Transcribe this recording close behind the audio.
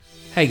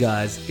Hey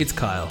guys, it's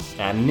Kyle.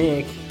 And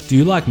Nick. Do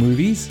you like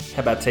movies?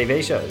 How about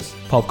TV shows?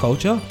 Pop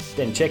culture?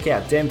 Then check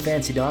out Dem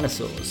Fancy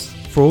Dinosaurs.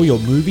 For all your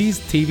movies,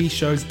 TV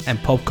shows, and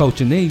pop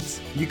culture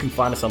needs, you can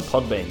find us on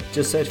Podbean.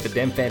 Just search for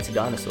Dem Fancy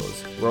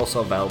Dinosaurs. We're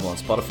also available on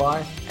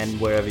Spotify and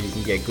wherever you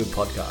can get good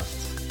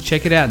podcasts.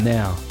 Check it out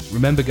now.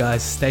 Remember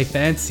guys, stay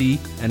fancy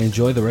and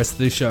enjoy the rest of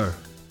the show.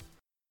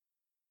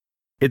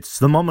 It's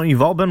the moment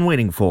you've all been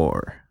waiting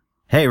for.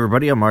 Hey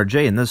everybody, I'm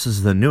RJ, and this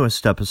is the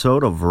newest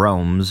episode of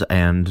Realms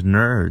and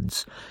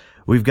Nerds.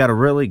 We've got a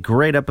really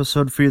great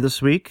episode for you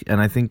this week, and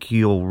I think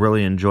you'll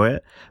really enjoy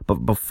it.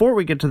 But before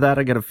we get to that,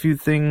 I got a few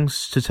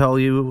things to tell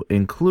you,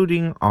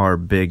 including our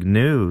big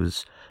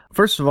news.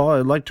 First of all,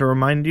 I'd like to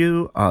remind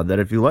you that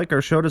if you like our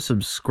show, to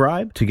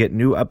subscribe to get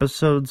new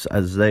episodes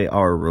as they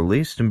are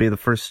released and be the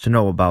first to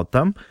know about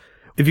them.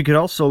 If you could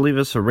also leave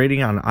us a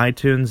rating on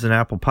iTunes and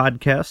Apple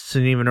Podcasts,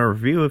 and even a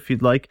review if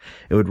you'd like,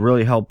 it would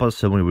really help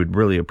us and we would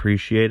really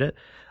appreciate it.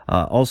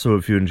 Also,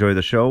 if you enjoy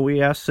the show,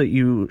 we ask that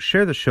you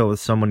share the show with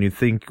someone you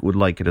think would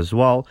like it as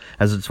well,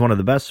 as it's one of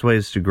the best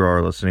ways to grow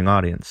our listening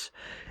audience.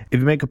 If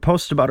you make a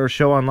post about our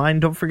show online,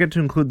 don't forget to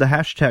include the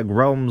hashtag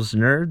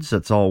RealmsNerds.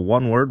 That's all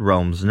one word,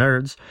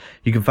 RealmsNerds.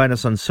 You can find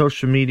us on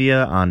social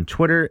media on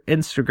Twitter,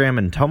 Instagram,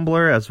 and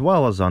Tumblr, as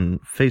well as on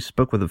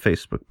Facebook with a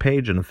Facebook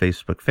page and a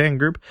Facebook fan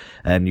group.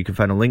 And you can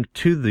find a link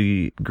to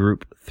the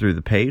group through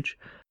the page.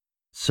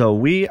 So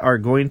we are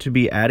going to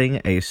be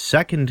adding a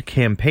second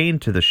campaign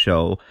to the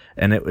show,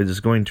 and it is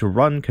going to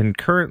run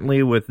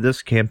concurrently with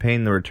this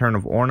campaign, The Return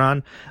of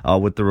Ornan,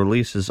 with the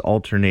releases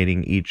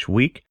alternating each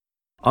week.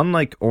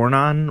 Unlike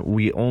Ornan,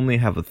 we only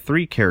have a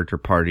 3-character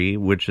party,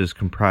 which is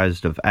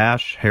comprised of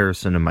Ash,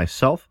 Harrison, and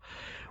myself.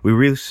 We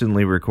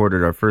recently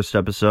recorded our first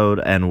episode,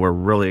 and we're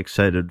really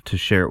excited to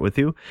share it with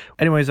you.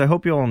 Anyways, I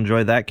hope you'll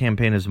enjoy that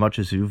campaign as much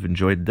as you've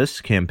enjoyed this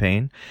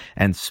campaign.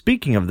 And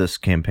speaking of this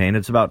campaign,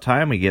 it's about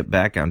time we get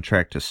back on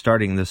track to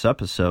starting this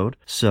episode.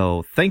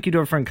 So thank you to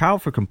our friend Kyle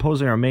for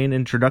composing our main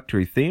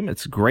introductory theme.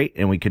 It's great,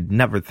 and we could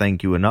never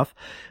thank you enough.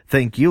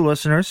 Thank you,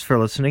 listeners, for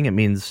listening. It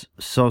means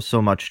so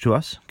much to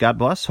us. God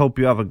bless. Hope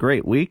you have a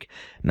great week.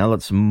 Now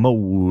let's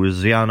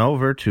mosey on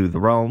over to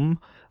the realm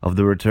of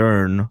the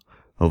return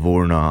of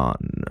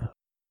Ornan.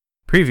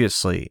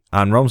 Previously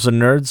on Realms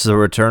and Nerds, The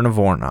Return of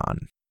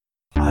Ornan.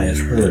 I have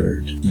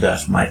heard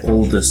that my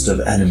oldest of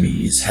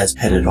enemies has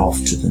headed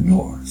off to the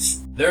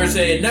north. There's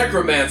a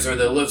necromancer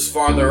that lives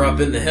farther up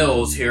in the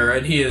hills here,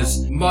 and he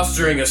is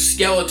mustering a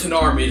skeleton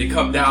army to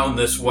come down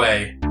this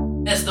way.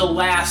 As the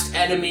last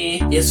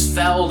enemy is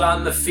felled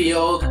on the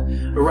field,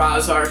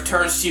 Razar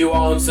turns to you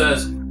all and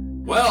says,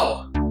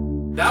 "Well,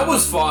 that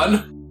was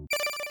fun."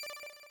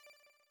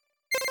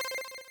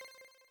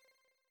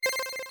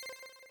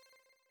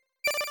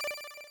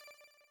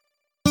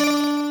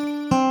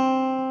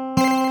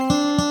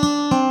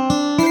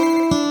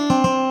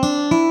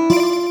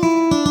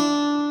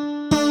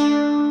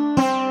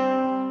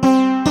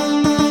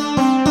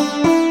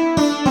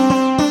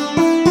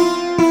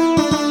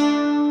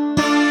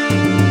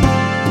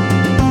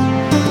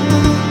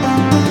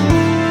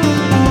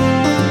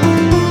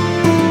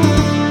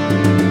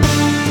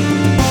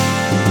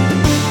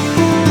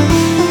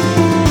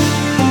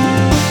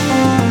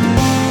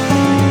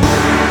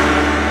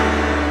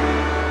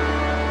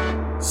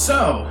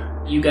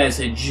 You guys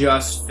had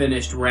just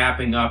finished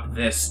wrapping up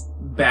this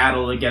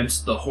battle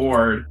against the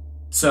Horde.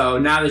 So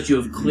now that you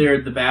have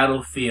cleared the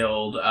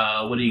battlefield, what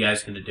are you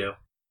guys going to do?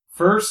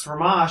 First,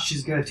 Ramash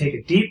is going to take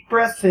a deep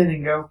breath in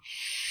and go,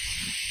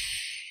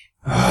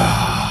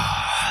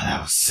 That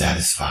was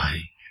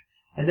satisfying.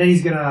 And then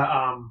he's going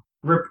to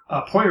rip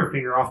a pointer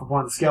finger off of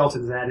one of the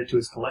skeletons and add it to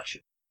his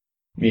collection.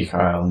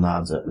 Mikhail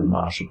nods at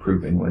Ramash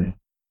approvingly.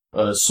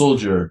 A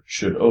soldier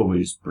should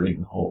always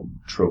bring home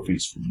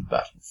trophies from the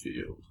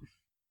battlefield.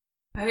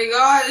 Hey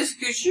guys,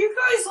 could you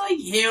guys,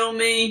 heal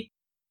me?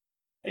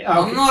 Okay.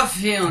 I'm not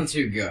feeling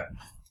too good.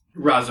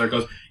 Razar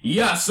goes,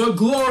 "Yes, a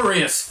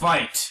glorious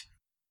fight!"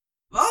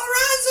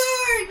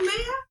 Oh, Razar,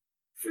 man!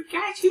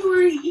 Forgot you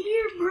were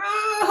here,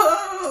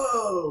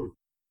 bro!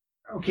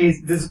 Okay,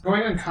 does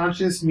going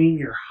unconscious mean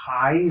you're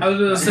high? I was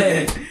going to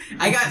say,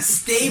 I got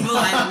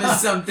stabilized with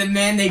something,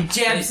 man. They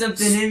jabbed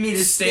something in me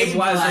to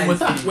stabilize him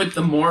with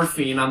the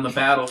morphine on the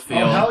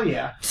battlefield. Oh, hell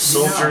yeah.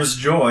 Soldier's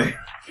joy.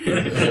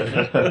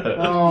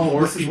 Oh,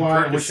 this is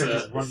why I wish I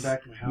just run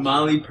back to my house.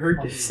 Molly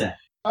Percocet.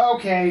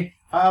 Okay,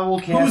 I will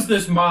cast... Who's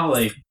this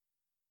Molly?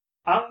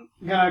 I'm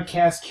gonna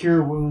cast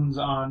Cure Wounds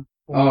on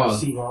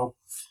Sivo.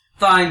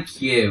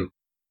 Thank you.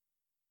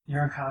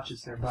 You're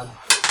unconscious there, bud.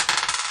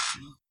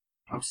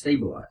 I'm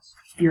stabilized.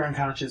 You're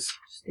unconscious.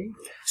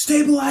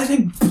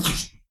 Stabilizing!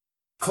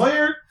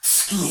 Cleared!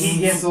 He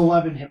gets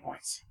 11 hit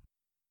points.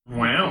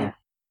 Wow.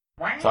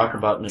 Talk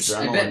about an I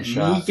adrenaline bet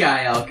shot.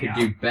 Mikhail could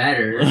do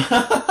better.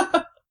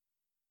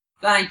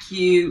 Thank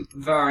you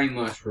very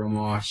much,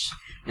 Ramash.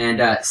 And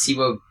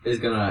Sibo is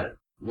gonna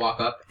walk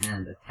up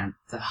and attempt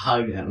to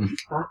hug him.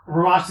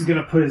 Ramash is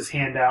gonna put his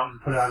hand out and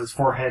put it on his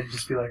forehead and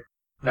just be like,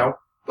 nope.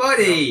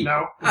 Buddy!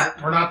 No,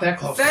 we're not that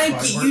close.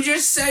 Thank you, you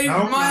just saved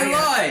my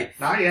life!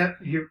 Not yet.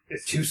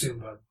 It's too soon,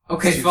 bud.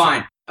 Okay,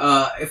 fine.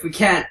 if we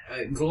can't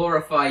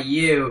glorify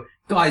you,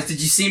 guys,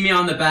 did you see me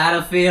on the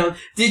battlefield?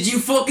 Did you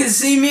fucking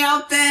see me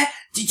out there?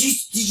 Did you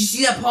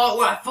see that part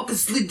where I fucking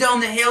slid down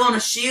the hill on a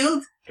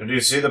shield? Did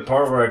you see the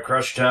part where I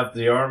crushed half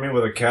the army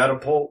with a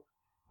catapult?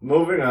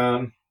 Moving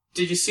on.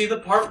 Did you see the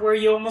part where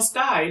you almost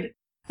died?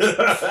 Did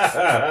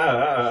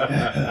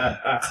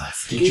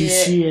you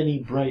see any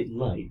bright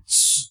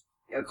lights?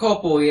 A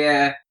couple,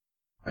 yeah.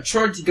 I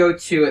tried to go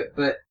to it,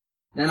 but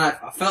then I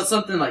felt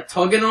something like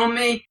tugging on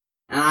me,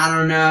 and I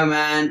don't know,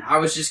 man. I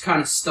was just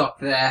kind of stuck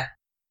there,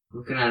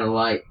 looking at a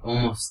light,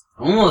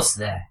 almost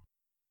there.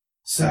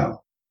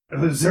 So,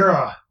 is there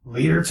a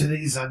leader to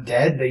these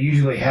undead? They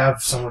usually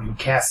have someone who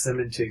casts them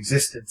into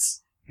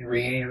existence and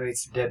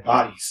reanimates their dead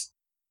bodies.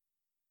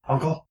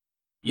 Uncle?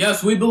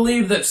 Yes, we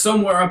believe that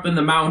somewhere up in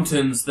the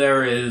mountains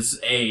there is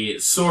a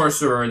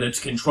sorcerer that's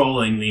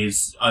controlling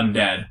these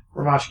undead.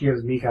 Ramash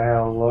gives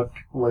Mikhail a look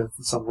with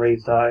some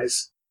raised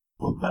eyes.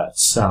 Well, that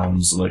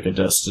sounds like a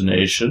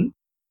destination.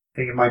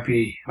 Think it might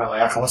be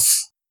Malleopolis.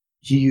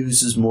 He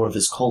uses more of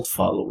his cult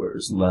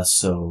followers, less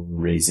so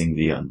raising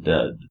the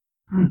undead.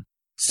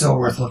 Still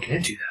worth looking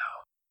into,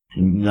 though.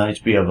 He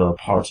might be of a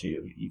party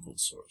of evil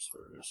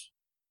sorcerers.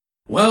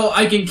 Well,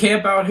 I can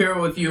camp out here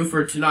with you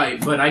for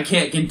tonight, but I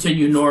can't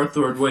continue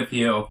northward with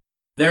you.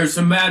 There's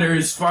some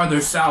matters farther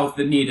south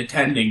that need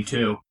attending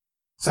to.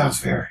 Sounds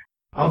fair.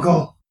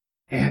 Uncle,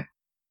 Aunt,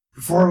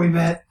 before we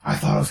met, I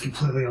thought I was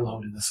completely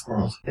alone in this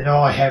world, and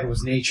all I had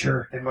was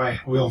nature and my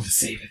will to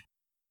save it.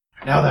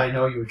 Now that I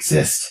know you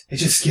exist, it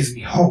just gives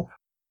me hope.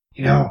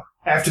 You know,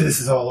 after this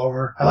is all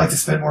over, I'd like to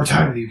spend more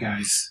time with you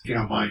guys, if you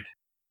don't mind.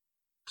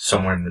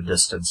 Somewhere in the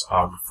distance,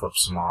 Og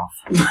flips him off.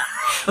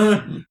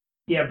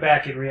 Yeah,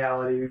 back in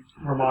reality,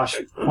 Ramash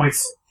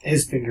points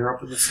his finger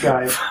up in the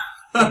sky.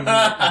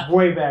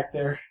 Way back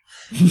there.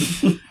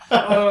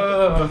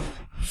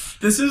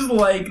 This is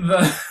like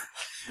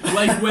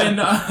when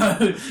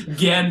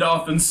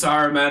Gandalf and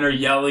Saruman are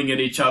yelling at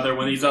each other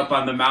when he's up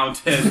on the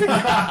mountain.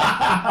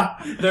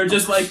 They're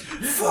just like,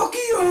 fuck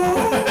you!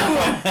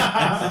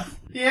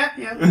 Yeah,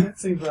 that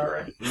seems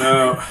alright.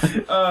 No.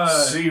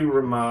 See,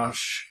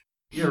 Ramash,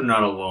 you're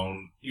not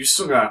alone. You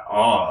still got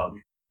Og.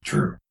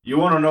 True. You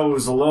want to know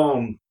who's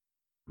alone?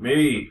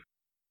 Me.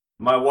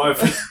 My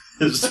wife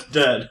is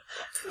dead.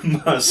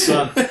 My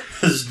son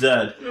is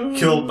dead.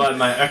 Killed by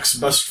my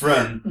ex-best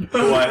friend,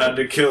 who I had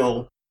to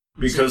kill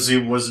because he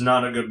was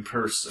not a good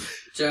person.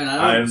 Joan,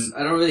 I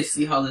don't really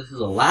see how this is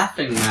a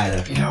laughing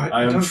matter. You know,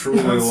 I am truly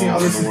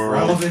alone in the world.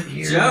 Relevant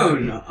here.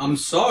 Joan, I'm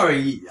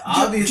sorry.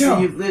 Obviously,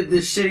 Joan. you've lived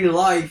this shitty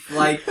life.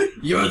 Like,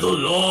 you're the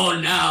law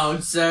now,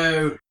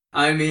 so...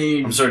 I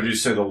mean... I'm sorry, did you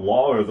say the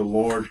law or the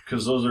Lord?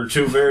 Because those are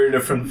two very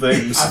different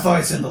things. I thought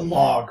I said the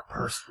log,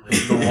 personally.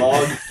 The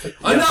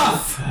log?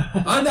 Enough!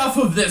 Enough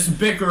of this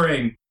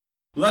bickering!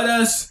 Let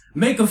us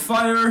make a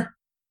fire,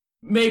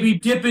 maybe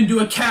dip into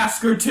a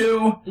cask or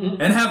two,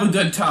 and have a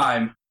good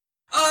time.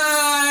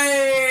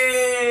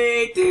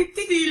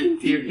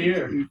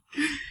 Here.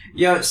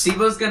 Yo,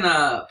 Sibo's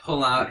gonna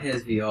pull out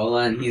his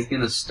viola and he's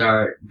gonna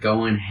start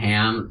going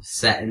ham,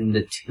 setting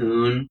the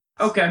tune.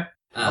 Okay.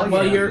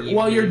 While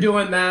you're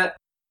doing that,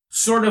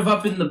 sort of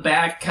up in the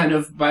back, kind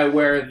of by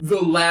where the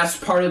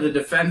last part of the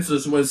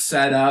defenses was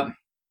set up,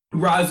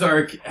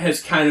 Razark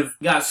has kind of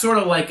got sort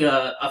of like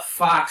a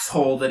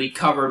foxhole that he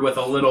covered with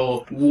a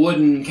little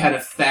wooden kind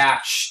of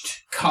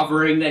thatched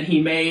covering that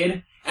he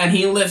made. And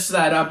he lifts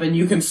that up, and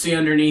you can see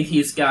underneath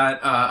he's got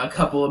a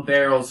couple of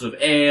barrels of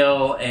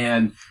ale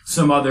and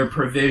some other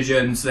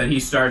provisions that he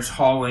starts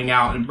hauling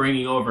out and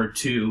bringing over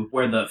to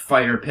where the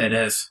fire pit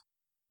is.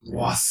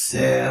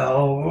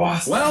 Wassail.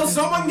 Well,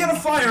 someone get a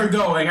fire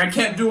going. I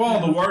can't do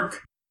all the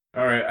work.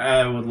 Alright,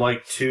 I would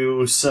like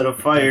to set a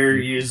fire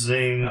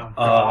using...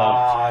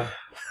 God.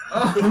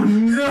 Oh,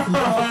 no!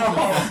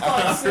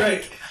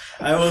 Alright,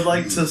 I would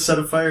like to set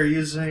a fire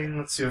using,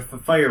 let's see, a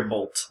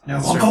firebolt. No,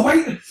 Uncle,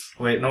 wait!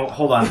 Wait, no,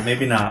 hold on,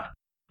 maybe not.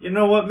 You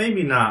know what,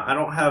 maybe not. I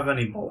don't have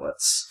any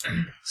bullets.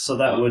 So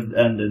that would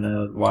end in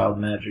a wild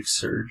magic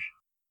surge.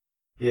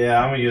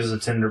 Yeah, I'm gonna use a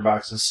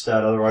tinderbox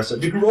instead, otherwise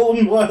I'd be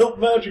rolling wild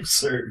magic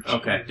surge.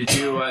 Okay, did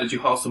you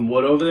haul some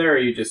wood over there, or are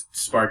you just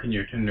sparking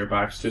your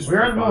tinderbox just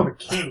We're for in the middle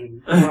of fun? a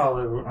cave.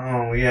 Well,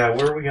 Oh, yeah,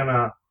 where are we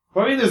gonna...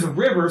 I mean, there's a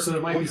river, so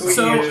there might be some...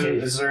 So-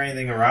 is there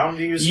anything around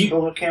to use to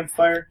build a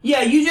campfire?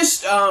 Yeah, you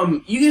just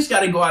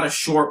gotta go out a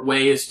short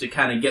ways to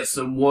kind of get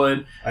some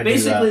wood. I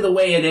Basically, do the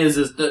way it is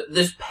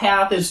this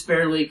path is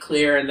fairly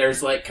clear, and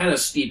there's like kind of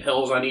steep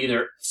hills on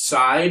either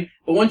side.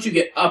 But once you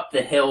get up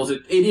the hills,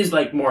 it is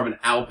like more of an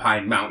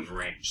alpine mountain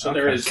range. So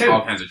there is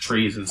all kinds of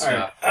trees and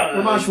stuff.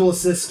 Ramash will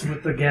assist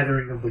with the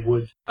gathering of the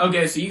wood.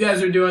 Okay, so you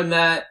guys are doing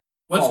that.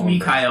 What's Oh,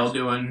 Mikhail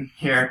doing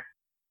here?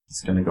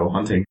 He's gonna go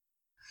hunting.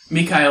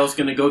 Mikhail's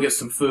gonna go get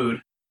some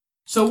food.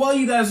 So while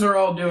you guys are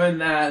all doing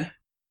that,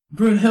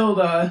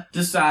 Brunhilde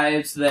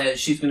decides that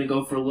she's gonna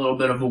go for a little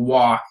bit of a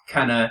walk,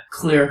 kind of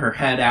clear her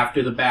head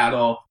after the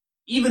battle.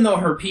 Even though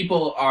her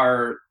people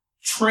are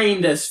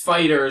trained as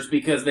fighters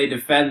because they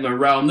defend the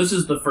realm. This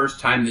is the first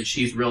time that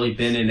she's really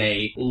been in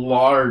a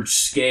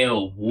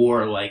large-scale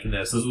war like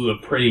this. This was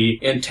a pretty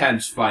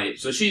intense fight.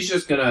 So she's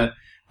just gonna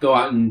go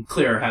out and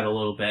clear her head a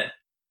little bit.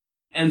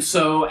 And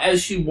so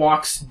as she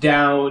walks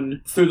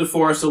down through the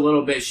forest a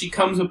little bit, she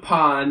comes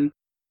upon,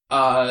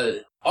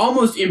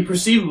 almost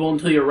imperceivable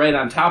until you're right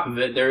on top of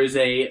it, there is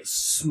a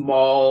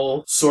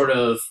small sort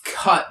of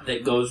cut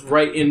that goes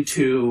right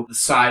into the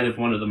side of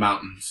one of the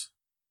mountains.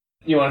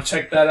 You want to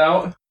check that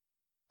out?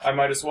 I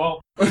might as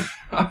well.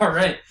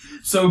 Alright,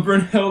 so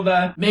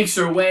Brunhilde makes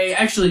her way,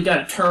 actually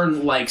got to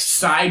turn like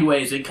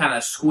sideways and kind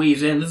of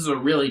squeeze in. This is a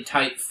really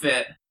tight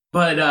fit.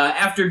 But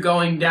after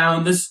going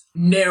down, this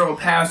narrow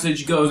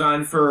passage goes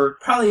on for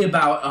probably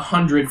about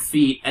 100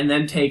 feet and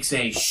then takes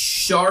a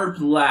sharp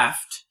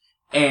left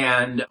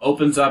and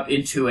opens up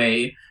into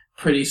a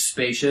pretty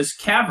spacious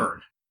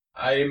cavern.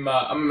 I'm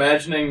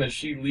imagining that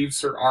she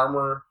leaves her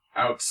armor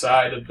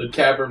outside of the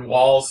cavern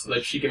walls so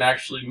that she can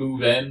actually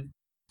move in.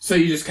 So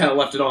you just kind of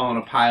left it all on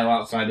a pile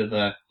outside of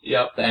the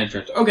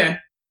entrance. Okay.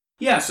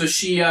 Yeah, so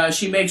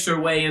she makes her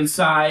way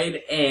inside,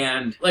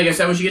 and like I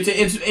said, when she gets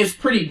in, it's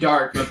pretty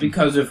dark, but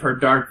because of her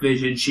dark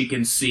vision, she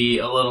can see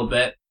a little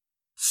bit.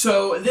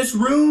 So this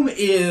room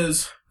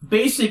is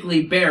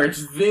basically bare. It's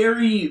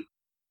very...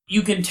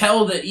 You can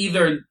tell that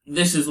either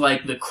this is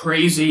like the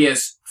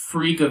craziest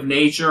freak of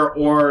nature,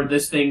 or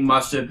this thing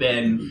must have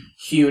been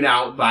hewn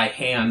out by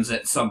hands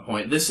at some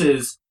point. This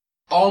is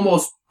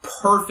almost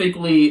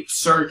perfectly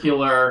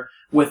circular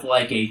with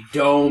like a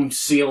domed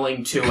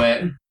ceiling to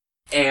it.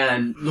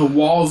 And the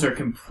walls are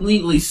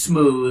completely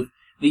smooth.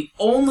 The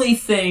only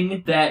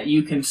thing that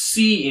you can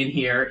see in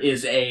here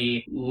is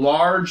a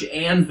large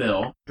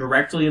anvil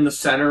directly in the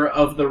center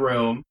of the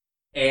room,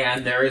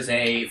 and there is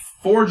a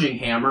forging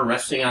hammer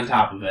resting on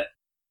top of it.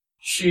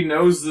 She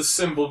knows this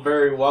symbol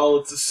very well.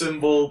 It's a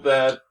symbol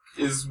that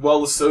is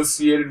well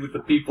associated with the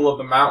people of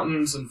the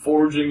mountains and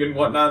forging and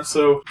whatnot,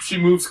 so she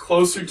moves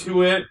closer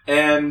to it,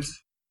 and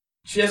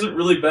she hasn't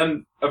really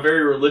been a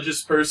very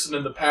religious person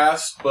in the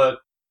past, but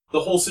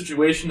the whole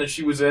situation that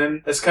she was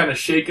in has kind of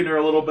shaken her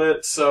a little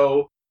bit,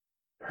 so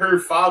her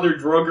father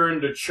drug her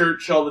into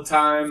church all the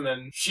time,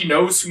 and she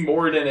knows who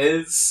Moradin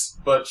is,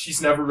 but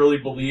she's never really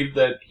believed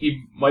that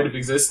he might have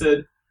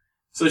existed.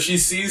 So she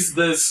sees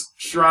this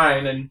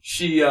shrine, and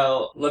she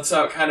lets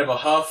out kind of a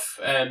huff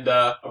and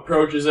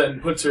approaches it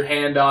and puts her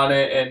hand on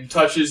it and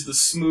touches the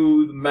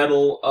smooth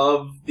metal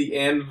of the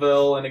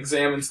anvil and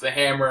examines the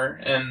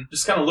hammer and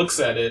just kind of looks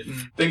at it and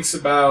thinks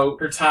about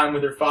her time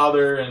with her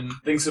father and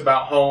thinks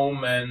about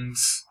home and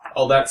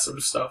all that sort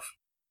of stuff.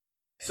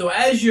 So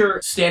as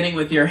you're standing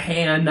with your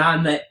hand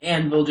on the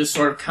anvil, just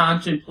sort of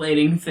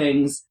contemplating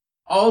things,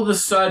 all of a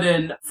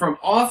sudden, from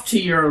off to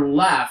your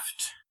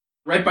left,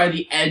 right by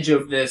the edge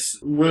of this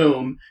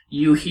room,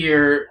 you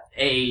hear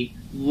a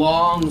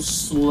long,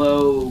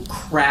 slow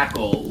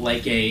crackle,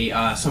 like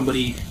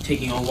somebody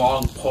taking a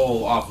long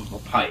pull off of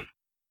a pipe.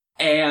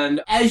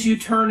 And as you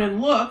turn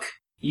and look,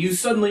 you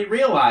suddenly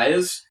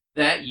realize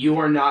that you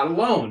are not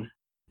alone.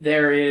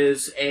 There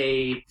is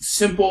a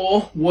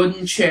simple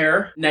wooden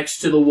chair next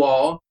to the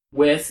wall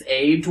with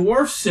a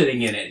dwarf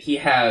sitting in it. He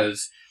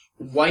has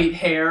white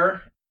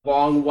hair,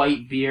 long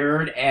white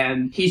beard,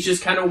 and he's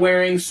just kind of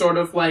wearing sort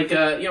of like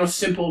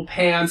simple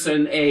pants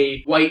and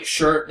a white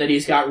shirt that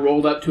he's got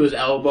rolled up to his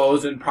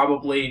elbows, and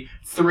probably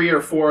 3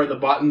 or 4 of the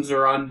buttons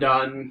are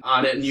undone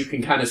on it, and you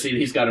can kind of see that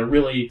he's got a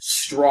really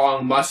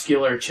strong,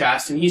 muscular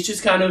chest, and he's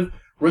just kind of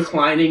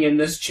reclining in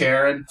this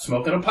chair and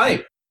smoking a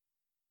pipe.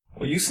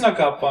 Well, you snuck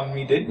up on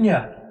me, didn't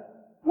ya?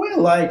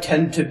 Well, I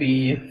tend to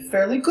be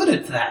fairly good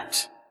at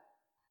that.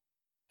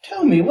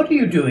 Tell me, what are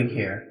you doing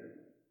here?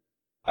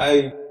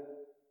 I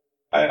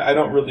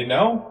don't really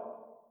know.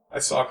 I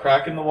saw a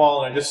crack in the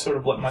wall and I just sort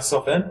of let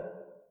myself in.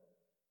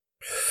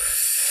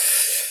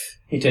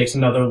 He takes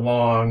another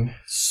long,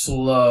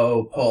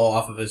 slow pull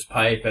off of his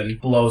pipe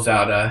and blows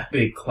out a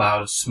big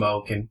cloud of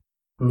smoke and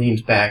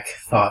leans back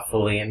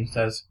thoughtfully and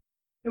says,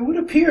 "It would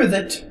appear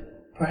that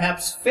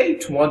perhaps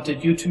fate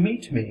wanted you to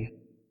meet me."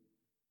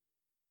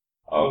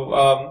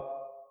 Oh,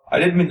 I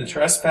didn't mean to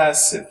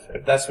trespass,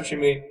 if that's what you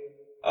mean.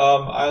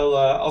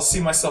 I'll see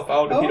myself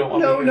out if you don't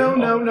want me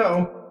to.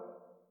 No.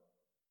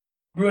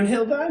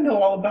 Brunhilde, I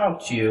know all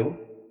about you.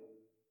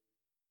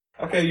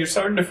 Okay, you're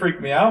starting to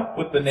freak me out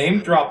with the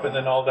name dropping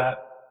and all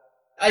that.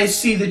 I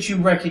see that you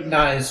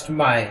recognized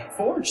my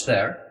forge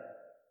there.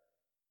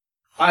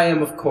 I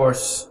am, of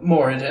course,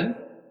 Moradin,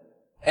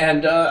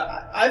 and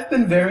I've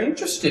been very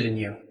interested in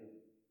you.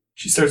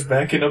 She starts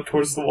backing up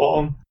towards the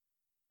wall.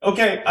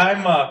 Okay,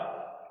 I'm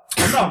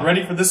not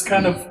ready for this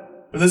kind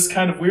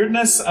of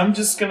weirdness. I'm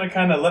just gonna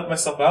kind of let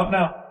myself out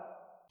now.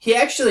 He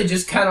actually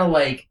just kind of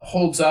like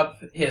holds up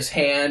his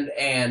hand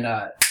and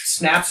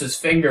snaps his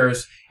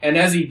fingers, and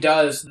as he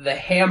does, the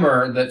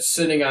hammer that's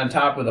sitting on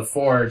top of the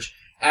forge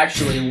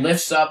actually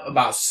lifts up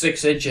about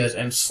 6 inches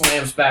and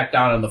slams back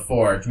down on the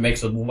forge,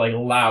 makes a like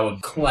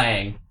loud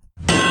clang.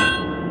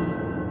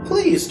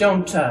 Please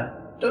don't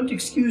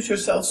excuse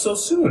yourself so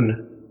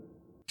soon.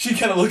 She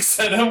kind of looks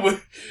at him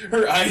with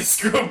her eyes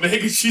grow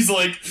big, and she's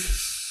like,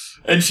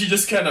 and she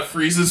just kind of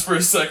freezes for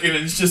a second,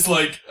 and it's just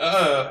like,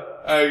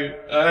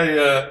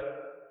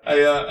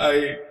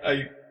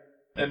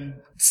 and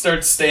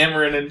starts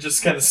stammering and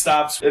just kind of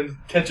stops and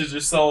catches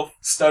herself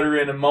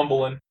stuttering and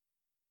mumbling.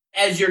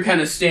 As you're kind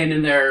of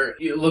standing there,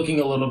 you're looking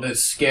a little bit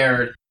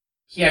scared,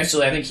 I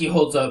think he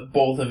holds up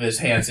both of his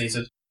hands and he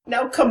says,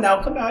 now, come,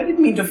 I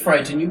didn't mean to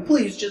frighten you.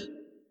 Please, just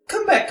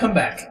come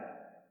back.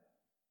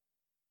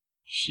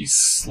 She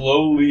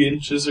slowly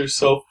inches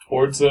herself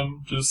towards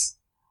him, just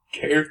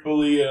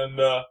carefully and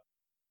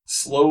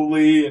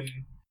slowly and...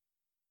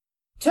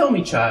 Tell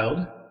me,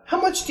 child, how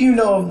much do you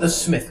know of the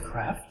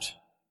smithcraft?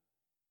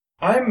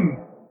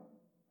 I'm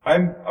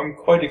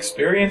quite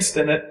experienced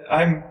in it.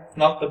 I'm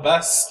not the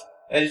best,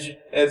 as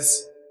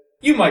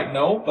you might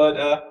know,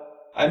 but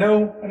I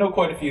know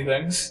quite a few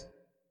things.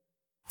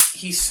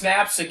 He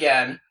snaps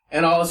again,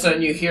 and all of a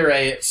sudden you hear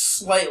a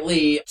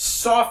slightly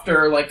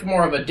softer, like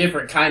more of a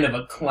different kind of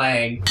a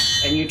clang,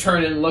 and you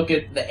turn and look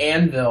at the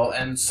anvil,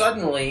 and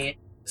suddenly,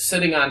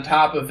 sitting on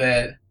top of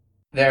it,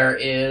 there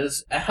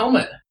is a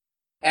helmet.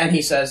 And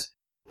he says,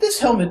 this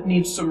helmet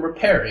needs some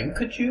repairing.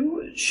 Could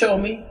you show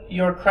me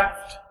your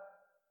craft?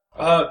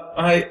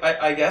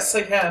 I guess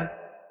I can.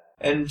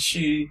 And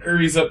she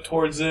hurries up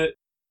towards it,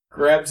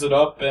 grabs it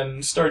up,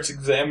 and starts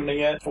examining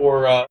it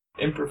for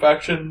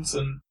imperfections,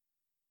 and...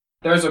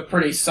 There's a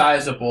pretty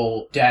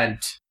sizable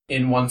dent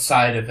in one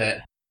side of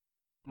it.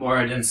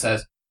 Moradin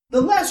says,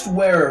 the last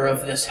wearer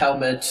of this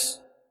helmet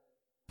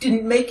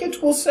didn't make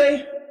it, we'll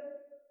say.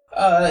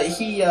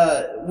 He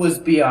was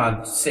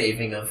beyond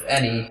saving of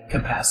any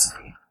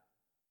capacity.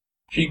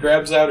 She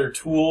grabs out her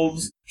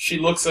tools, she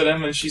looks at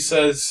him, and she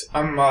says,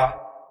 I'm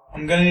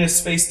gonna need a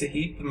space to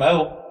heat the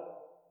metal.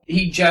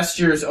 He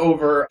gestures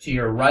over to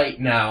your right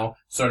now,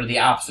 sort of the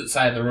opposite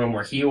side of the room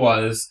where he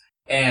was,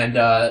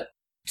 and,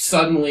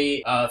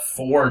 suddenly, a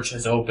forge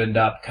has opened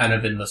up kind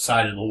of in the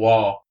side of the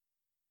wall.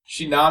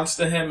 She nods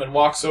to him and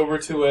walks over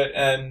to it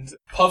and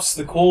puffs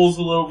the coals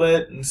a little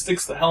bit and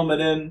sticks the helmet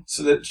in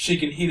so that she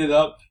can heat it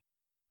up,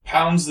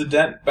 pounds the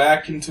dent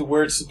back into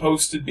where it's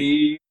supposed to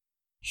be,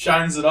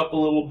 shines it up a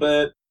little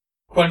bit,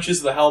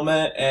 quenches the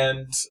helmet,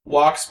 and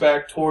walks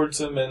back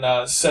towards him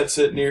and sets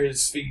it near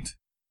his feet.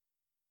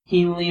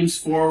 He leans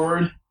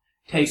forward,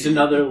 takes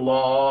another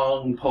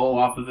long pull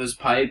off of his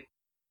pipe,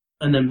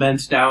 and then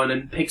bends down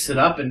and picks it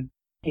up, and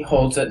he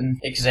holds it and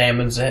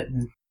examines it,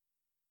 and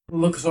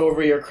looks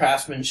over your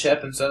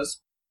craftsmanship and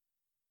says,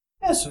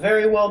 yes,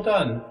 very well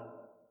done.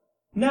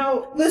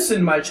 Now,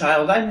 listen, my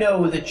child, I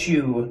know that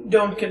you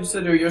don't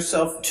consider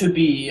yourself to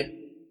be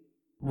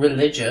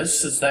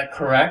religious, is that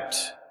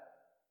correct?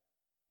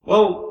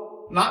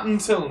 Well, not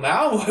until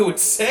now, I would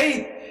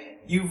say.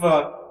 You've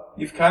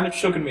kind of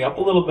shooken me up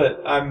a little bit.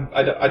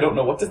 I don't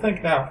know what to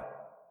think now.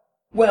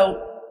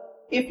 Well,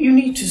 if you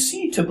need to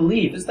see to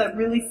believe, is that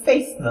really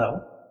faith,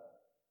 though?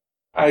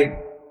 I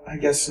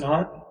guess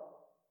not.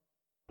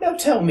 Now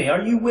tell me,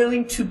 are you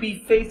willing to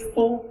be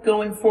faithful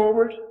going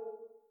forward?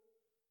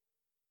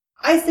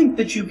 I think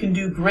that you can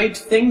do great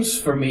things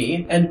for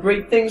me, and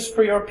great things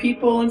for your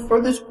people and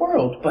for this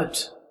world,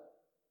 but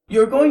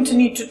you're going to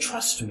need to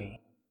trust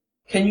me.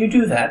 Can you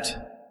do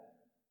that?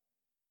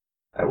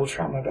 I will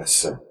try my best,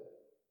 sir.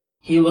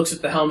 He looks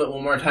at the helmet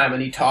one more time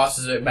and he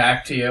tosses it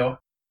back to you.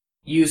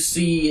 You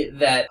see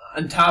that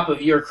on top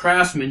of your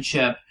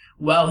craftsmanship,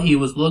 while he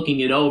was looking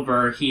it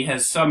over, he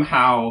has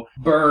somehow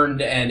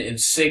burned an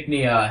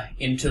insignia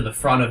into the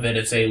front of it.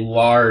 It's a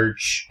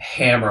large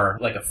hammer,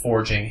 like a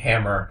forging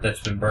hammer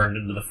that's been burned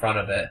into the front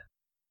of it.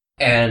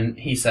 And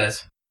he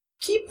says,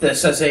 keep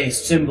this as a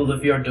symbol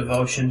of your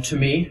devotion to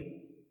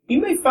me.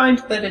 You may find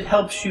that it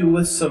helps you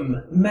with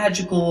some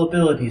magical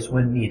abilities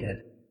when needed.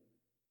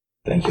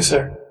 Thank you,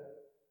 sir.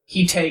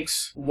 He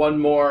takes one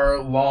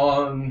more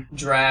long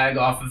drag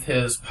off of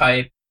his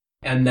pipe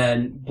and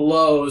then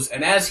blows,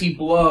 and as he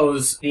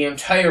blows, the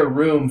entire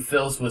room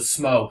fills with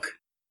smoke.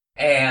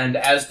 And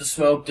as the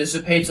smoke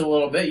dissipates a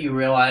little bit, you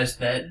realize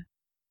that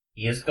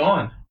he is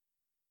gone.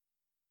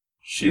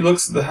 She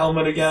looks at the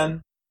helmet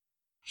again,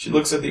 she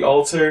looks at the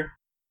altar,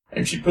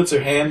 and she puts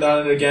her hand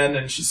on it again,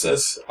 and she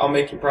says, I'll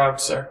make you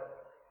proud, sir.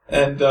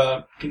 And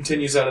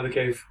continues out of the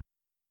cave.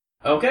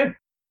 Okay.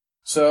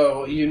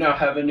 So you now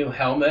have a new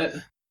helmet.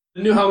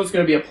 The new helmet's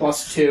going to be a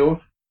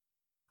 +2.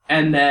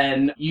 And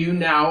then you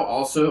now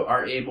also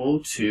are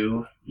able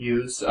to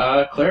use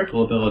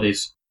clerical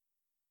abilities.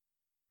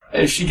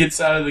 As she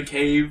gets out of the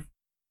cave,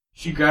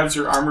 she grabs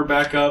her armor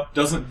back up,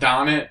 doesn't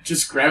don it,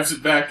 just grabs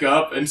it back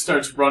up, and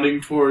starts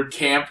running toward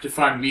camp to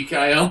find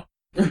Mikhail.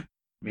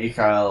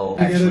 Mikhail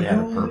actually had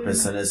a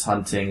purpose in his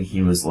hunting.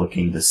 He was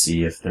looking to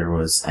see if there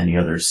was any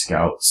other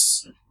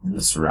scouts in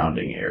the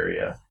surrounding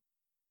area.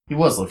 He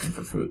was looking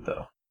for food,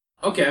 though.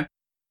 Okay.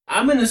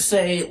 I'm going to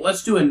say,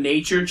 let's do a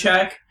nature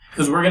check,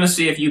 because we're going to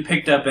see if you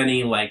picked up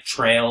any, like,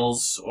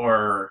 trails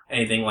or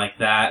anything like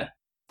that.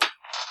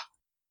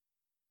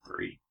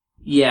 3.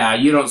 Yeah,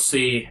 you don't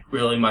see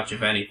really much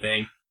of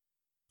anything.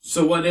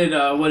 So what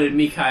did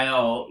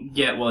Mikhail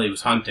get while he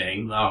was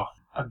hunting, though?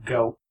 A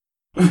goat.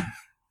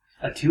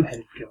 A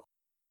two-headed goat.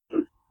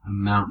 A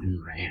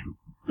mountain ram.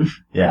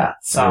 Yeah,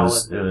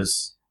 Solid. It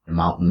was a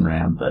mountain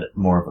ram, but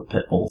more of a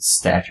pit bull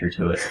stature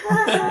to it.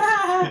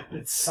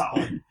 It's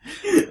solid.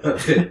 A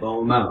pit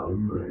bull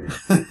mountain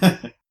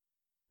ram.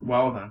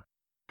 Well then.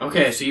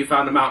 Okay, so you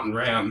found a mountain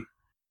ram.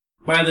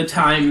 By the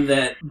time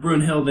that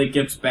Brunhilde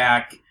gets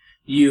back,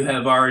 you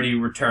have already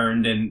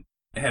returned and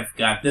have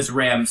got this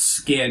ram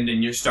skinned,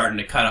 and you're starting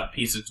to cut up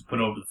pieces to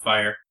put over the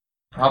fire.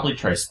 Probably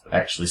try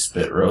actually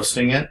spit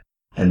roasting it,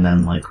 and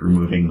then,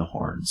 removing the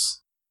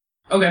horns.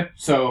 Okay,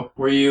 so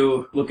were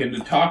you looking to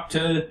talk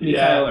to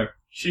Mikhail, or?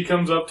 She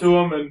comes up to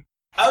him and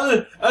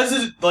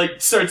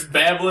starts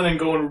babbling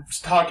and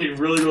talking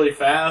really, really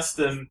fast,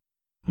 and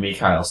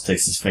Mikhail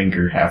sticks his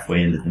finger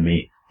halfway into the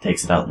meat,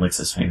 takes it out and licks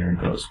his finger and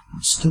goes,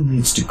 "Still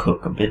needs to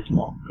cook a bit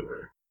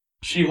longer."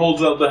 she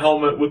holds out the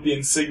helmet with the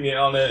insignia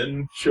on it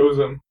and shows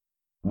him.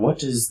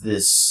 "What is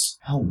this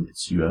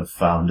helmet you have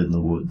found in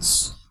the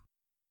woods?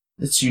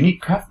 Its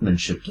unique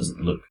craftsmanship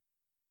doesn't look.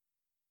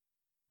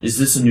 Is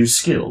this a new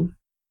skill?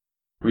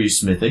 Were you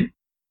smithing?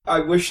 I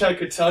wish I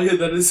could tell you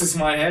that this is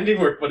my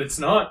handiwork, but it's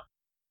not.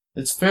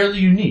 It's fairly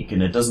unique,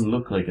 and it doesn't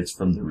look like it's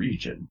from the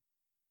region."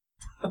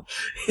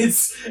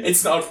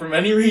 It's not from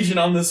any region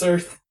on this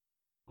earth.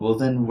 "Well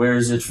then, where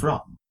is it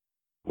from?"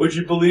 Would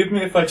you believe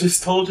me if I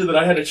just told you that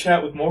I had a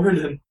chat with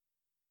Moradin?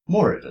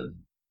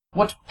 "Moradin?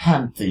 What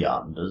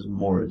pantheon does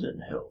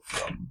Moradin hail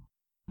from?"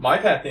 My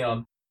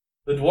pantheon.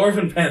 The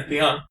Dwarven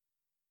pantheon.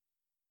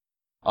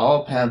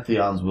 "All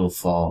pantheons will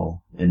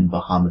fall in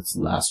Bahamut's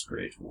last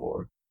great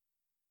war.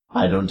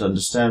 I don't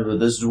understand what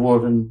this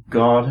dwarven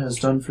god has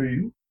done for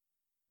you.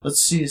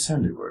 Let's see his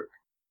handiwork."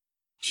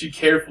 She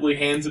carefully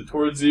hands it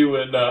towards you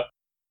and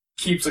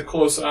keeps a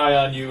close eye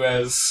on you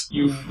as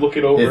you look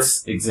it over.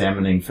 It's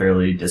examining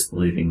fairly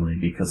disbelievingly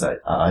because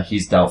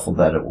he's doubtful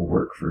that it will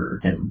work for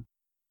him.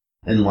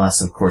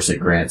 Unless, of course, it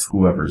grants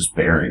whoever's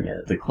bearing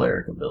it the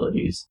cleric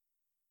abilities.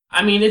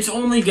 I mean, it's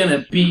only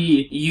gonna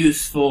be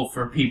useful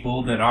for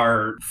people that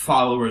are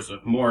followers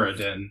of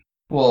Moradin.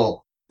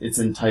 Well, it's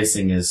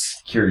enticing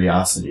his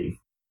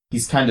curiosity.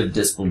 He's kind of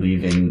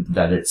disbelieving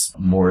that it's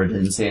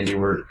Moradin's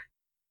handiwork.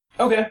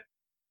 Okay.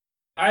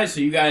 Alright,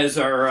 so you guys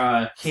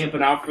are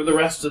camping out for the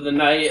rest of the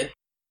night.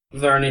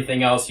 Is there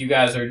anything else you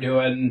guys are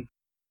doing?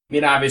 I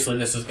mean, obviously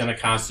this is going to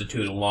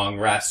constitute a long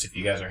rest if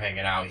you guys are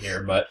hanging out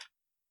here, but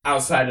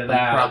outside of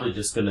that... I'm probably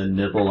just going to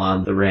nibble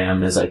on the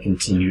ram as I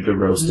continue to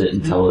roast it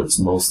until it's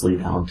mostly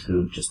down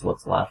to just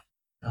what's left.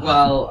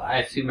 Well, I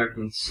assume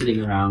everyone's sitting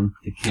around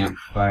the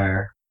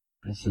campfire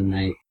as the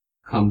night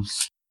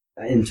comes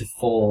into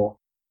full.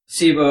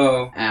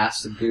 Sibo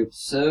asks the group,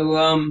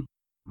 so,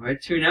 where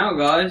to now,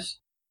 guys?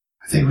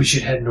 I think we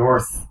should head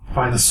north,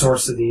 find the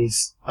source of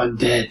these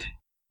undead.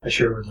 I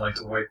sure would like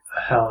to wipe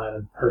the hell out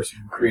of the person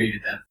who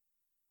created them.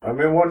 I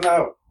mean, what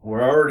now?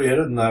 We're already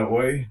heading that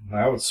way.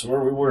 Now it's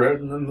where we were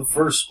heading in the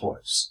first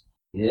place.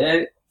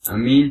 Yeah, I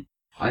mean,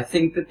 I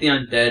think that the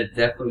undead are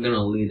definitely going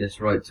to lead us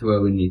right to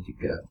where we need to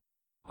go.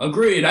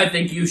 Agreed, I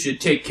think you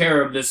should take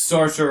care of this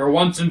sorcerer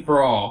once and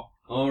for all.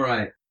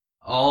 Alright.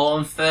 All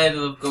in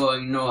favor of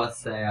going north,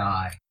 say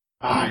aye.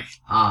 Aye.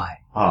 Aye.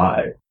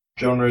 Aye.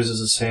 Joan raises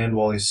his hand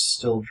while he's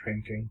still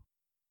drinking.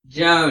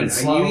 Joan,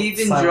 are you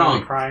even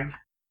drunk? Crying.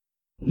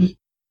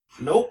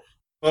 Nope.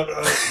 But,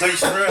 thanks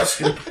for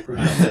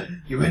asking.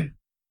 You in?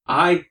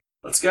 Aye.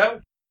 Let's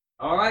go.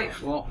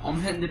 Alright, well,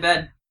 I'm heading to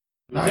bed.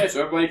 Okay,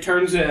 so everybody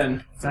turns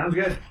in. Sounds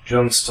good.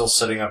 Joan's still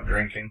sitting up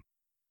drinking.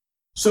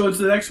 So it's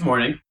the next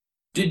morning.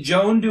 Did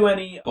Joan do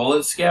any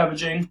bullet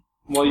scavenging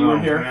while you were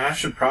here? I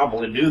should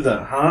probably do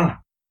that, huh?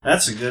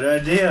 That's a good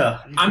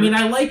idea. I mean,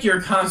 I like your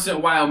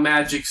constant wild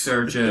magic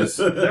searches.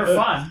 They're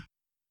fun.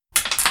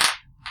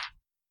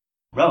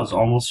 That was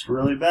almost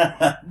really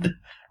bad.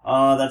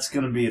 That's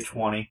gonna be a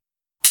 20.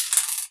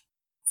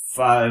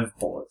 5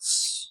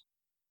 bullets.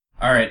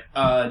 Alright,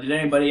 did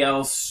anybody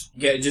else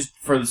get, just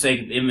for the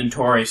sake of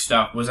inventory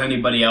stuff, was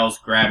anybody else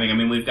grabbing, I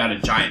mean, we've got a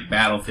giant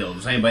battlefield,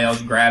 was anybody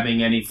else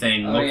grabbing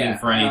anything, looking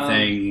for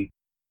anything?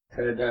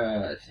 Could,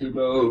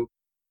 Sibo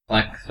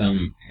collect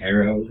some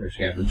arrows or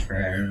scavenge for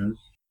arrows?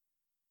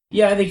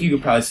 Yeah, I think you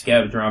could probably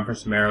scavenge around for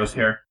some arrows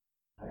here.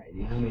 Alright,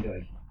 how many do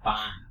I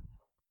find?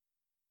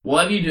 Well,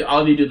 I'll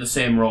have you do the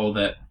same roll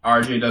that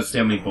RJ does, see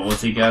how many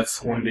bullets he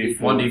gets. 1d4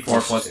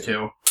 1d4 plus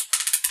 2.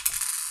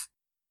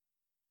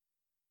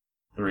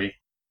 3.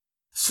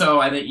 So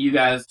I think you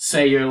guys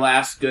say your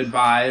last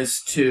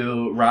goodbyes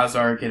to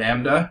Razark and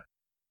Amda,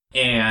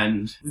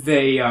 and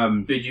they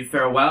bid you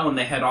farewell, and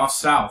they head off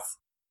south.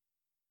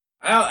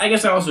 I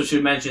guess I also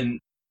should mention,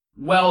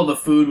 while the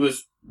food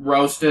was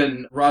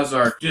roasting,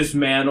 Razark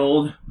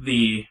dismantled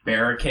the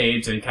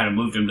barricades and kind of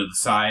moved them to the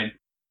side.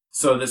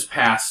 So this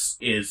pass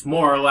is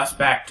more or less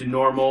back to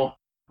normal.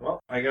 Well,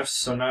 I guess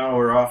so now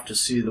we're off to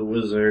see the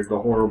wizard,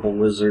 the horrible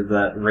wizard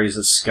that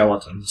raises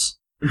skeletons.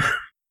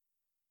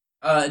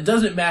 It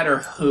doesn't matter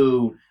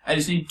who. I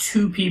just need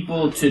 2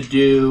 people to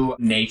do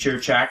nature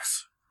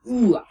checks.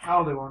 Ooh,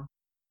 I'll do one.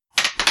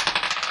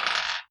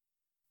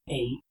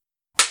 8.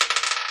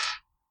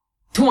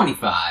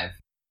 25.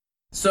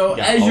 So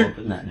Got as all you're up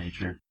in that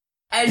nature.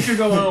 As you're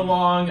going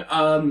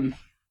along,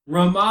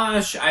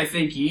 Ramash, I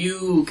think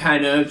you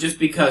kind of, just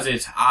because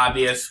it's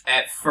obvious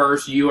at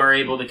first, you are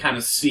able to kind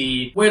of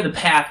see where the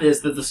path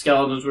is that the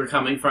skeletons were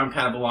coming from,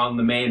 kind of along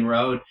the main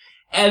road.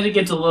 As it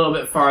gets a little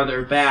bit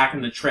farther back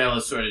and the trail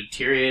is sort of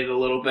deteriorated a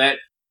little bit,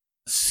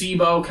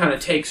 Sibo kind of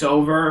takes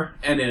over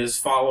and is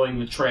following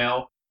the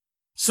trail.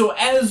 So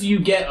as you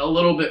get a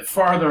little bit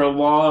farther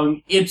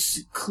along,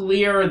 it's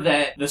clear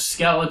that the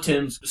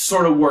skeletons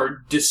sort of were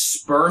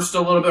dispersed a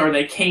little bit, or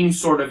they came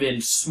sort of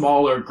in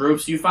smaller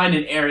groups. You find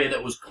an area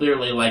that was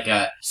clearly like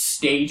a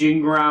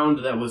staging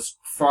ground that was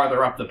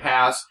farther up the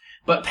pass.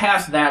 But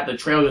past that, the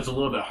trail gets a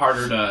little bit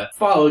harder to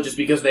follow just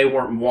because they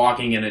weren't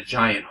walking in a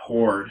giant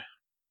horde.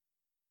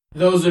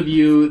 Those of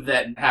you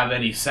that have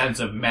any sense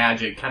of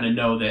magic kind of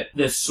know that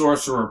this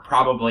sorcerer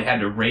probably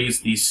had to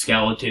raise these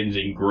skeletons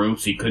in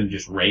groups. He couldn't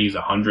just raise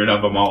 100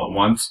 of them all at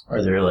once.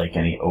 Are there, like,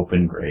 any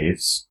open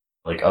graves?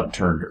 Like,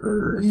 upturned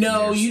earth?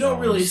 No, you don't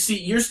really see.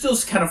 You're still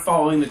kind of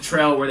following the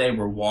trail where they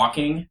were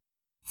walking.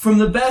 From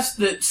the best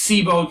that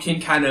Sibo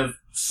can kind of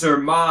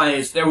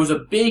surmise, there was a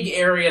big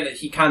area that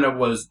he kind of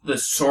was, the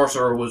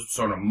sorcerer was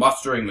sort of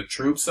mustering the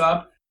troops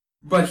up,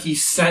 but he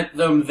sent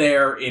them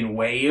there in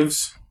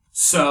waves.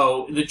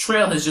 So the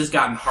trail has just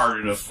gotten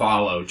harder to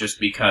follow just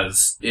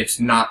because it's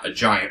not a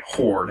giant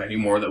horde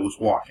anymore that was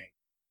walking.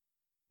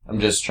 I'm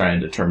just trying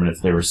to determine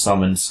if they were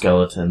summoned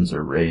skeletons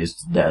or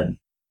raised dead.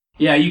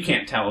 Yeah, you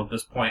can't tell at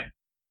this point.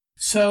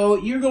 So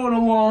you're going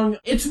along.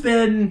 It's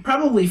been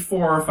probably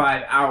 4 or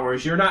 5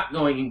 hours. You're not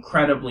going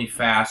incredibly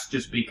fast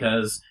just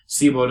because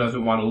Sibo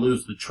doesn't want to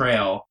lose the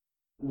trail.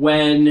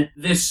 When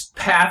this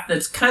path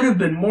that's kind of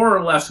been more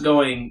or less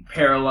going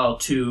parallel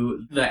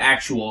to the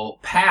actual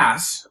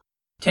pass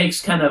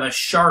takes kind of a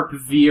sharp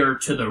veer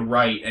to the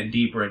right and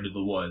deeper into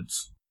the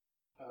woods.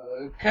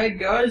 Okay,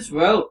 guys,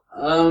 well,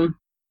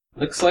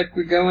 looks like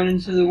we're going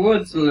into the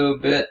woods a little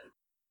bit.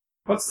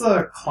 What's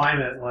the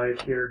climate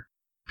like here?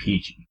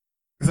 Peachy.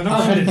 Because I know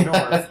we're headed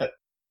north.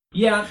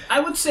 Yeah,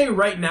 I would say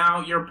right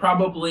now you're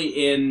probably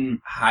in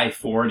high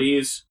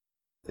 40s.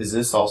 Is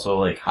this also,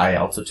 like, high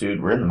altitude?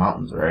 We're in the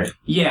mountains, right?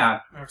 Yeah.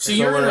 Okay. So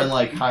you're we're in,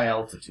 like, high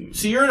altitude.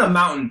 So you're in a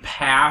mountain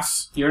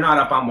pass. You're not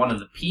up on one of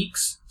the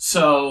peaks.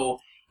 So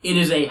it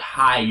is a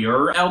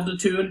higher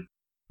altitude.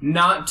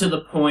 Not to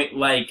the point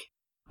like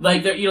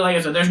I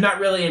said, there's not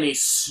really any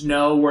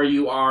snow where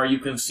you are. You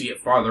can see it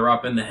farther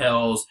up in the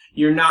hills.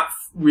 You're not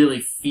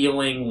really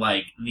feeling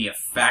like the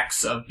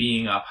effects of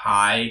being up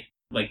high,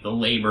 like the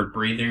labored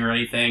breathing or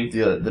anything.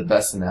 The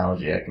best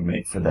analogy I can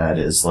make for that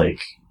is,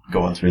 like,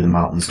 going through the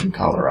mountains in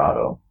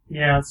Colorado.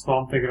 Yeah, that's what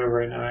I'm thinking of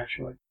right now,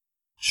 actually.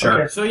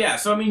 Sure. Okay. So yeah,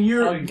 I mean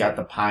you're You got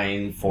the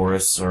pine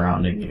forest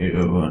surrounding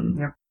you, and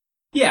Yep.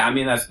 yeah, I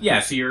mean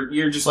so you're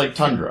just just like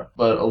tundra,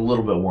 but a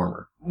little bit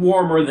warmer.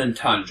 warmer than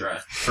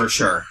tundra for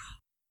sure.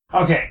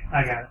 Okay,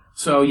 I got it.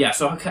 So yeah,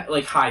 so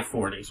like high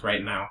 40s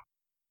right now.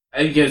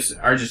 You guys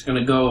are just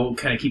gonna go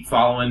kind of keep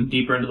following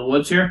deeper into the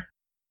woods here?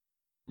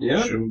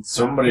 Yeah. Should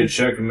somebody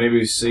check and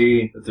maybe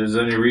see if there's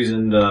any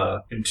reason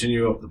to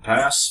continue up the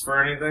pass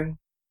for anything?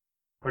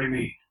 What do you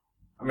mean?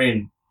 I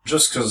mean,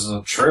 just because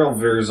the trail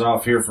veers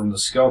off here from the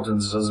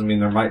skeletons doesn't mean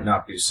there might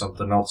not be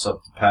something else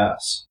up the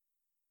pass.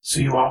 So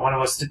you want one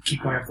of us to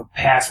keep going up the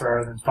pass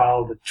rather than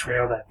follow the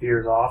trail that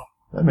veers off?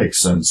 That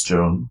makes sense,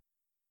 Joan.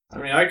 I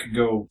mean, I could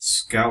go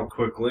scout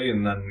quickly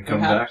and then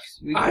come back. Perhaps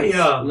we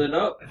can split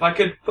up. If I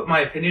could put my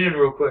opinion in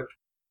real quick,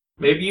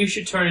 maybe you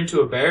should turn into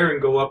a bear and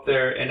go up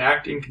there and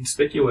act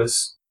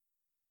inconspicuous.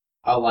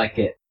 I like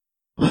it.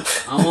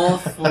 I'm all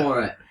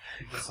for it.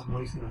 I guess I'm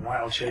losing the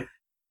wild shape.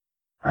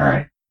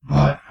 Alright,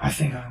 but I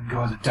think I'm gonna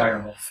go as a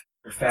direwolf.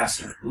 They're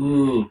faster.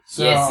 Ooh,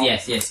 So-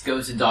 yes,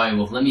 go to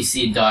direwolf. Let me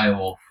see a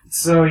direwolf.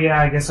 So yeah,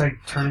 I guess I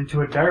turn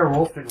into a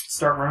direwolf and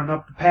start running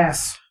up the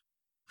pass.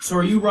 So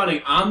are you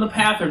running on the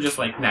path or just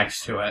like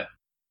next to it?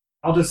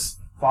 I'll just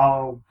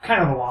follow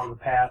kind of along the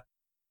path.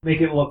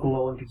 Make it look a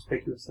little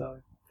inconspicuous though.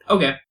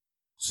 Okay.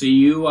 So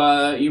you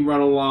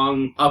run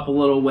along up a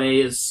little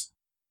ways.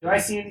 Do I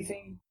see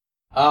anything?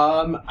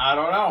 I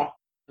don't know.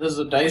 This is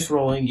a dice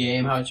rolling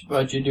game. How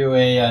about you do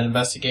an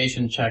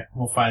investigation check?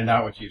 We'll find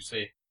out what you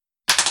see.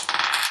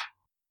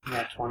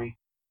 Not 20.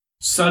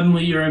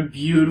 Suddenly you're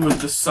imbued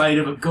with the sight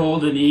of a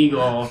golden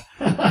eagle.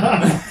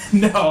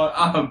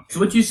 No, so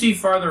what you see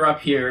farther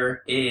up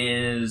here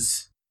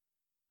is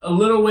a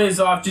little ways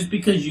off, just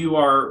because you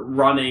are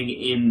running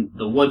in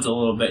the woods a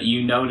little bit,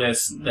 you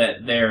notice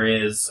that there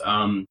is,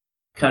 kind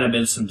of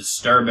been some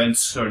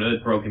disturbance, sort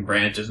of broken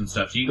branches and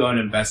stuff. So you go and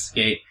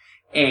investigate,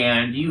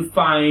 and you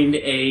find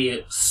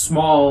a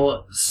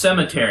small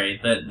cemetery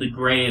that the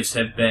graves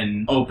have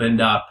been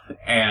opened up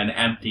and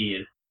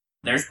emptied.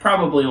 There's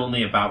probably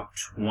only about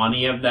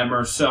 20 of them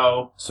or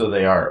so. So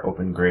they are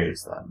open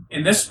graves, then.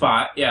 In this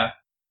spot, yeah.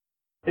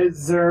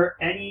 Is there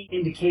any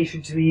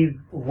indication to me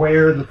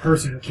where the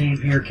person who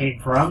came here came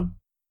from?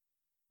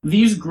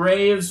 These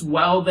graves,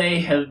 while they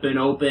have been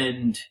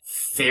opened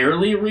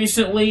fairly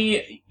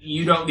recently,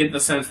 you don't get the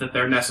sense that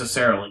they're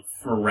necessarily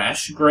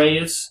fresh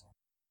graves.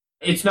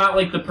 It's not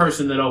like the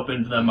person that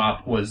opened them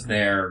up was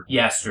there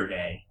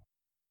yesterday.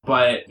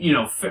 but,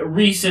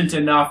 recent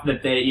enough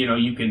that they,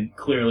 you can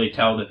clearly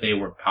tell that they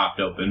were popped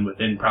open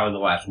within probably the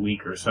last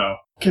week or so.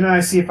 Can I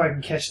see if I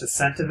can catch the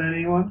scent of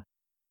anyone?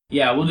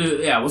 Yeah,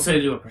 we'll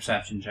say do a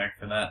perception check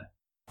for that.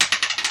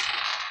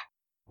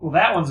 Well,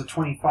 that one's a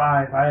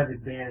 25. I have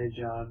advantage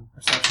on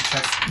perception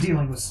checks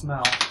dealing with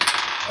smell.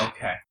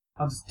 Okay.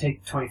 I'll just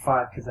take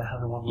 25 because the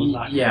other one was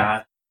not.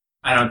 Yeah,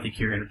 I don't think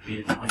you're going to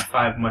beat a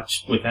 25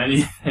 much with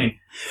anything.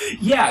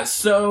 Yeah,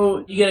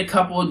 so you get a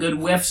couple of good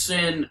whiffs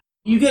in.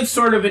 You get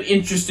sort of an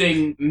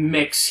interesting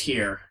mix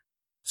here.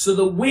 So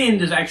the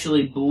wind is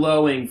actually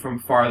blowing from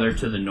farther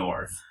to the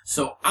north.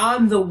 So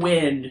on the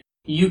wind,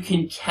 you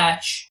can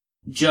catch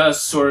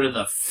just sort of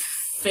the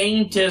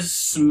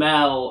faintest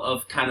smell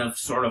of kind of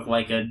sort of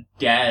like a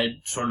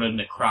dead, sort of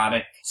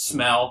necrotic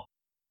smell.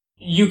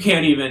 You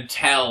can't even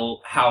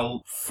tell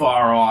how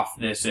far off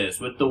this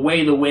is. With the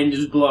way the wind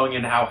is blowing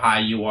and how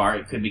high you are,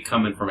 it could be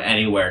coming from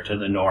anywhere to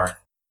the north.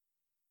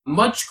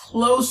 Much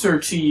closer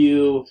to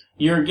you,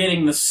 you're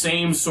getting the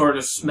same sort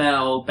of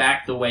smell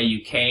back the way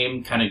you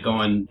came, kind of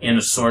going in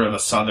a sort of a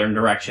southern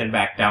direction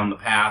back down the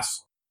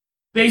pass.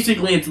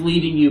 Basically, it's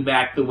leading you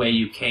back the way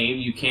you came.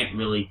 You can't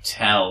really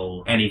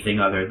tell anything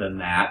other than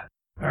that.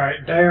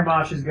 Alright, Dire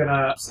Mosh is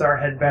gonna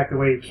start heading back the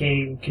way he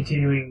came,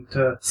 continuing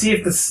to see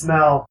if the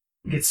smell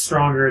gets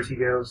stronger as he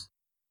goes.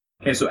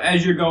 Okay, so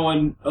as you're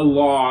going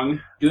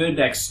along, do a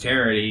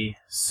dexterity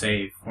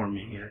save for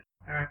me here.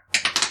 Alright.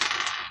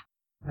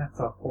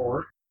 That's a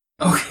 4.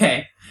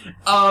 Okay.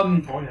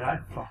 Boy, did I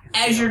fucking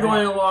As you're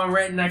going along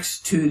right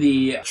next to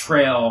the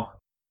trail,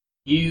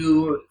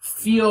 you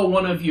feel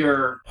one of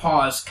your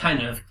paws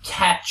kind of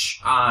catch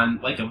on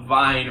like a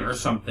vine or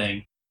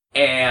something,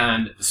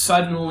 and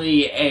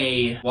suddenly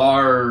a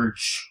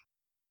large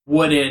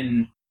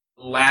wooden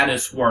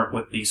lattice work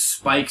with these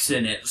spikes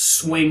in it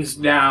swings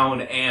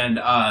down and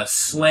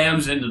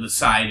slams into the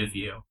side of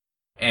you.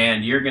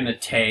 And you're going to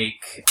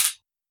take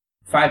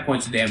 5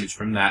 points of damage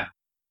from that.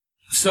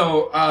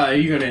 So,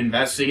 you're going to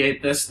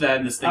investigate this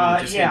then? This thing that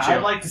just hit you?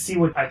 I'd like to see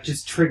what I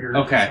just triggered.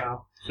 Okay.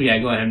 So yeah,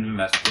 go ahead and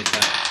investigate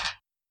that.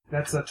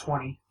 that's a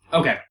 20.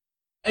 Okay.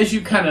 As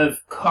you kind of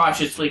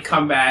cautiously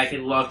come back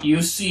and look,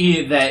 you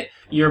see that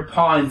your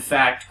paw, in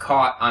fact,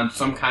 caught on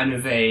some kind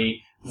of a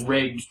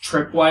rigged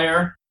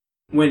tripwire.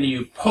 When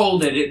you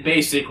pulled it, it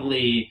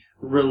basically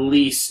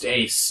released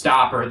a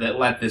stopper that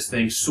let this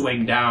thing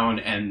swing down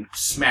and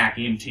smack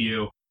into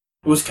you.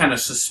 It was kind of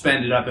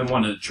suspended up in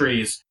one of the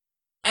trees.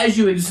 As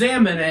you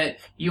examine it,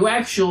 you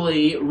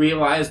actually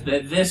realize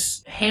that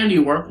this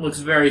handiwork looks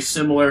very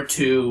similar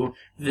to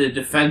the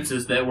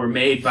defenses that were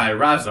made by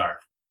Razar.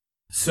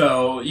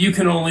 So you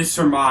can only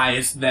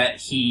surmise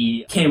that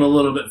he came a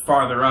little bit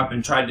farther up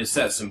and tried to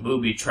set some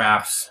booby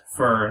traps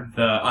for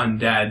the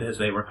undead as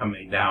they were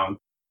coming down.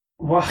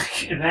 Well,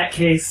 in that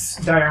case,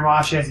 Dire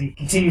Mosh, as he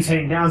continues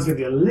heading down, is going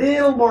to be a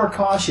little more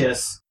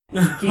cautious.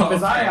 Keep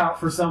his eye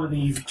out for some of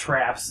these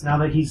traps, now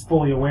that he's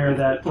fully aware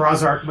that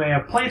Razark may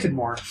have planted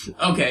more.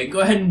 Okay, go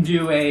ahead and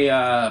do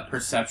a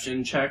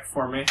perception check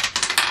for me.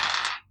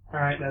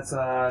 Alright, that's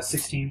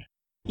 16.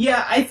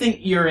 Yeah, I think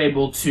you're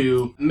able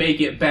to make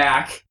it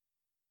back.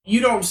 You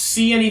don't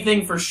see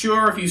anything for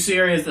sure. If you see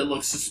areas that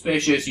look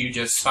suspicious, you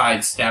just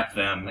sidestep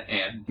them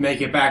and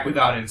make it back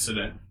without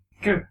incident.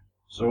 Good.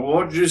 So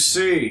what'd you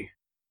see?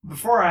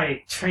 Before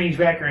I change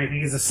back or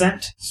anything, is the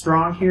scent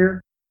strong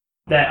here?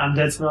 That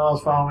undead smell I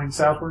was following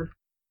southward?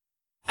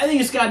 I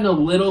think it's gotten a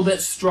little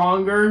bit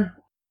stronger.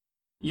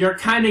 You're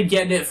kind of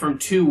getting it from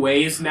two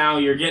ways now.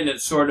 You're getting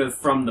it sort of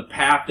from the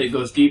path that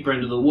goes deeper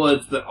into the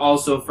woods, but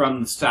also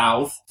from the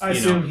south. I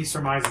assume he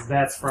surmises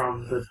that's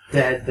from the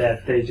dead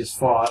that they just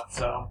fought,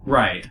 so...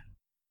 Right.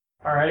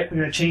 Alright, I'm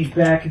going to change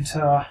back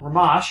into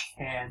Ramash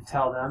and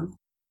tell them,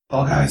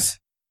 well, guys,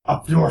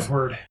 up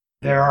northward,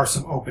 there are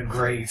some open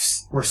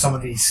graves where some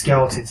of these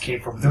skeletons came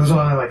from. There was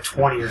only like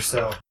 20 or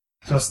so.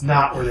 So it's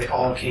not where they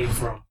all came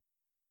from.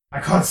 I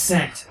caught a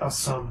scent of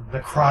some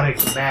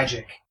necrotic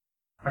magic.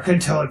 I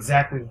couldn't tell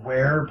exactly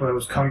where, but it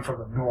was coming from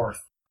the north.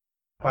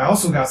 But I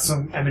also got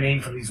some emanating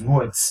from these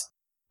woods.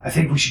 I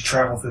think we should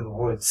travel through the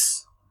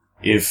woods.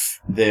 If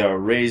they are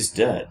raised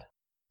dead,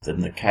 then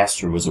the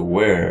caster was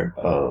aware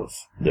of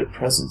their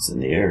presence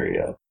in the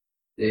area.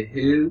 The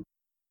who?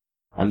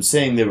 I'm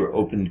saying they were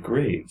opened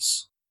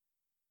graves.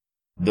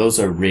 Those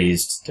are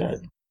raised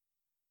dead.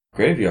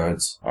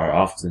 Graveyards are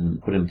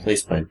often put in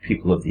place by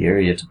people of the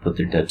area to put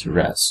their dead to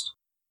rest,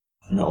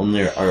 and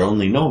are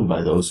only known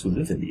by those who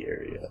live in the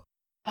area.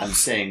 I'm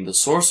saying the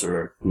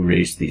sorcerer who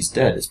raised these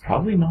dead is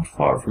probably not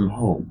far from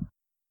home.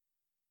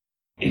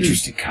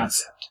 Interesting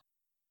concept.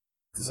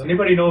 Does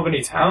anybody know of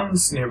any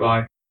towns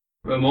nearby?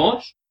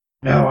 Ramash?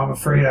 No, I'm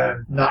afraid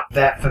I'm not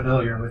that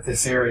familiar with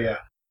this area.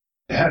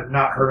 I have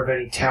not heard of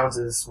any towns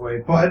this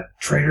way, but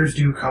traders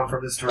do come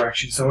from this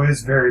direction, so it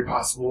is very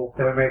possible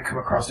that we may come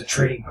across a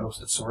trading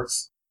post of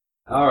sorts.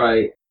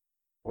 Alright.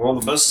 Well,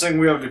 the best thing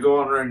we have to go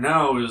on right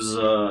now is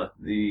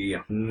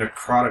the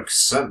necrotic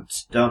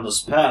scent down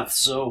this path,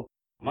 so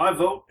my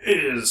vote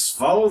is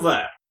follow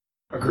that.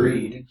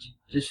 Agreed.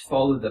 Just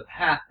follow the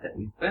path that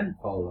we've been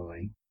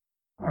following.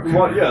 Okay.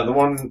 Well, yeah, the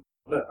one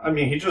I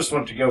mean, he just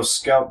went to go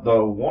scout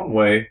the one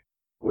way.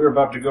 We're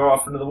about to go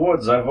off into the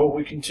woods. I vote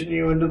we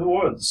continue into the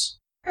woods.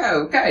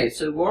 Okay,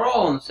 so we're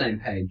all on the same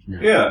page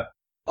now. Yeah.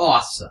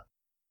 Awesome.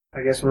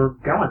 I guess we're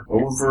going.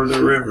 Over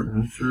the river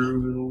and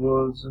through the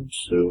woods and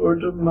to our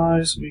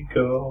demise we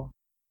go.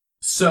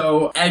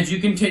 So, as you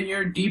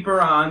continue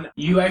deeper on,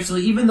 you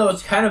actually, even though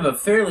it's kind of a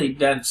fairly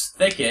dense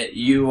thicket,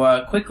 you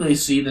quickly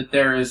see that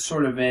there is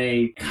sort of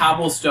a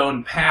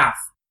cobblestone path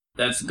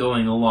that's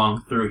going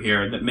along through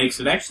here that makes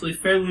it actually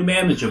fairly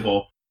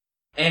manageable.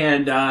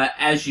 And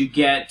as you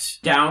get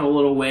down a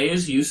little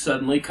ways, you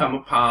suddenly come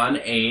upon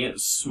a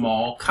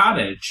small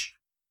cottage.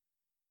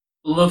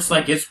 Looks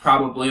like it's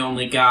probably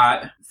only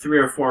got 3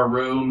 or 4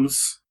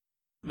 rooms.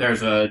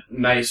 There's a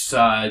nice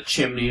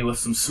chimney with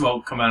some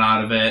smoke coming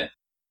out of it.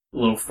 A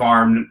little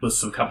farm with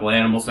some couple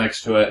animals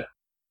next to it.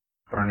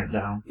 Burn it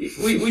down.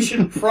 We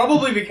should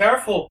probably be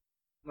careful.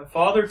 My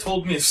father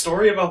told me a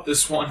story about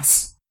this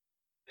once.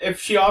 If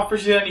she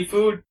offers you any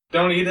food,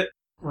 don't eat it.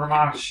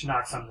 Ramash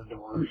knocks on the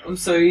door.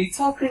 So you're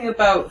talking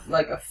about,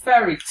 like, a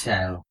fairy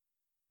tale?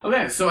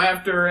 Okay, so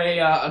after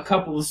a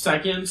couple of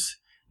seconds,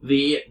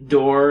 the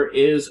door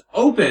is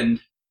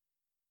opened.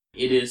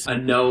 It is a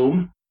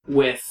gnome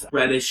with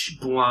reddish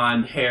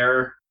blonde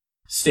hair,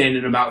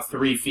 standing about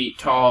 3 feet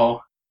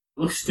tall.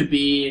 Looks to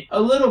be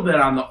a little bit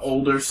on the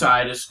older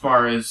side as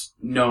far as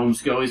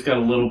gnomes go. He's got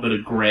a little bit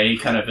of gray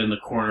kind of in the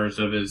corners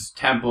of his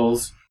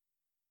temples.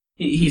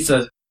 He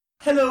says,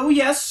 "Hello,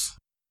 yes."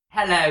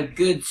 Hello,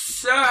 good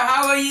sir.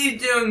 How are you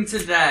doing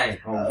today?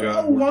 Oh,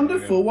 God.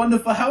 Wonderful,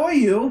 wonderful. How are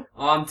you?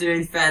 Oh, I'm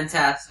doing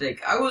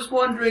fantastic. I was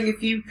wondering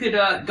if you could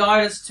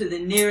guide us to the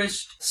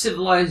nearest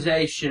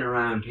civilization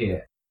around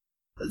here.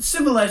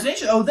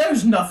 Civilization? Oh,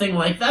 there's nothing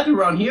like that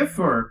around here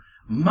for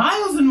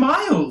miles and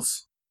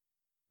miles.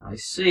 I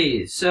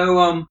see.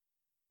 So,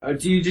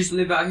 do you just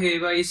live out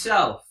here by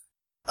yourself?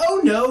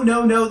 Oh,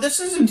 no. This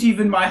isn't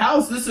even my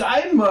house.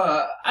 I'm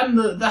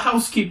the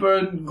housekeeper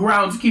and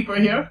groundskeeper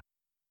here.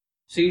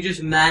 So you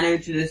just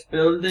manage this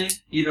building?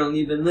 You don't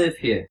even live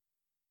here?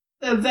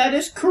 That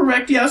is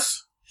correct,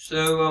 yes.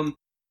 So,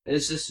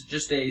 is this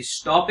just a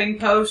stopping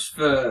post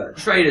for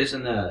traders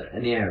in the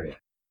area?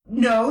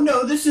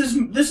 No, this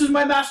is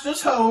my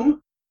master's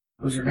home.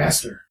 Who's your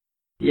master?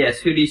 Yes,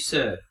 who do you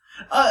serve?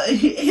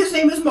 His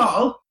name is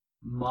Mal.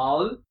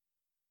 Mal?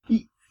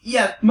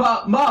 Yes,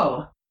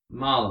 Mal.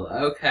 Mal,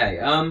 okay,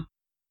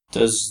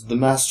 Does the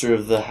master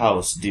of the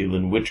house deal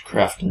in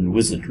witchcraft and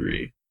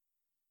wizardry?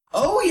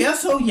 Oh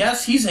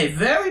yes, he's a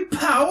very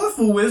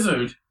powerful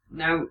wizard.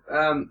 Now,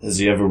 Has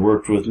he ever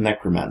worked with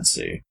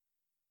necromancy?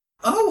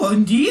 Oh,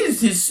 indeed, it's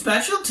his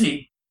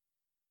specialty.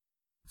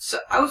 so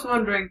I was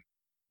wondering,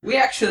 we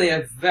actually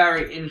are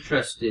very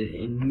interested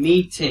in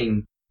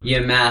meeting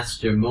your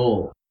master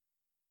more.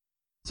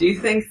 Do you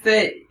think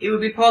that it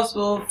would be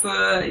possible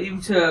for you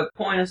to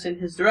point us in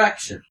his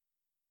direction?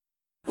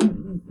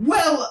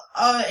 Well,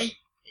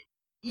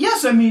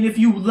 yes, I mean, if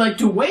you would like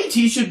to wait,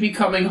 he should be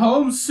coming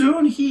home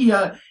soon. He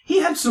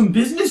had some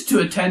business to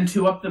attend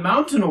to up the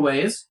mountain a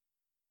ways.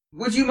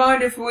 Would you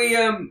mind if we,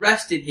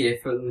 rested here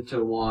for a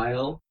little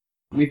while?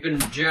 We've been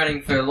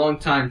journeying for a long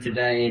time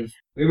today, and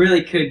we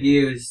really could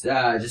use,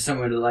 just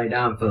somewhere to lay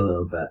down for a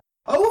little bit.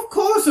 Oh, of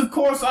course.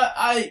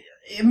 I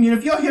mean,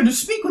 if you're here to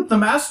speak with the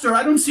master,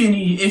 I don't see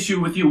any issue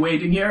with you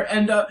waiting here.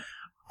 And,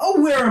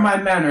 where are my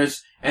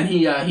manners? And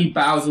he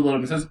bows a little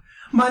bit and says,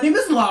 "My name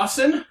is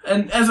Lawson,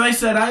 and as I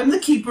said, I am the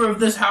keeper of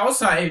this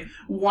house. I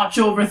watch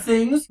over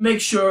things,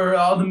 make sure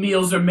all the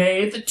meals are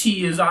made, the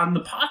tea is on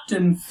the pot,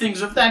 and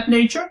things of that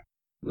nature."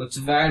 Well, it's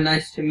very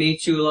nice to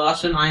meet you,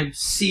 Lawson. I am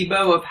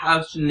Sibo of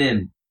House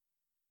Nim.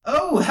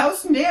 Oh,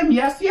 House Nim,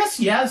 yes,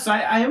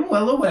 I am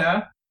well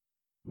aware.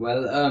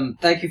 Well,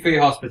 thank you for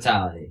your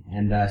hospitality.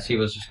 And,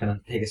 Sibo's just gonna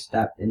take a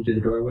step into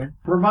the doorway.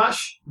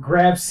 Ramash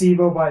grabs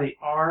Sibo by the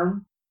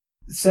arm,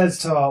 says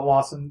to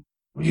Lawson,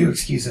 "Would you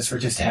excuse us for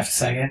just half a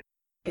second?"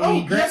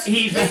 Oh, yes,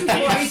 He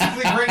basically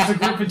brings the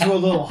group into a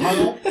little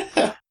huddle.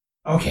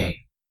 Okay,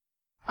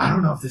 I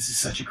don't know if this is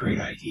such a great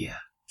idea,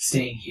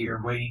 staying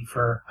here waiting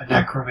for a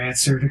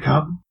necromancer to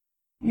come.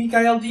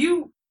 Mikael, do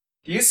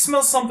you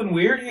smell something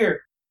weird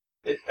here?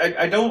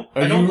 I don't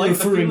like the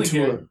feeling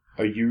here.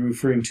 Are you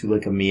referring to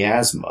like a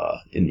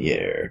miasma in the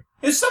air?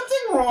 Is something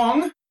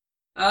wrong?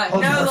 No,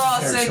 Hold on,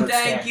 Lawson, short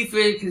thank stack. you for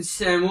your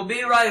concern. We'll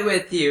be right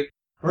with you.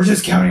 We're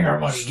just counting our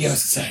money. Give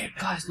us a second.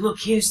 Guys,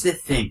 look, here's the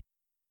thing.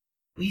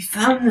 We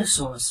found the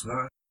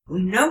sorcerer.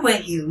 We know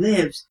where he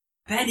lives.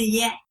 Better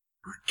yet,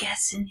 we're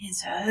guessing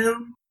his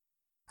home.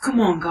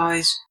 Come on,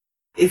 guys.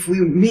 If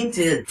we mean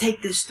to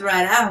take this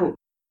threat out,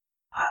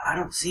 I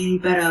don't see any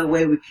better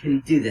way we can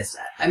do this.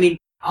 I mean,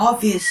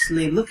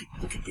 obviously, look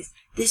at this.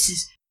 This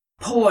is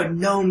poor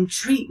gnome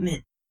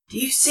treatment. Do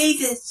you see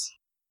this?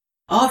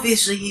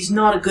 Obviously, he's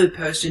not a good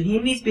person. He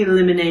needs to be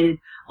eliminated.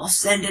 I'll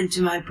send him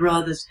to my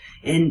brothers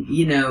and,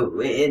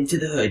 into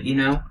the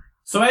hood,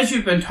 So as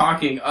you've been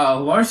talking,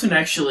 Larson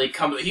actually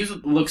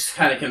looks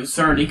kind of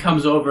concerned. He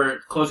comes over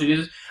closer and he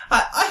says,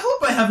 I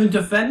hope I haven't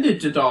offended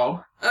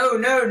Jadal. Oh,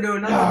 no,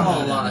 not at all,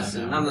 no,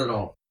 Lawson. no. Not at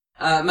all.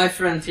 My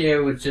friend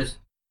here would just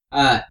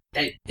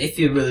They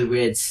feel really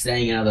weird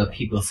staying in other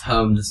people's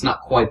homes. It's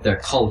not quite their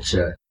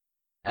culture.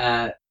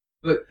 But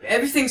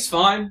everything's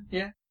fine,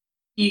 yeah.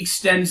 He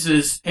extends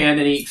his hand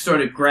and he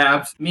sort of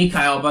grabs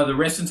Mikhail by the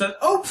wrist and says,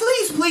 "Oh,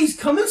 please,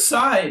 come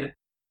inside."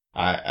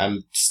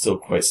 I'm still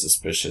quite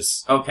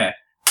suspicious. Okay.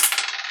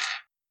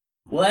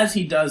 Well, as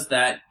he does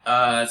that,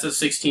 it's a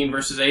 16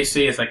 versus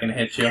AC. Is that going to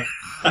hit you?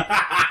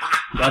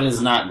 That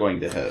is not going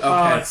to hit.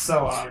 Oh, Okay. it's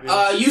so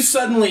obvious. You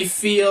suddenly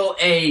feel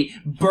a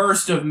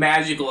burst of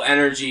magical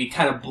energy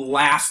kind of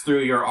blast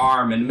through your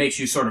arm and makes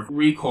you sort of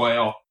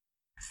recoil.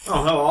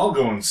 Oh, hell, I'll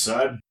go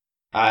inside.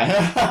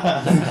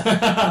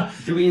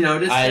 Do we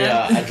notice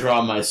that? I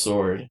draw my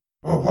sword.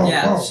 Whoa,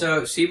 Yeah, whoa.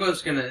 so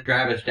Sibo's gonna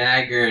grab his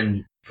dagger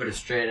and put it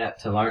straight up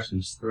to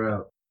Larson's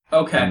throat.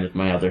 And Okay. with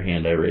my other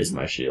hand, I raise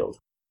my shield.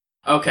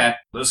 Okay.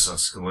 This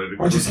escalated.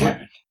 What just quickly.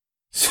 happened?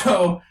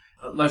 So,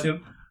 let's go.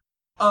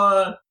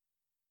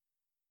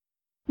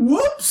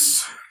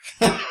 Whoops!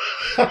 And,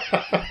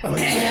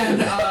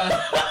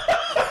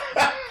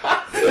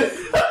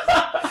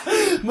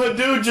 My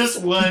dude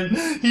just went.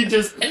 He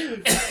just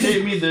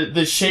gave me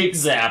the shake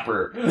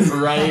zapper,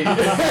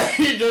 right?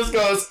 He just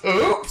goes,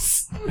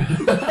 "Oops!"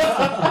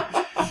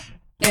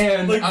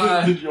 and,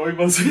 Like the joy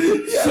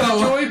buzzer. so,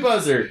 Joy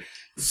buzzer.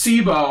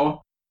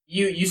 Sibo,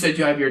 you said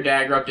you have your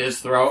dagger up to his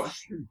throat.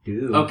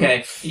 Dude.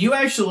 Okay. You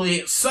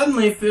actually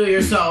suddenly feel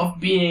yourself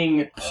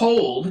being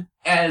pulled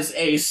as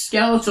a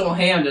skeletal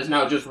hand has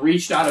now just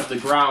reached out of the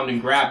ground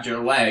and grabbed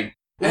your leg.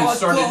 And What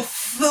the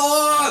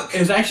fuck?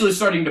 is actually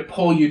starting to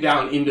pull you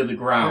down into the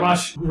ground.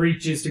 Ramash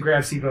reaches to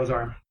grab Sibo's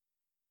arm.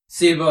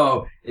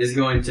 Sibo is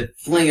going to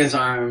fling his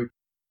arm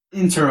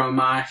into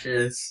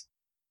Ramash's.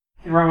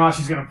 And Ramash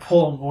is going to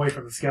pull him away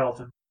from the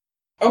skeleton.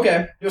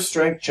 Okay, do a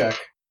strength check.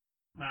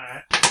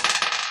 Alright.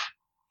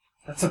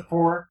 That's a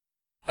 4.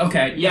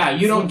 Okay, yeah,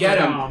 you don't get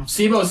him. Down.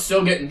 Sibo's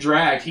still getting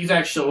dragged. He's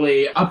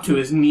actually up to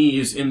his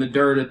knees in the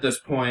dirt at this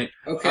point.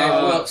 Okay,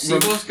 Uh, well,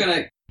 Sibo's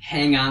gonna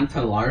hang on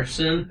to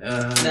Larson.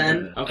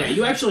 Then? Okay,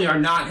 you actually are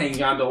not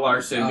hanging on to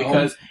Larson Oh.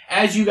 because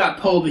as you got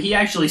pulled, he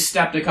actually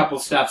stepped a couple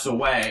steps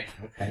away.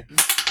 Okay.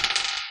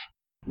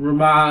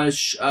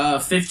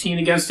 Ramaj, 15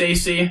 against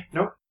AC?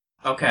 Nope.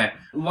 Okay.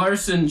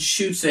 Larson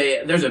shoots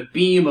there's a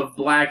beam of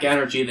black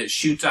energy that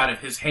shoots out of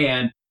his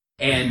hand,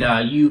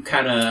 and you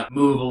kind of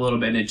move a little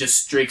bit, and it just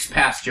streaks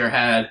past your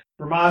head.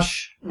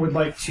 Ramash would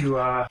like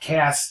to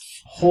cast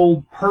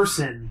Hold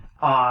Person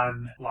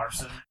on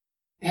Larson.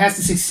 It has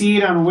to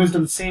succeed on a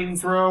Wisdom saving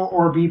throw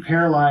or be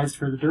paralyzed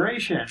for the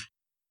duration.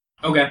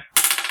 Okay.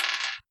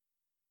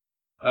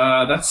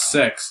 That's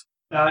 6.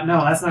 No,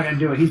 that's not going to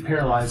do it. He's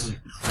paralyzed.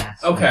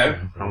 Okay.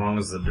 How long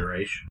is the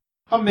duration?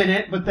 A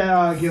minute, but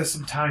that'll give us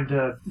some time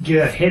to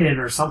get a hit in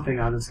or something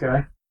on this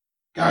guy.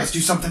 Guys, do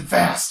something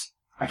fast.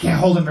 I can't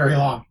hold him very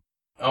long.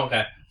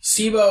 Okay.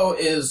 Sibo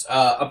is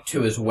up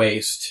to his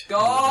waist.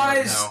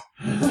 Guys!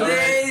 No.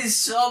 Please,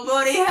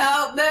 somebody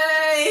help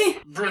me!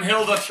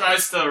 Brunhilde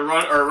tries to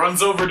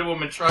runs over to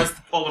him and tries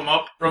to pull him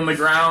up from the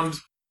ground.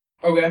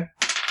 Okay.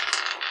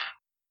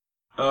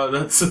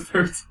 That's a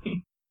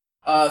 13.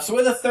 So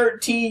with a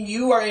 13,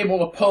 you are able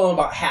to pull him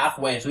about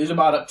halfway, so he's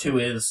about up to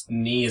his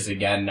knees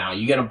again now.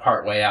 You get him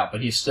part way out,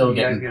 but he's still You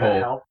guys getting gonna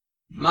pulled. help?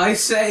 My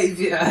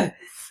savior!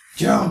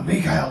 Joe,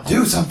 Mikhail,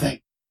 do something.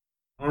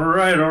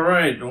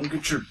 Alright. Don't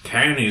get your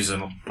panties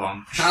in a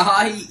bunch.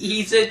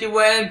 He said you're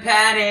wearing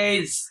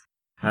panties!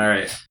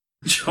 Alright.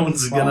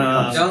 Jones is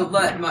gonna... Don't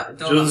let my... Don't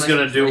Jones is let my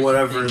gonna do situation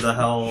whatever be- the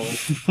hell...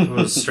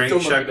 Was strength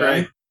Don't let check, me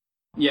right?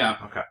 Yeah.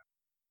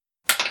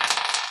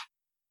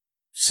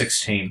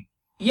 16.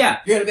 Yeah,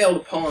 you're gonna be able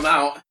to pull him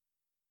out.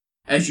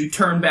 As you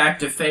turn back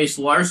to face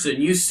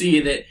Larson, you see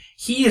that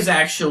he is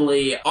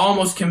actually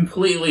almost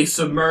completely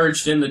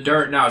submerged in the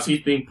dirt now as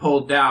he's being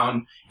pulled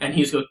down, and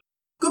he's going,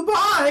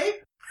 "Goodbye!"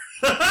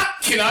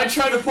 Can I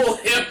try to pull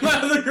him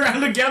out of the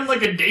ground again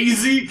like a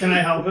daisy? Can I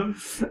help him?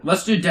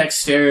 Let's do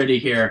dexterity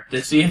here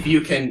to see if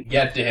you can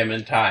get to him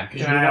in time,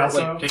 because Can you're I not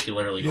also like,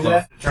 particularly Do close.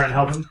 that? Try and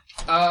help him?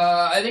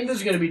 I think this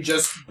is gonna be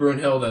just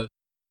Brunhilde.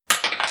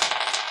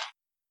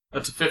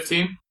 That's a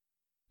 15.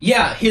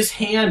 Yeah, his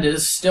hand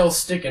is still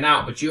sticking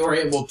out, but you are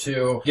able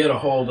to get a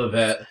hold of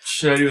it.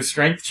 Should I do a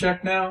strength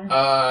check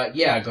now?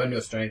 Yeah, go and do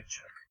a strength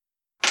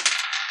check.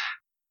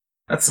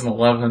 That's an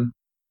 11.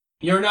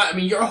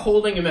 You're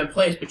holding him in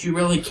place, but you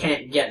really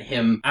can't get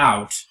him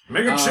out.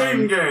 Make a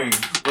chain gang!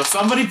 Will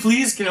somebody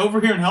please get over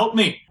here and help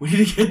me? We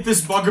need to get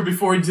this bugger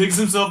before he digs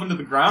himself into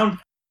the ground.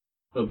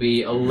 It'll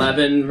be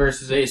 11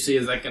 versus AC.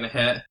 Is that going to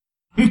hit?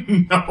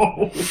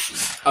 No.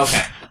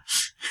 Okay.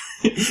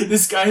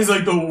 This guy is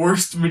like the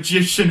worst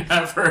magician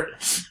ever.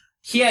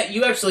 Yeah,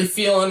 you actually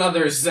feel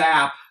another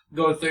zap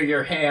go through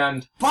your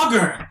hand,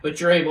 Bugger! but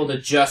you're able to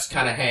just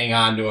kind of hang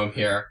on to him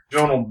here.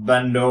 Joan will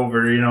bend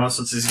over,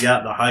 since he's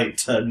got the height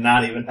to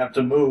not even have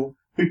to move.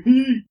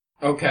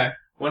 Okay.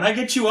 When I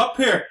get you up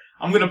here,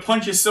 I'm gonna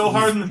punch you so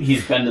hard in the...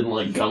 He's bending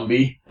like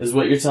Gumby, is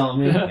what you're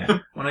telling me?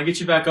 When I get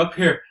you back up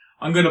here,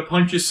 I'm gonna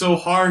punch you so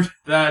hard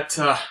that,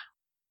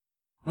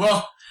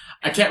 well,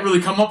 I can't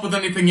really come up with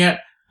anything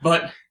yet,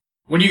 but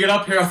when you get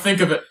up here, I'll think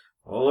of it.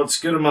 Well, let's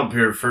get him up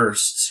here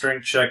first.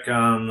 Strength check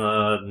on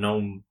the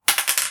gnome.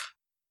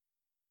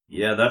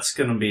 Yeah, that's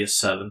gonna be a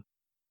 7.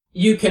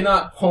 You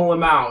cannot pull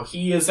him out.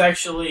 He is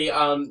actually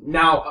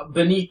now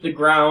beneath the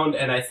ground,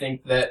 and I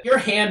think that your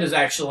hand is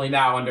actually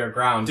now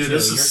underground, Dude, too.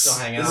 this You're is- still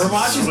hanging this on. is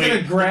Ramachi's sweet.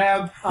 gonna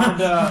grab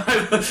onto...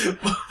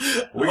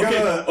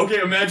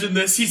 Okay, imagine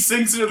this. He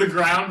sinks into the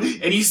ground,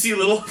 and you see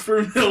little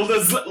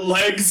Brunhilde's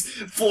legs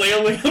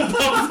flailing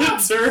above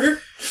the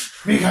dirt.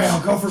 Mikhail,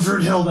 go for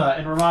Brunhilde,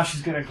 and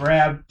Ramachi's gonna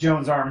grab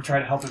Joan's arm and try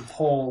to help him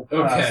pull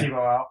Okay. Sibo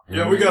out.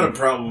 Yeah, we got a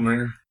problem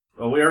here.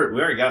 Well, we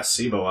already got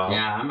Sibo out.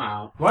 Yeah, I'm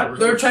out. What?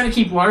 They're trying to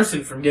keep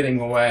Larson from getting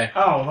away.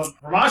 Oh, well,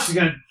 Ramachi's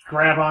gonna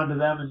grab onto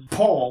them and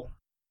pull.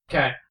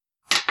 Okay.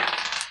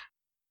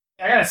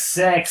 I got a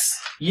 6.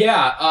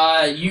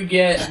 Yeah, you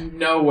get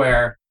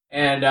nowhere.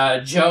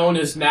 And Joan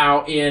is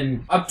now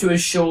up to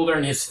his shoulder,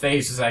 and his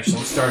face is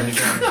actually starting to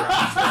go on the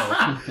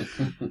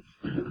ground.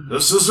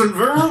 This isn't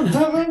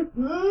very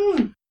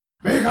good.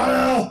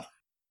 Mikhail!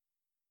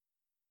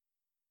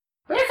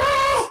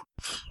 Mikhail!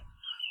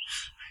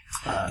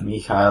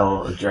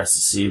 Mikhail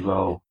addresses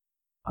Sibo.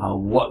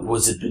 What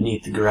was it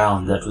beneath the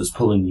ground that was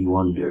pulling you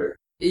under?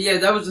 Yeah,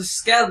 that was a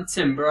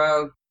skeleton,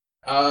 bro.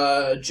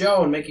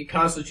 Joan, make a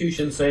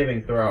Constitution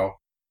saving throw.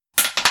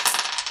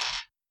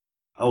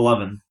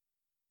 11.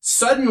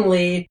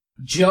 Suddenly,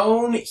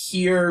 Joan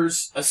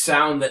hears a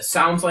sound that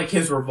sounds like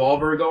his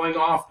revolver going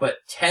off, but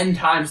 10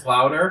 times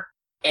louder,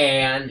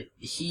 and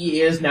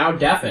he is now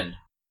deafened.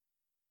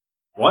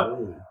 What?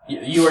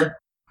 You are...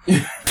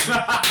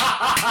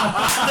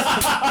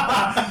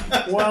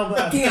 Well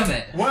done. Damn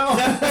it! Well,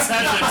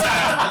 10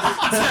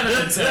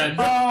 out of 10.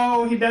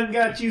 oh, he done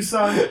got you,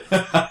 son.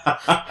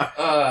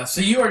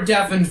 So you are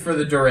deafened for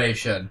the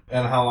duration.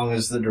 And how long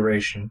is the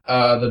duration?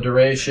 The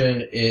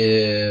duration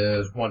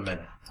is 1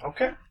 minute.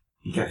 Okay.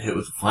 You got hit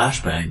with a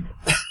flashbang.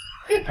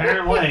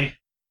 Apparently.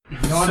 You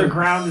go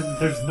underground and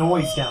there's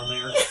noise down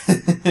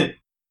there.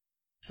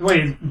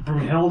 Wait,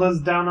 Brunhilde's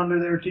down under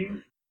there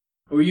too?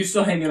 Were you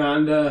still hanging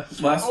on to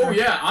Lester? Oh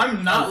yeah,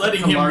 I'm not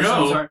letting To him Larson,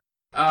 go. sorry.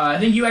 I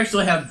think you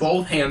actually have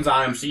both hands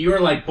on him, so you are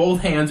like both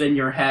hands in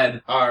your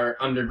head are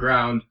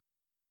underground.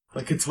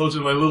 Like I told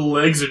you, my little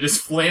legs are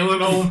just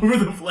flailing all over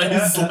the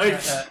place. Like,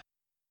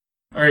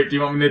 all right, do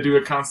you want me to do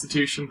a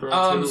Constitution throw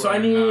too? So or I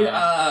need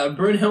not?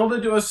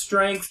 Brunhilde do a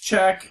strength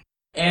check,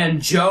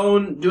 and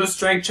Joan do a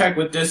strength check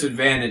with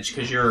disadvantage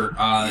because you're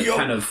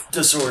kind of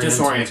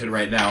disoriented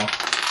right now.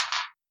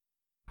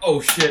 Oh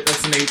shit,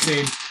 that's an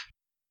 18.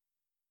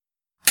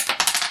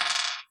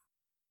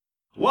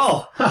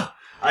 Well,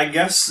 I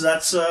guess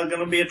that's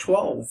gonna be a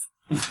 12.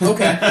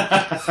 Okay.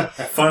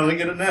 Finally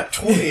get a nat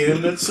 20,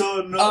 and it's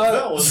not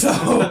valid. So,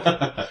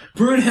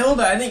 Brunhilde,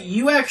 I think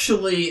you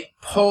actually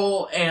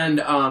pull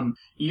and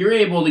you're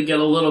able to get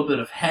a little bit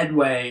of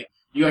headway.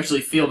 You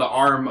actually feel the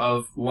arm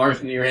of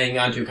Larson you're hanging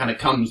onto kind of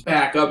comes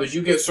back up as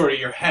you get sort of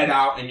your head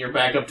out and you're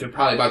back up to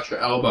probably about your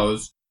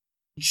elbows.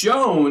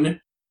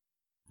 Joan,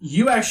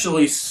 you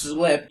actually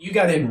slip. You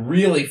got in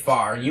really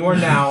far. You are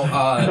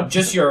now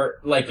just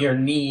your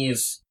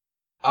knees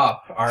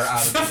up are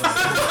out of the way.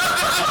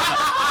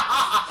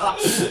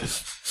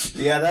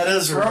 Yeah, that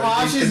is right.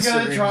 Ramachi's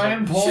gonna try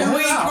and pull Should him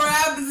we out.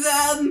 grab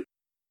them?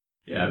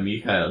 Yeah,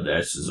 Mikhail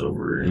dashes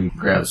over and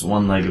grabs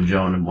one leg of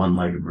Joan and one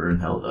leg of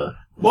Brunhilde.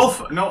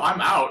 Wolf, no,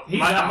 I'm out. He's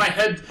My out.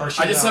 head, Or she's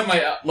I just out.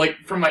 have my,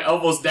 from my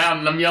elbows down,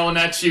 and I'm yelling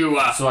at you,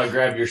 So I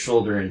grab your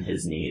shoulder and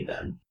his knee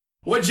then.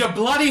 would you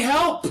bloody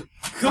help?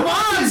 Come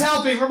He's on!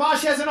 helping.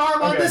 Ramachi has an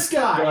arm on Okay, this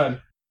guy. Go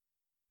ahead.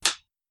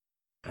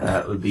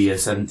 That would be a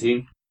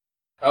 17.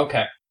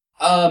 Okay.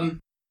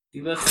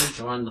 You better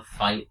join the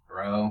fight,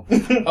 bro.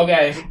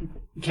 Okay.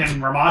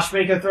 Can Ramash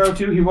make a throw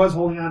too? He was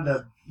holding on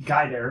to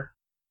Guy there.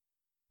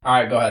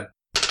 Alright, go ahead.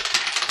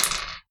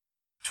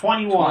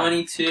 21.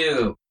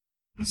 22.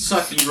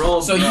 Sucky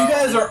rolls, So bro. you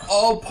guys are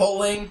all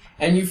pulling,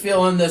 and you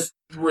feel in this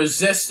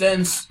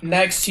resistance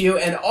next to you,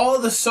 and all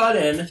of a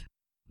sudden,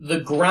 the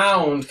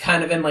ground,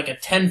 kind of in like a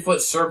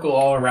 10-foot circle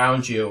all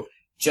around you,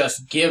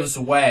 just gives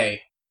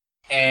way.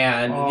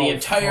 And the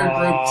entire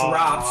group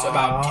drops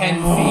about 10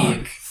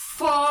 feet.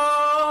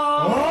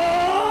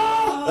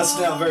 That's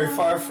not very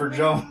far for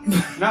Joan.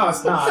 No,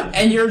 it's not.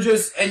 And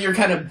you're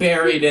kind of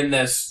buried in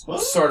this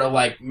sort of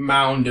like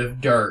mound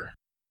of dirt.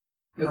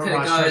 Okay,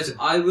 Ramash guys, tries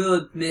to- I will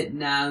admit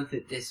now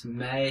that this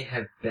may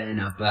have been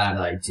a bad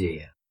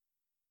idea.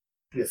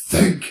 You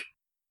think?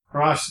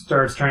 Ramash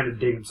starts trying to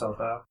dig himself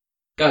out.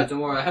 Guys, don't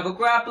worry, I have a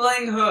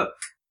grappling hook.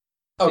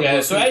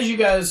 Okay, so as you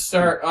guys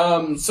start,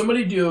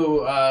 somebody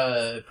do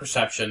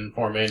perception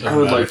for me. I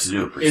would like to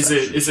do a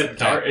perception. Is it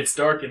dark? It's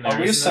dark in there. Are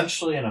we isn't it?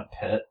 essentially in a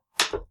pit?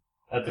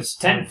 At It's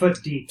 10 foot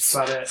deep,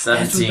 but That's what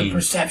the 17.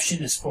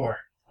 perception is for.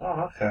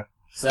 Oh, okay.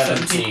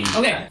 17.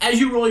 Okay, as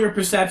you roll your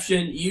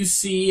perception, you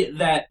see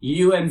that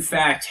you, in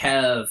fact,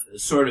 have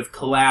sort of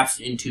collapsed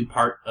into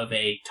part of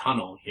a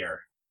tunnel here.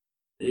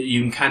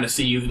 You can kind of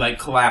see you've, like,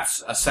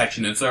 collapsed a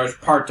section, and so there's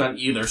parts on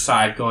either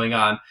side going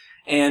on.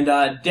 And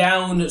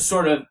down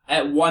sort of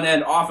at one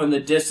end, off in the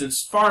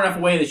distance, far enough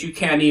away that you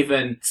can't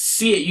even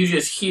see it, you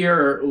just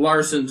hear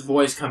Larson's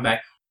voice come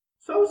back.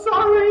 So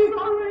sorry.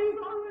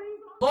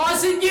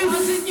 Larson, you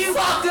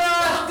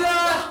fucker!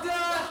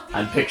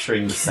 I'm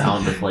picturing the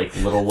sound of like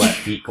little wet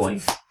feet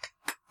going.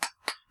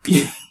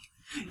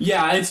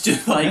 Yeah, it's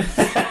just like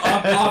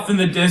off in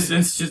the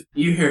distance. Just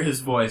you hear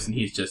his voice, and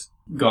he's just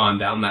gone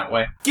down that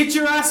way. Get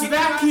your ass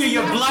back here,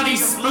 you bloody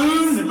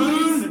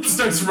spoon!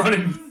 Starts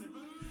running.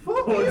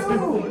 Fuck you!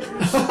 No,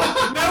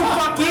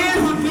 fuck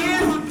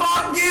you!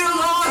 Fuck you,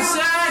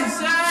 Larson!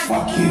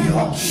 Fuck you, you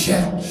little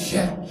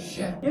shit.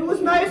 It was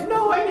nice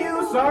knowing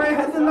you. Sorry I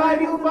had to lie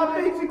to you about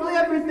basically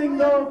everything,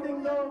 though.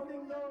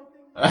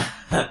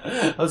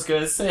 I was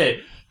gonna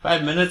say,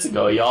 5 minutes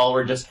ago, y'all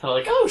were just kind of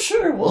like, "Oh,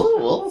 sure,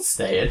 we'll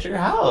stay at your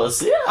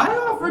house." Yeah. I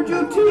offered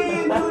you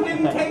tea and you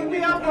didn't take me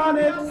up on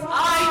it.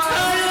 I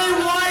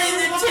totally wanted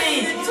the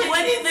tea!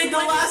 When do you think the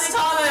last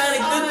time I had a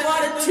good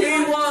pot of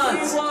tea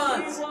was?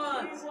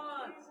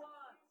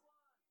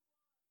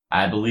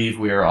 I believe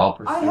we are all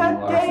pursuing I had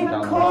Larson Dane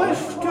down the hallway.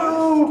 Kush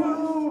too.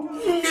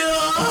 No!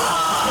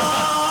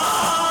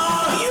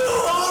 You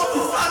all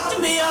fucked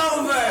me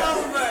over!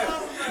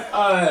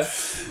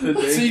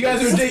 So you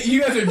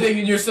guys are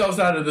digging yourselves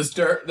out of this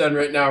dirt then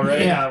right now,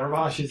 right? Yeah,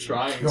 Ramash is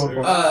Trying going to.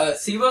 for it.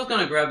 Sibo's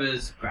gonna grab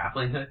his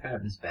grappling hook out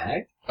of his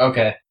bag.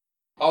 Okay.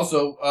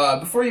 Also,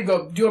 before you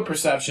go, do a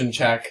perception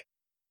check.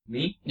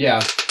 Me?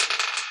 Yeah.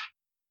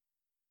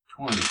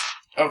 20.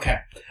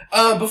 Okay.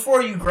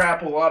 Before you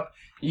grapple up,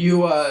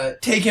 you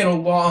take in a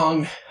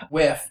long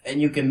whiff,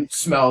 and you can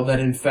smell that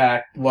in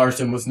fact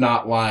Larson was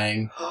not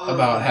lying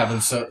about having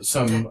some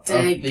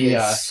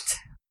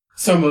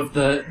of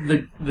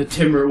the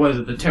timber, what is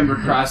it, the timber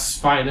cross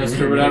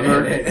finest or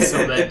whatever.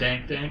 So that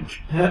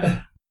dank.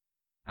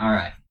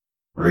 Alright.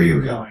 Where are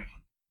you going?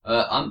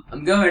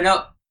 I'm going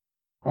up.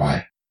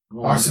 Why?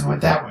 Larson went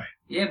that way.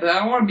 Yeah, but I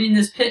don't want to be in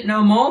this pit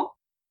no more.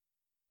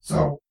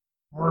 So,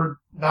 we're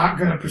not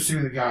going to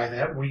pursue the guy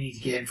that we need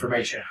to get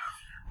information out.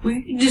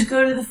 We can just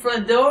go to the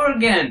front door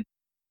again.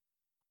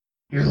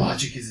 Your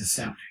logic is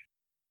astounding.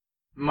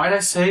 Might I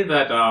say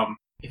that,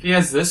 if he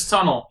has this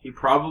tunnel, he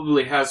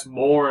probably has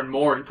more and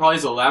more. He probably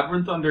has a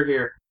labyrinth under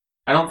here.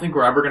 I don't think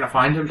we're ever gonna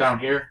find him down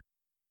here.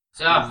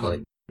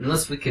 Exactly.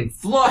 Unless we can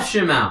flush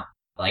him out.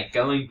 Like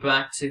going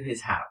back to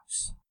his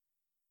house.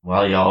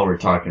 While y'all were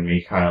talking,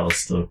 Mikhail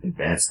still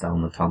advanced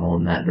down the tunnel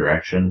in that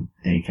direction,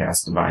 and he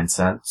cast Divine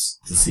Sense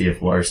to see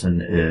if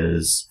Larson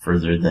is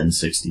further than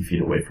 60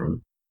 feet away from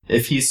him.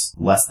 If he's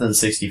less than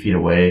 60 feet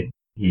away,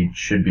 he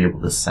should be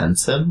able to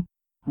sense him.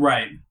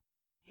 Right.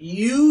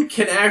 You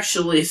can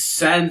actually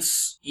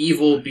sense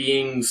evil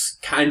beings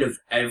kind of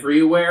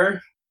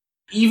everywhere.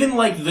 Even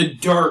like the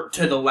dirt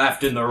to the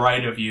left and the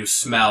right of you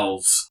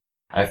smells.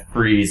 I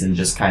freeze and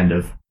just kind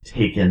of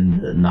take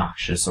in the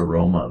noxious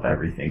aroma of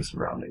everything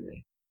surrounding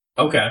me.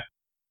 Okay.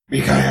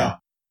 Mikhail,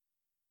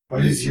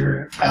 what is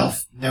your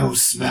elf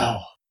nose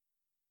smell?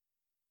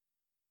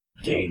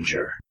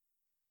 Danger.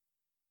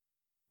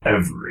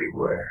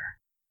 Everywhere.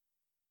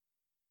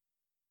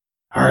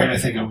 Alright, I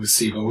think I'm with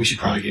Sibo. We should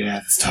probably get out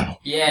of this tunnel.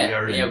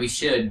 Yeah, we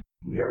should.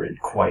 We are in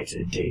quite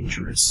a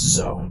dangerous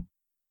zone.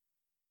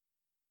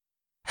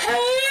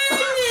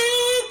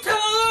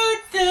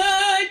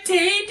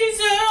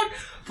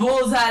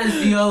 Pulls out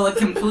his viola,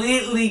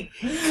 completely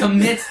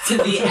commits to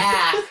the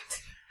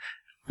act.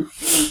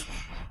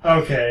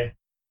 Okay.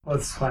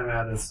 Let's climb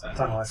out of this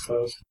tunnel, I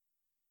suppose.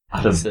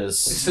 Out of this.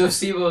 So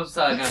Sibo's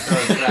gonna throw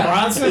his grab.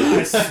 Bronson,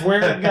 I swear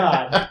to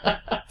God.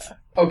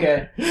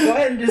 Okay. Go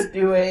ahead and just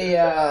do a,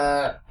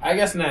 I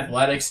guess an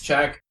athletics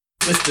check.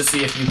 Just to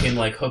see if you can,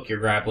 like, hook your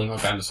grappling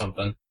hook onto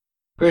something.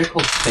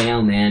 Critical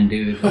fail, man,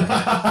 dude.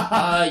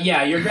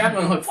 Yeah, your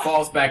grappling hook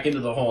falls back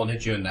into the hole and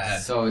hits you in the head.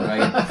 So do I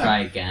get to try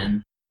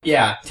again?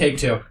 Yeah, take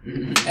 2.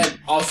 And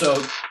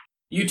also,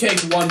 you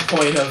take 1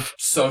 point of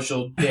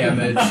social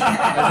damage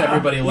as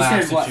everybody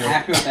laughs said, what, at you.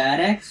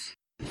 acrobatics?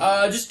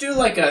 Just do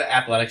like an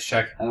athletics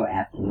check. Oh,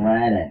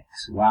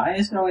 athletics. Why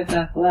is it always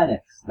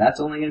athletics? That's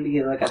only gonna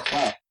be like a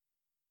 12.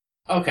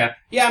 Okay.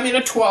 Yeah, I mean,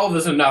 a 12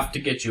 is enough to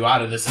get you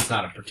out of this. It's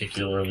not a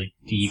particularly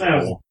deep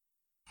hole.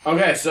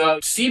 Okay, so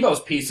Sibo's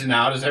piecing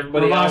out. Is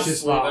everybody Ramash else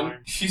is leaving? following.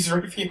 She's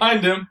right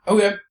behind him.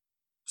 Okay.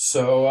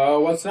 So,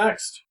 what's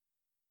next?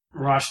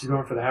 Ramash is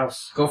going for the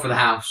house. Go for the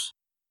house.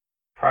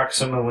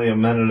 Approximately a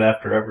minute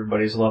after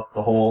everybody's left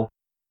the hole,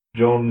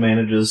 Joan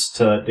manages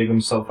to dig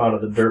himself out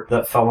of the dirt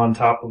that fell on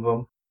top of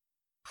him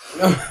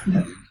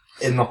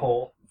in the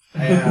hole,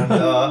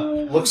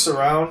 and looks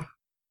around,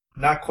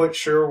 not quite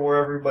sure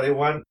where everybody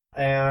went,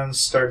 and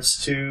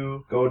starts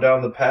to go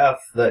down the path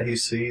that he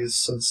sees,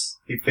 since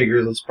he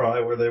figures it's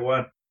probably where they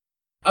went.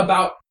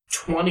 About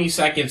 20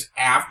 seconds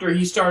after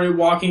he started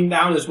walking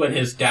down is when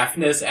his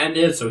deafness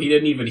ended, so he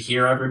didn't even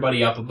hear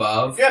everybody up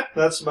above. Yeah,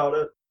 that's about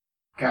it.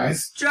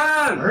 Guys,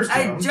 Joan! Where's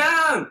Hey, Joan?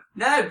 Joan!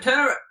 No, turn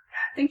around.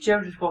 I think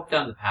Joan just walked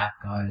down the path,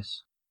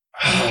 guys.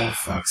 oh,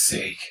 fuck's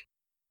sake.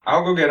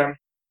 I'll go get him.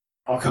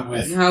 I'll come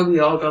with. Now we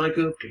all gotta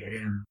go get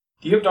him.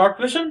 Do you have dark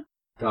vision?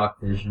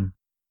 Dark vision.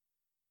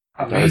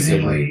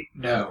 Amazingly,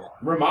 no.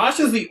 Ramash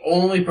is the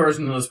only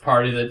person in this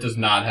party that does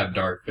not have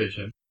dark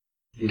vision.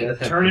 He does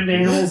have Turn into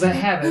animals that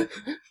have it.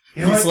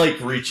 You know He's what?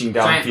 like reaching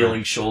down, Giant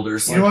feeling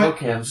shoulders. You know like, what?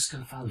 okay, I'm just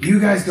gonna follow You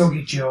guys go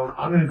get Joan.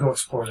 I'm gonna go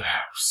explore the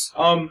house.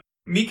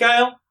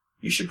 Mikhail,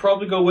 you should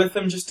probably go with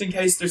him just in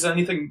case there's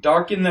anything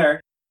dark in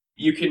there.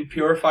 You can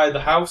purify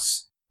the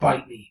house.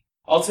 Bite me.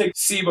 I'll take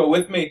Siba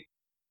with me.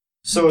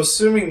 So,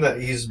 assuming that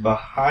he's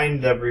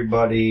behind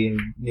everybody and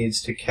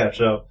needs to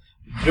catch up,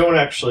 Joan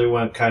actually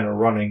went kind of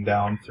running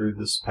down through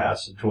this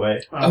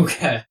passageway.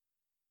 Okay.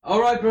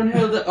 Alright,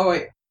 Brunhilde. Oh,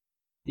 wait.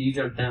 Do you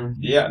jump down?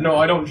 Yeah, no,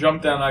 I don't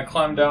jump down. I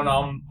climb down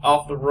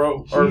off the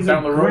rope or He's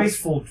down a the rope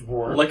graceful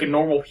dwarf. like a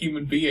normal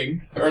human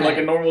being or Okay. like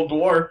a normal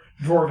dwarf.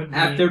 Dwarven.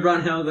 After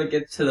Brunhilde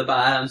gets to the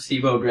bottom,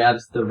 Sibo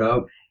grabs the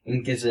rope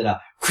and gives it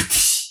a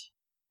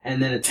and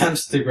then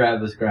attempts to grab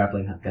this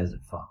grappling hook as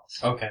it falls.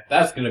 Okay,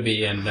 that's gonna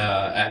be in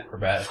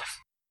acrobatics.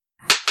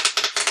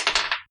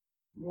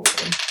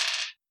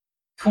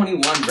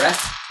 21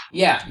 breath.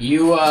 Yeah,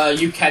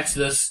 you catch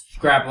this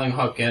grappling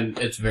hook and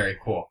it's very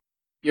cool.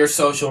 Your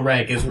social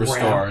rank is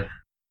restored.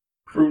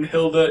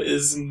 Brunhilde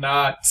is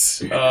not,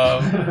 she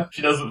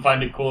doesn't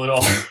find it cool at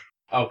all.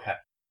 Okay.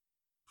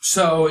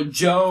 So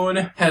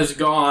Joan has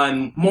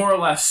gone more or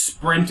less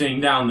sprinting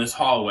down this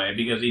hallway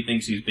because he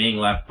thinks he's being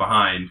left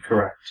behind.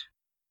 Correct.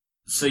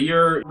 So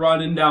you're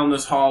running down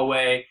this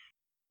hallway.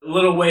 A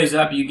little ways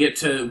up, you get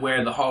to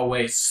where the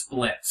hallway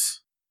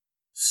splits.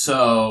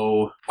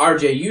 So,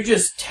 RJ, you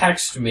just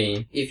text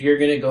me if you're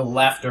going to go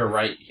left or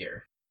right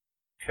here.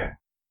 Okay.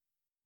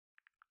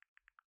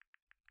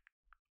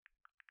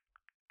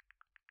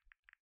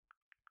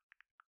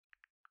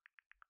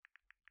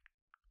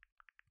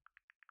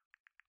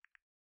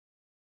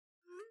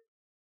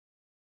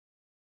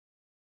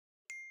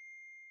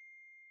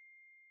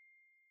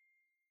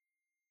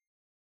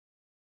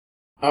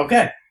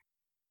 Okay.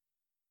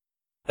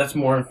 That's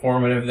more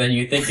informative than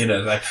you think it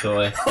is,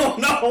 actually. Oh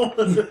no!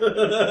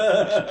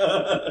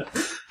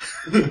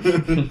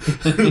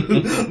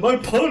 My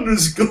pun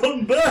has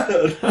gone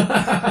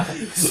bad!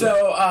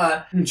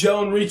 So,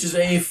 Joan reaches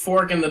a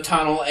fork in the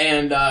tunnel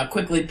and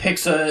quickly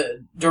picks a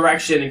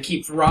direction and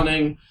keeps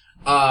running.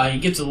 He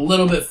gets a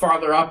little bit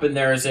farther up and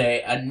there's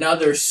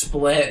another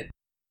split.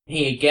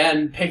 He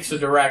again picks a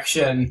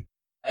direction,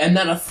 and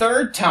then a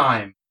third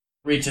time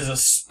reaches a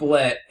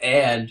split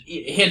and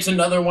hits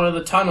another one of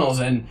the tunnels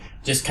and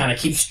just kind of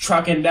keeps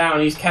trucking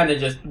down. He's kind of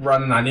just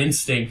running on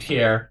instinct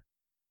here.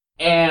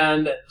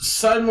 And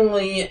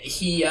suddenly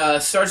he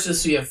starts to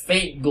see a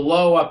faint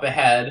glow up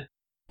ahead.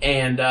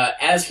 And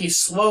as he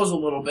slows a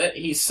little bit,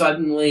 he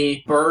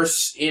suddenly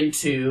bursts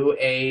into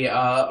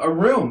a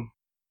room.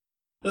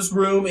 This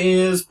room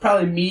is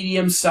probably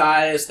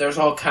medium-sized. There's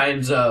all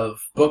kinds of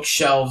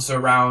bookshelves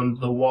around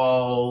the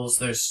walls.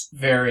 There's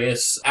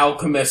various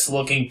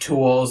alchemist-looking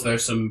tools.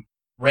 There's some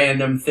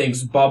random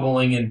things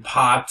bubbling in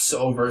pots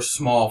over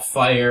small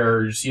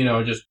fires. You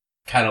know, just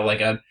kind of like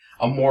a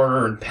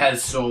mortar and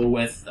pestle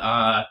with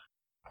a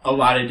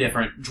lot of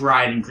different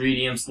dried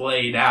ingredients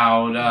laid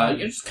out.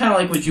 It's kind of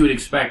like what you would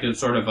expect in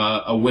sort of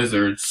a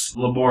wizard's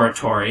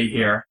laboratory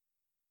here.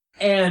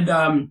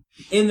 And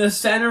in the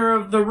center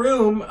of the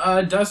room,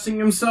 dusting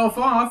himself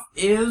off,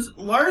 is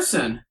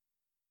Larson.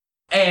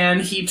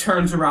 And he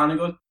turns around and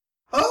goes,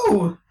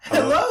 "Oh,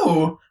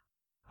 hello."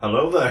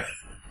 Hello there.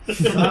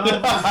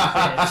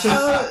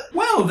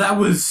 Well, that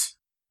was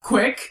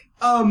quick.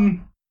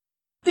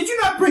 Did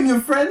you not bring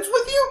your friends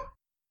with you?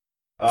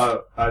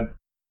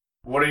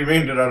 What do you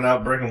mean, did I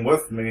not bring him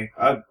with me?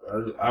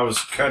 I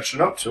was catching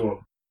up to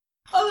him.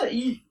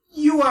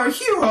 You are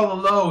here all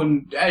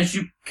alone, as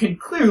you can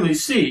clearly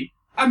see.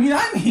 I mean,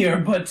 I'm here,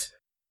 but...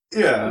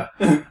 Yeah.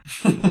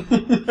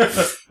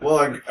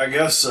 Well, I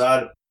guess,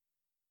 I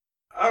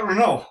don't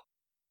know.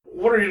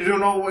 What are you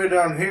doing all the way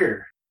down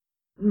here?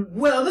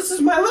 Well, this is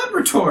my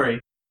laboratory.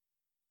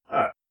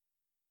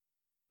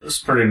 This is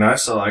pretty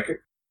nice, I like it.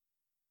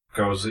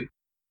 Cozy.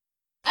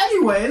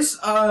 Anyways,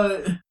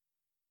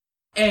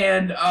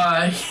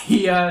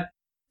 he,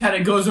 kind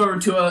of goes over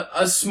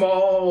to a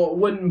small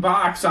wooden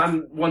box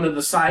on one of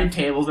the side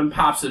tables and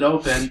pops it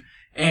open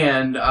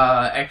and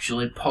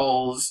actually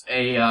pulls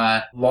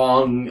a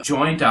long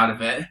joint out of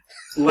it,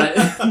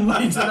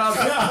 lights it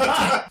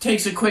up,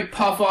 takes a quick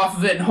puff off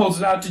of it and holds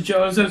it out to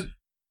Joe and says,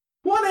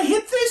 "Wanna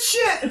hit this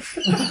shit?"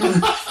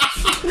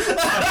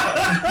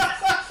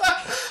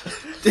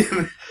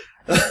 Damn it.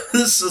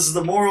 This is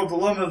the moral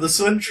dilemma of the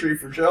century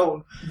for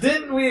Joan.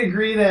 Didn't we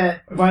agree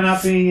that by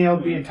not being able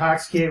to be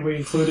intoxicated, we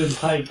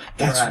included, like...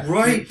 That's Correct.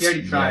 right. You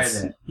already tried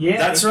it. Yeah,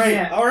 That's right.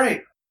 yeah. All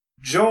right.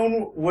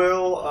 Joan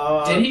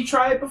will, Did he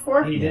try it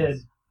before? He did.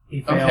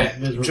 He failed Okay.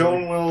 miserably.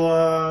 Joan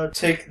will,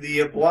 take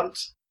the blunt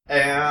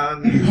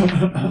and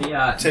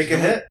Yeah. take a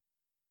hit.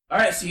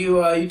 Alright, so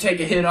you take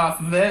a hit off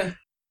of it.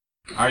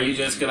 Are you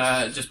just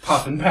gonna just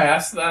puff and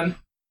pass then?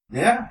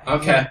 Yeah.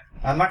 Okay.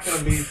 I'm not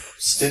gonna be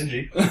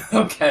stingy.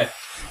 Okay.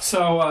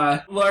 So,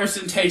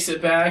 Larson takes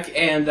it back,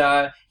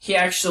 and, he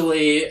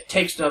actually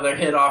takes another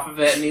hit off of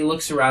it, and he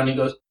looks around and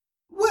goes,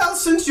 "Well,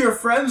 since your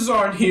friends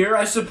aren't here,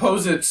 I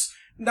suppose it's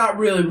not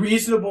really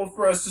reasonable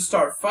for us to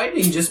start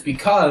fighting just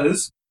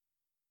because."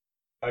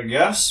 I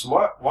guess.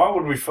 Why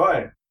would we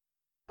fight?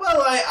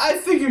 Well, I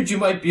figured you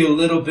might be a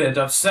little bit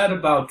upset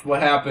about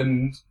what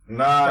happened.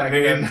 Nah, back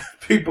man, then.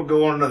 people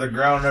go under the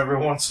ground every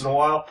once in a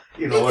while.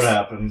 You know what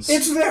happens.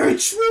 It's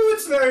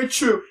very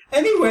true.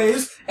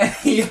 Anyways, and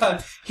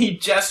he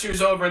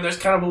gestures over, and there's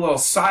kind of a little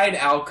side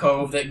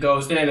alcove that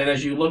goes in, and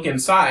as you look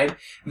inside,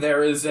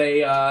 there is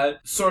a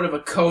sort of a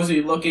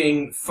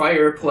cozy-looking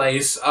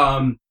fireplace.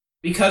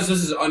 Because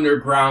this is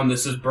underground,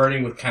 this is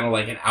burning with kind of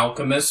like an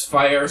alchemist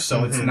fire,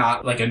 so it's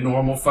not like a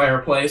normal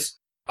fireplace.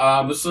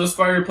 So this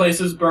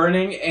fireplace is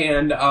burning,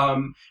 and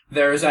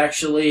there's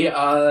actually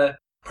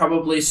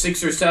probably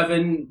 6 or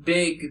 7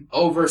 big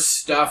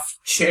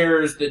overstuffed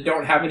chairs that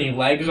don't have any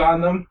legs on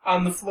them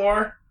on the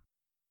floor.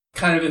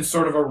 Kind of in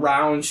sort of a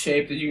round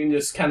shape that you can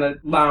just kind of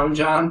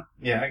lounge on.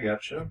 Yeah, I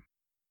gotcha.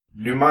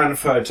 Do you mind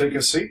if I take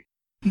a seat?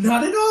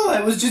 Not at all,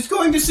 I was just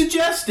going to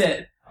suggest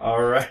it.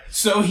 Alright.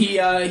 So he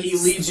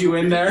leads you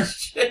in there.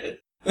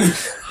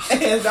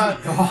 And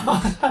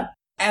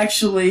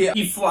actually,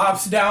 he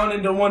flops down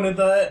into one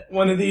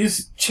of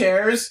these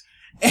chairs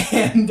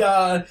and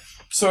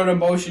sort of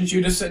motions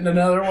you to sit in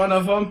another one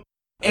of them.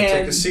 And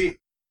take a seat.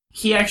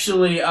 He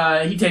actually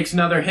he takes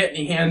another hit and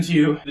he hands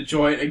you the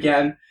joint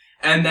again,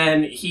 and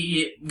then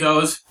he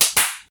goes,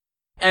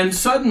 and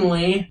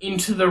suddenly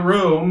into the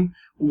room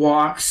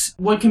walks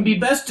what can be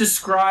best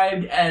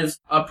described as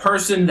a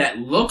person that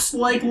looks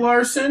like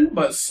Larson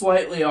but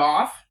slightly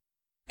off,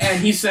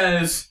 and he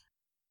says,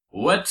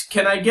 "What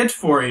can I get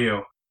for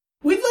you?"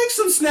 "We'd like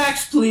some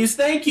snacks, please.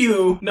 Thank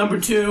you, number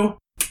 2.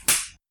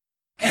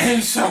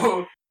 And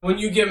so, when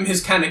you give him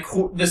his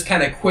this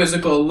kind of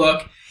quizzical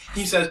look,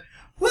 he says,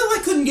 "Well,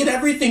 I couldn't get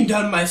everything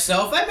done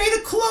myself. I made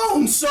a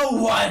clone, so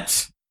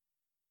what?"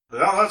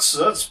 Well,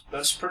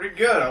 that's pretty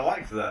good. I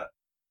like that.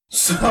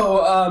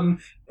 So,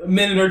 a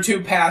minute or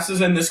 2 passes,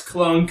 and this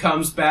clone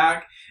comes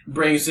back,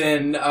 brings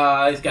in,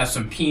 he's got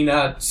some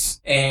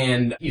peanuts,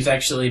 and he's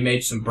actually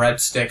made some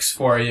breadsticks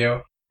for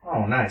you.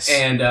 Oh, nice.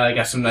 And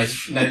got some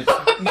nice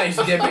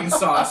dipping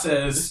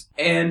sauces.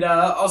 And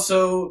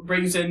also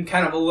brings in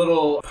kind of a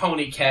little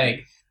pony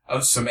keg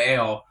of some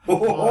ale.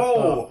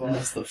 Whoa!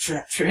 That's the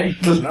trap train.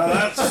 Now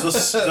that's the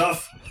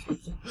stuff.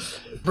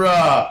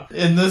 Bruh,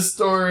 in this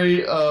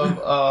story of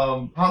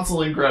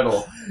Hansel and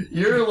Gretel,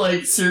 you're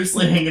like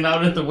seriously hanging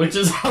out at the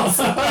witch's house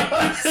in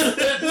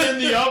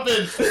the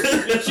oven,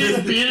 and she's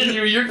beating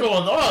you. You're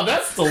going, "Oh,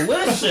 that's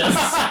delicious."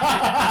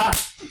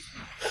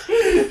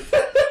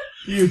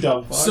 You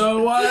dumb fuck.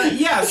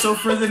 So, so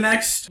for the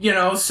next,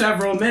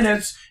 several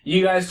minutes,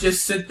 you guys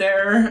just sit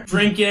there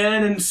drinking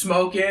and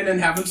smoking and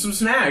having some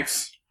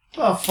snacks.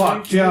 Oh,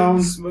 fuck,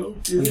 Joan.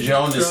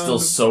 Joan is still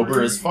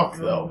sober as fuck,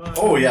 though.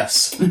 Oh,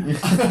 yes.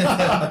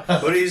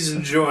 But he's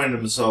enjoying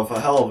himself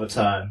a hell of a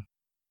time.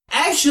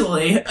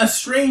 Actually, a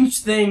strange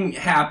thing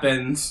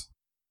happens.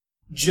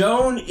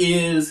 Joan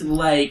is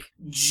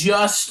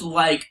just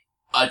like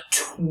a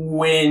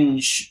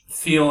twinge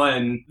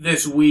feeling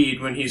this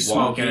weed when he's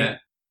smoking it.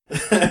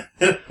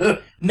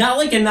 Not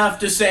like enough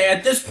to say,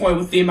 at this point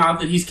with the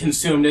amount that he's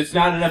consumed, it's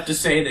not enough to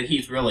say that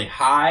he's really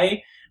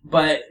high,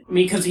 but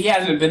because he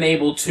hasn't been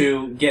able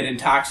to get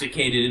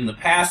intoxicated in the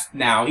past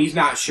now, he's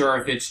not sure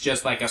if it's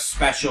just like a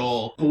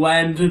special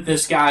blend that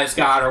this guy's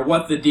got or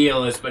what the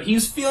deal is, but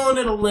he's feeling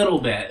it a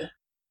little bit.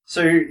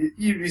 So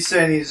you'd be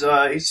saying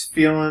he's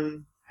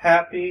feeling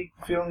happy,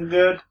 feeling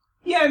good?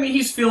 Yeah, I mean,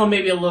 he's feeling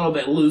maybe a little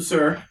bit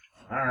looser.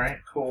 Alright,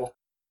 cool.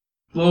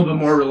 A little bit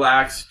more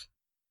relaxed.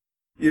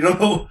 You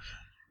know,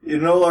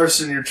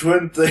 Larson, your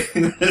twin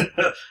thing,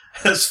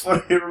 that's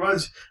funny. It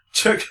reminds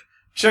you,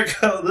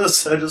 check out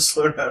this. I just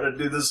learned how to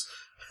do this.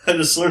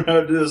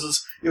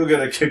 You'll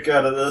get a kick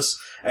out of this.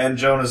 And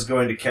Joan is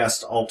going to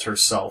cast Alter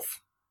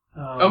Self.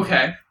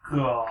 Okay.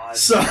 God.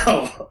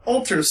 So,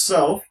 Alter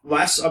Self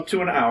lasts up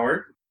to an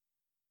hour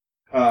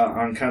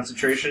on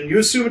concentration. You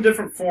assume a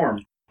different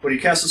form. When you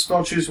cast a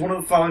spell, choose one of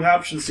the following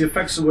options, the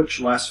effects of which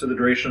last for the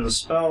duration of the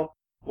spell.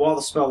 While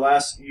the spell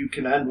lasts, you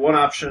can end one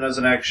option as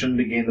an action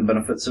to gain the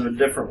benefits of a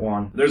different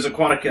one. There's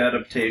aquatic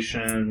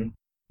adaptation,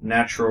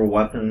 natural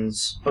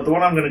weapons, but the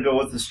one I'm going to go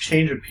with is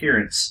change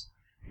appearance.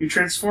 You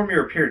transform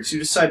your appearance. You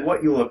decide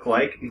what you look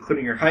like,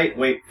 including your height,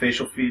 weight,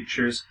 facial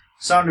features,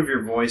 sound of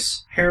your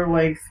voice, hair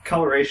length,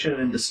 coloration,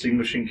 and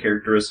distinguishing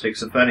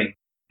characteristics, if any.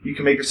 You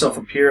can make yourself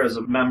appear as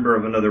a member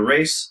of another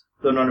race,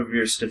 though none of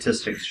your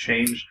statistics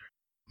change.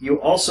 You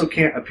also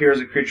can't appear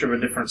as a creature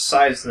of a different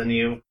size than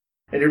you,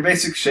 and your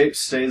basic shape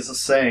stays the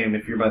same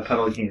if you're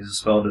bipedal, you can use a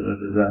spell,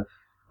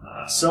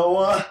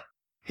 So,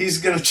 he's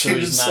gonna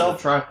change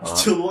himself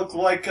to look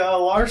like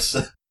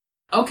Larson.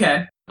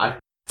 Okay. I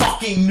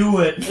fucking knew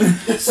it!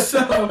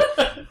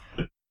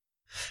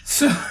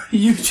 So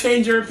you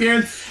change your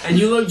appearance, and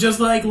you look just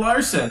like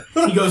Larson.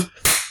 He goes,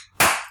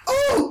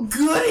 "Oh,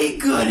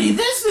 goody,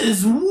 this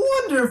is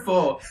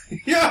wonderful!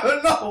 Yeah,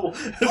 no!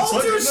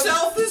 Alter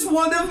Self is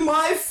one of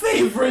my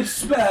favorite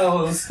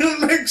spells!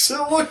 It makes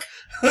it look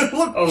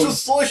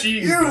just like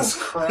Jesus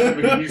you!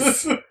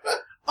 Christ.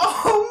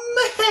 Oh,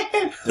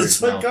 man!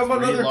 It's like I'm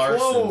another Larsons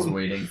clone!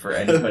 waiting for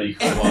anybody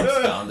who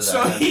walks down to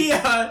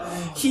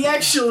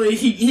that. So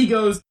he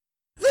goes,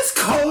 "This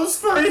calls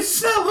for a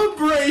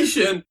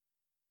celebration.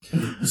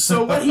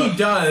 So what he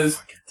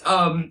does,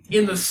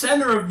 in the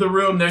center of the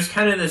room, there's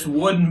kind of this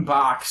wooden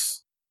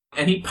box,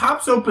 and he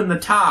pops open the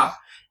top,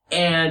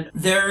 and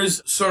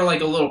there's sort of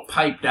like a little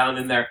pipe down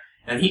in there,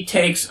 and he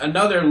takes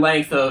another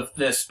length of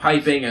this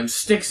piping and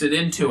sticks it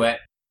into it,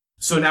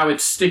 so now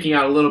it's sticking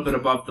out a little bit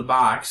above the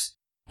box,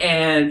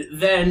 and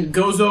then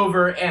goes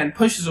over and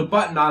pushes a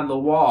button on the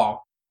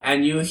wall,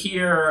 and you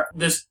hear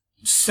this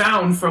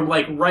sound from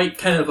like right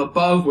kind of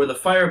above where the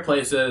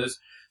fireplace is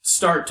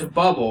start to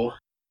bubble.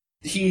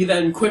 He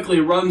then quickly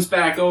runs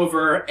back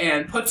over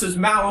and puts his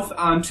mouth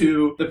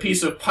onto the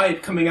piece of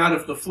pipe coming out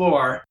of the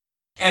floor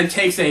and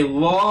takes a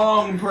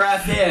long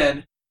breath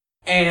in,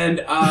 and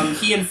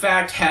he in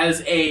fact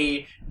has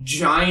a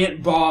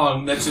giant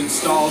bong that's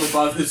installed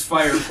above his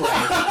fireplace.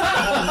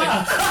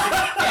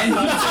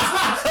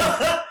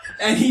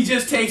 and he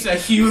just takes a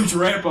huge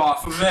rip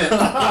off of it.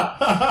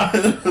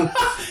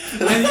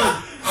 And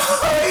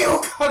are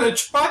you gonna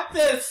try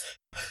this?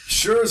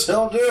 Sure as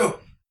hell do.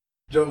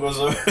 Joan goes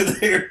over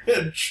there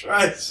and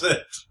tries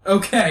it.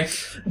 Okay,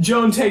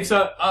 Joan takes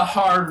a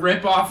hard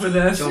rip off of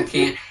this. Joan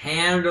can't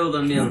handle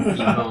the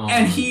milky bone.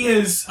 And he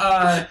is,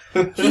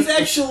 he's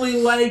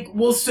actually like,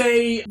 we'll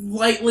say,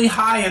 lightly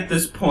high at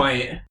this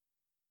point.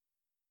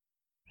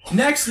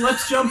 Next,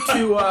 let's jump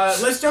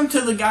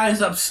to the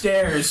guys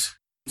upstairs.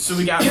 So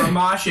we got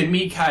Ramash and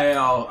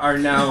Mikhail are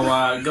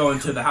now going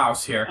to the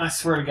house here. I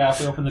swear to God, if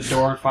we open the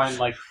door and find,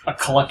 like, a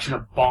collection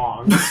of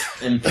bongs.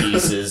 In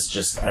pieces,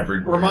 just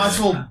everywhere. Ramash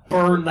will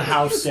burn the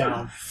house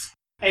down.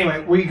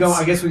 Anyway,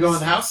 I guess we go in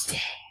the house?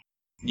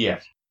 Yeah.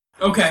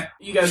 Okay,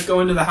 you guys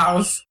go into the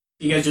house.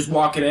 You guys just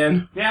walk it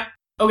in? Yeah.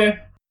 Okay.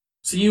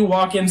 So you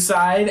walk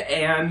inside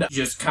and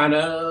just kind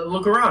of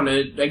look around.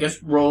 I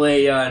guess roll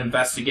an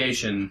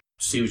investigation.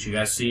 See what you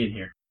guys see in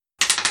here.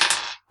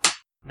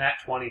 Nat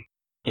 20.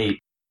 8.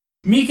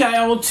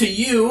 Mikhail, to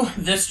you,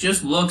 this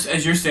just looks,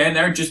 as you're standing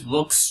there, it just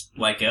looks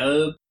like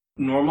a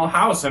normal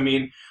house. I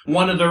mean,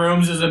 one of the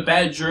rooms is a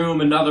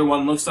bedroom, another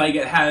one looks like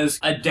it has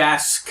a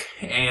desk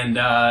and,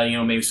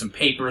 maybe some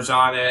papers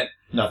on it.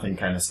 Nothing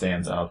kind of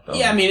stands out, though.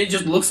 Yeah, I mean, it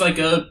just looks like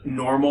a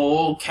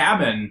normal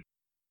cabin.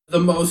 The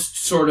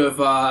most sort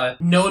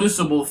of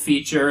noticeable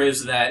feature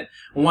is that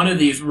one of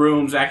these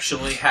rooms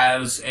actually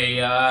has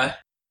a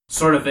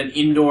sort of an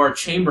indoor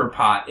chamber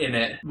pot in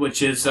it,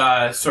 which is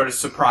sort of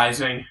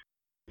surprising.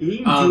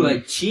 Into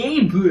a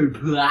chamber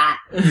pot.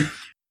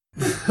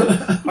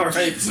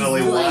 Alright,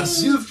 silly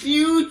What's the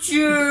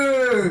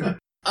future?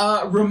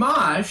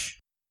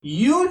 Ramash,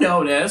 you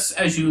notice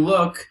as you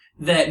look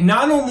that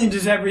not only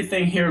does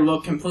everything here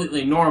look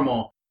completely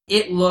normal,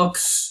 it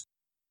looks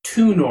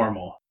too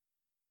normal.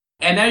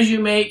 And as you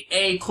make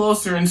a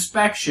closer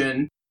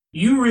inspection,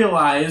 you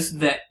realize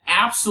that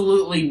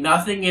absolutely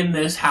nothing in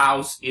this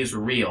house is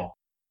real.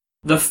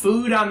 The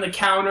food on the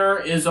counter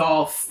is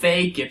all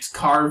fake. It's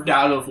carved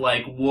out of,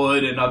 like,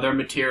 wood and other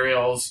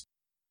materials.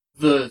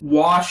 The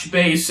wash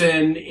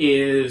basin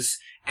is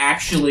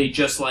actually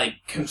just, like,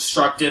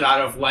 constructed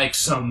out of, like,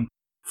 some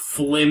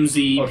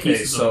flimsy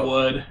pieces of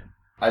wood.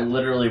 I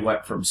literally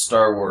went from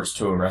Star Wars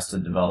to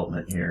Arrested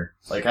Development here.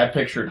 Like, I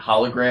pictured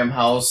Hologram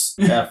House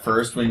at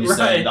first when you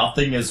said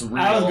nothing is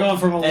real. I was going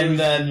from illusion, and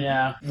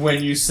then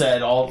when you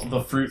said all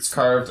the fruits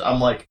carved, I'm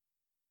like,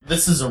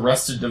 this is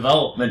Arrested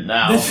Development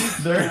now.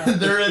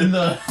 They're in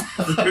the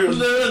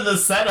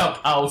setup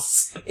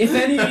house. If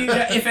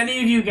any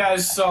of you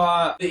guys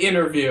saw the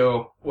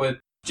interview with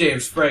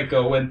James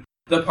Franco, when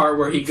the part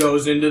where he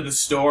goes into the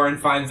store and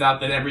finds out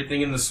that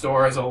everything in the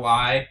store is a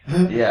lie,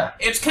 yeah,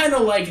 it's kind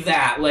of like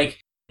that. Like,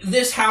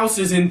 this house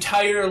is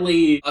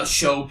entirely a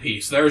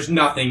showpiece. There's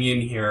nothing in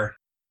here.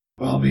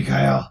 Well,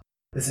 Mikhail,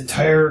 this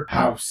entire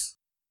house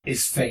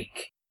is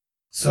fake.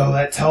 So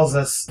that tells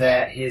us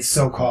that his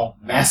so-called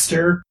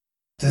master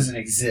doesn't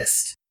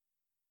exist.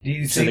 Do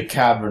you think... To the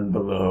cavern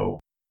below.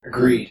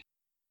 Agreed.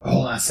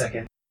 Hold on a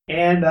second.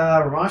 And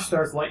Ramash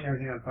starts lighting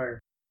everything on fire.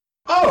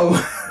 Oh!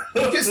 He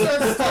just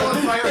starts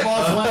throwing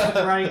fireballs left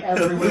and right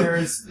everywhere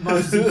as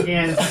much as he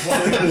can.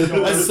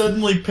 I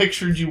suddenly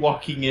pictured you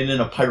walking in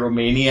a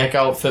pyromaniac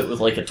outfit with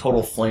like a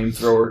total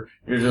flamethrower.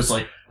 You're just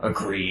like,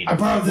 agreed. I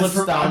borrowed this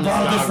from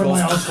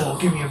my uncle.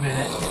 Give me a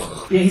minute.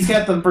 Yeah, he's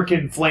got the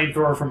freaking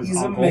flamethrower from his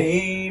uncle.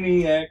 He's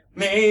a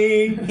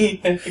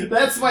maniac.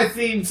 That's my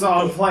theme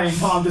song playing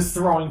while I'm just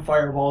throwing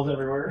fireballs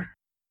everywhere.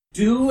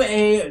 Do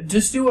a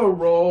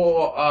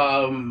roll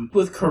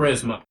with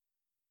charisma.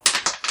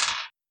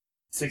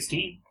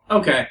 16.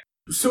 Okay.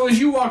 So as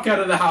you walk out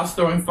of the house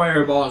throwing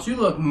fireballs, you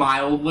look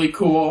mildly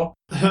cool.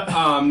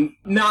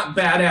 Not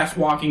badass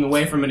walking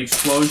away from an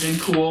explosion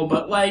cool,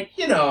 but like,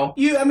 you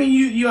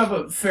have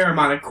a fair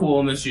amount of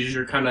coolness as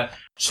you're kind of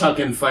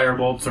chucking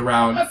firebolts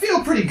around. I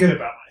feel pretty good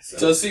about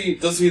myself.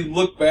 Does he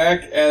look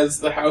back as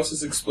the house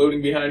is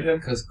exploding behind him?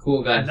 Because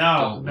cool guys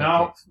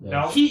No.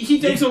 He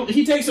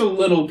takes a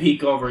little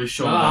peek over his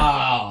shoulder.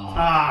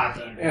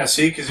 Damn it. Yeah,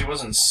 see, because he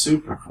wasn't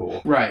super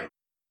cool. Right.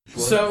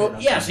 So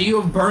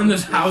you have burned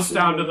this house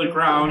down to the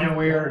ground. And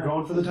we are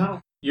going for the tunnel.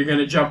 You're going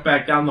to jump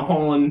back down the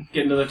hole and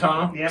get into the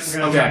tunnel? Yep, we're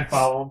going to try and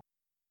follow him.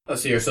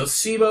 Let's see here. So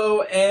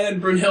Sibo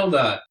and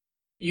Brunhilde,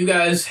 you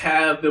guys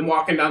have been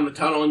walking down the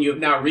tunnel and you have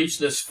now reached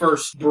this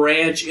first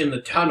branch in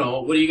the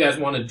tunnel. What do you guys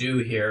want to do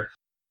here?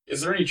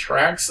 Is there any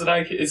tracks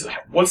that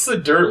what's the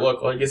dirt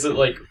look like? Is it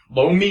like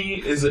loamy?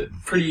 Is it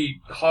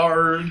pretty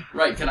hard?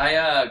 Right, could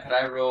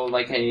I roll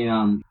like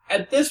a,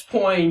 At this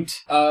point,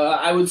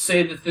 I would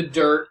say that the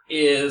dirt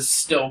is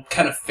still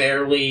kind of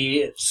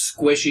fairly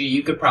squishy.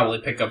 You could probably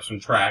pick up some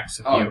tracks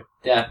if you...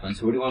 definitely.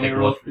 So what do you want me Take to a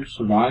roll look. for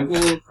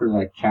survival, for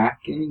like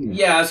tracking?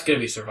 Yeah, it's going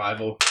to be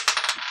survival.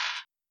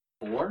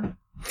 4?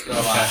 So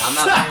I'm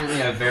not apparently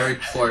a very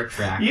poor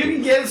tracker. You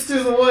can get us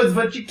through the woods,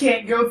 but you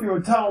can't go through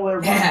a tunnel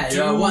there.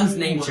 Yeah, one's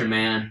nature,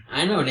 man.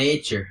 I know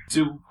nature.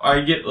 Do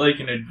I get like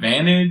an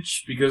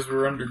advantage because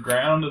we're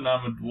underground and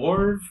I'm a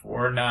dwarf,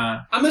 or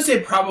not? I'm going to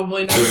say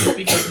probably not, just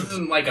because this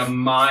isn't like a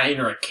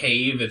mine or a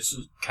cave. It's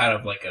kind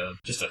of like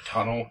just a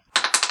tunnel.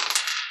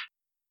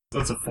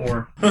 That's a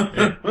 4. What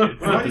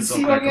did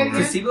Sibo get again?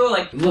 Sibo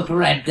like look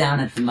right down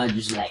at the mud,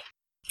 just like.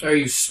 Are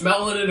you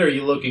smelling it? Or are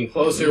you looking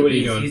closer? What are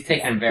you doing? He's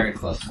taking a very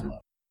close look.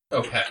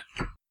 Okay.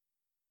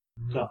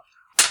 No.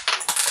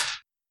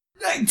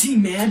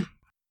 19, man.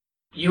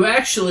 You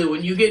actually,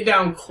 when you get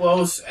down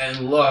close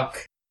and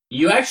look,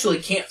 you actually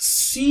can't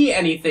see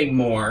anything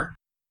more.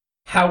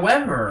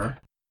 However,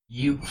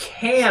 you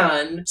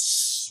can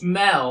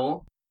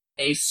smell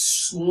a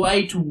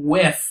slight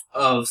whiff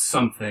of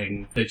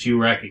something that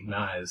you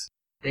recognize.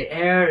 The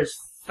air is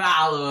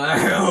fouler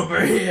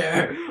over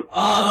here.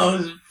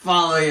 Oh,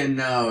 follow your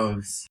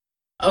nose.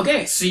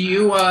 Okay, so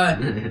you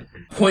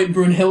point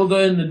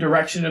Brunhilde in the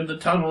direction of the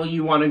tunnel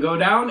you want to go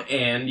down,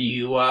 and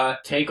you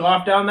take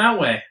off down that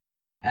way.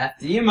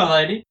 After you, my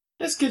lady.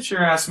 Just get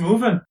your ass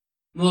moving. A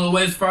little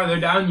ways farther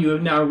down, you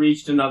have now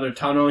reached another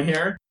tunnel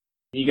here.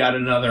 You got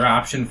another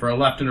option for a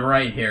left and a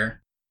right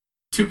here.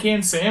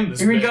 Toucan Sam,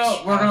 this Here we bitch.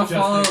 go. We're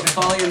gonna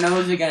follow your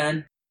nose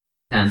again.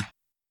 10.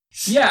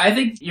 Yeah, I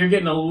think you're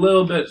getting a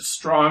little bit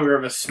stronger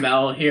of a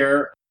smell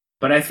here,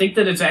 but I think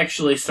that it's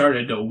actually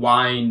started to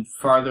wind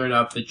farther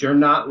enough that you're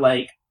not,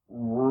 like,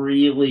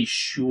 really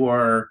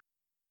sure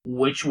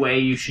which way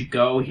you should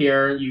go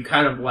here. You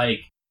kind of, like,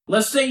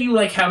 let's say you,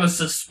 like, have a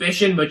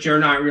suspicion, but you're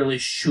not really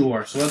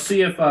sure. So let's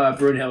see if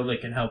Brunhilde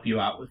can help you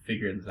out with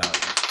figuring this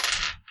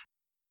out.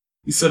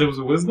 You said it was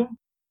a wisdom?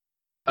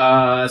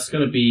 It's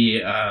gonna be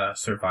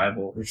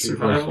survival.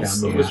 Survival,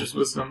 so it was just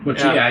wisdom. Which,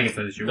 yeah, I guess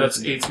that is your That's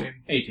wisdom.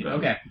 18. 18,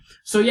 okay.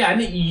 So yeah, I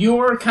think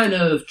your kind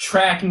of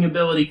tracking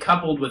ability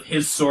coupled with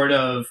his sort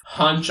of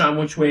hunch on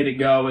which way to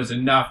go is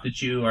enough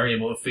that you are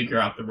able to figure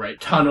out the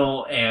right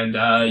tunnel, and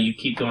you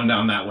keep going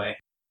down that way.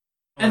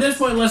 At this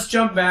point, let's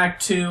jump back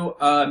to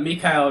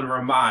Mikhail and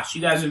Ramash.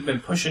 You guys have been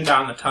pushing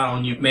down the tunnel,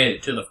 and you've made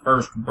it to the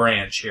first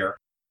branch here.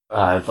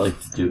 I'd like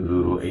to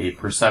do a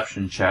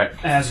perception check.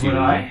 As would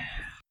I.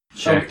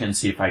 Check and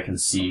see if I can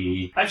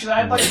see. Actually,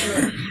 I'd like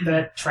to do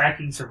that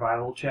tracking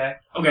survival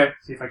check. Okay.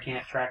 See if I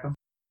can't track them.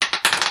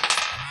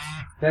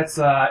 That's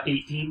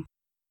 18.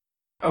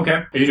 Okay.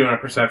 Are you doing a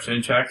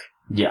perception check?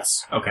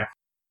 Yes. Okay.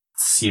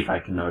 See if I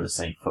can notice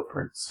any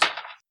footprints.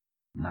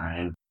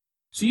 9.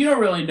 So you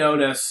don't really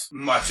notice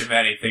much of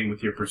anything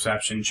with your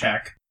perception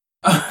check.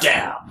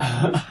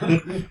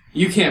 Damn.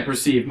 You can't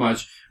perceive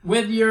much.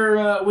 With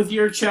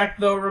your check,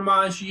 though,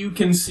 Ramaj, you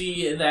can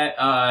see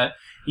that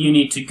you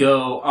need to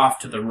go off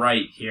to the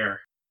right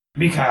here.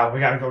 Mikhail, we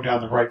gotta go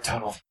down the right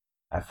tunnel.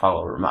 I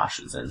follow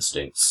Ramash's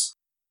instincts.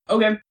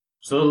 Okay.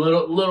 So a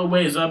little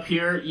ways up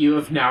here, you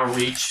have now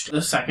reached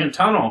the second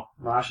tunnel.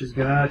 Mosh is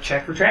gonna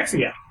check for tracks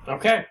again.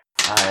 Okay.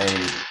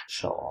 I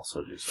shall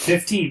also do so.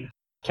 15.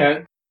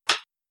 Okay.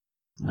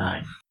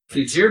 9.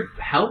 Dude, you're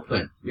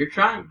helping. You're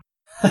trying.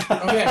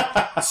 Okay.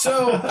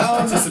 So,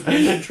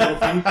 Participation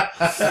trophy.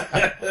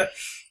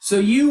 so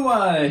you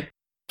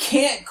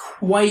can't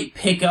quite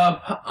pick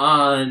up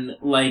on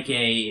like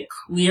a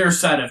clear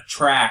set of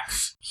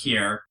tracks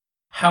here.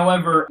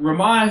 However,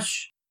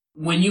 Ramash,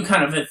 when you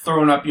kind of had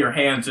thrown up your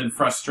hands in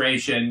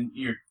frustration,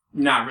 you're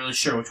not really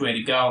sure which way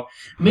to go.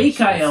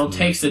 Mikhail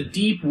takes a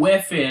deep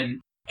whiff in,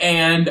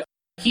 and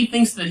he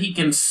thinks that he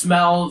can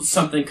smell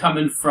something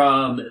coming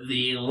from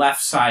the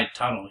left side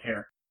tunnel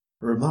here.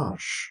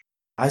 Ramash,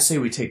 I say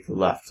we take the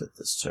left at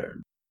this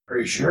turn. Are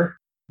you sure?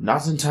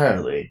 Not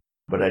entirely,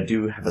 but I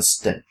do have a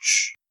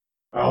stench.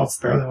 Well, it's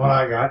better than what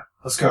I got.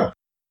 Let's go.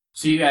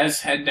 So you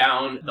guys head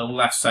down the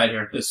left side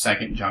here at this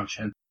second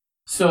junction.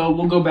 So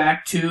we'll go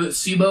back to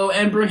Sibo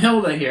and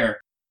Brunhilde here.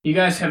 You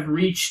guys have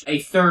reached a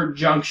third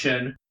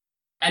junction.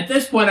 At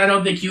this point, I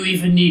don't think you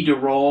even need to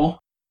roll.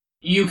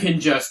 You can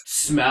just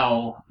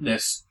smell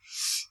this.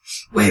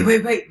 Wait.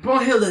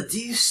 Brunhilde, do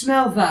you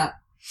smell that?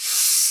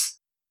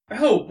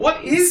 Oh,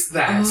 what is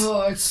that?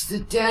 Oh, it's the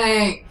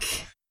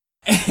dank.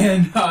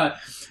 And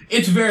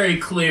it's very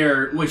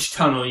clear which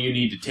tunnel you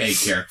need to take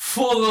here.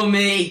 Follow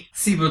me.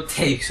 Sibo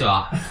takes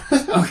off.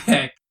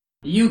 Okay.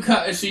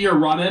 So you're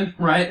running,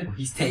 right?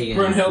 He's taking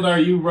Brunhilde, are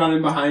you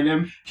running behind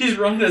him? She's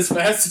running as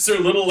fast as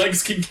her little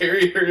legs can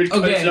carry her and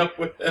catch Okay. up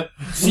with him.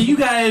 So you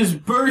guys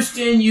burst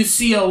in, you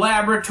see a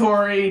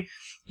laboratory,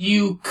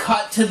 you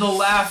cut to the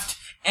left,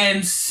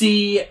 and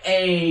see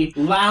a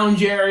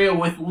lounge area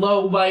with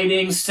low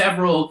lighting,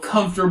 several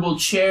comfortable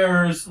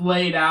chairs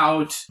laid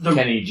out.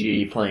 Kenny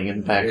G playing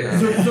in the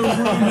background. The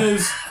room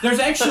is... There's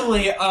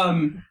actually,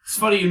 it's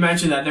funny you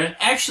mentioned that. There's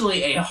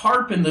actually a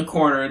harp in the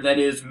corner that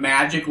is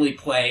magically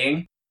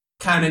playing.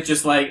 Kind of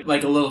just like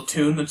a little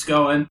tune that's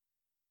going.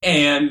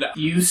 And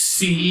you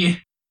see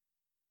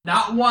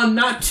not one,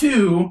 not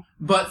two,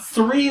 but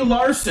 3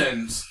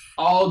 Larsons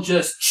all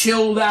just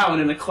chilled out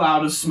in a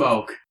cloud of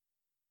smoke.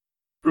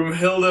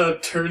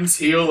 Broomhilda turns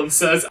heel and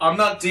says, I'm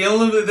not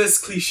dealing with this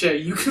cliche.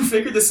 You can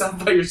figure this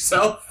out by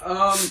yourself.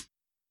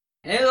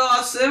 Hey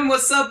Lawson,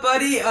 what's up,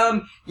 buddy?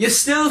 You're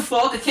still the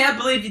folk. I can't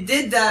believe you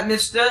did that,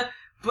 mister.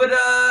 But,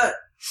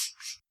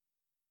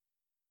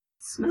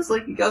 smells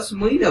like you got some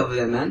weed over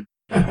there, man.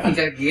 I think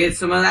I could get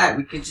some of that.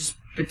 We could just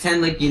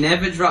pretend like you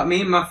never dropped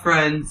me and my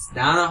friends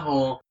down a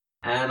hole,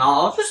 and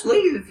I'll just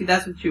leave if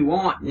that's what you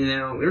want, you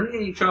know. We don't need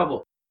any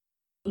trouble.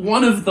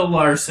 One of the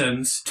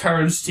Larsons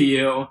turns to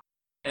you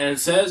and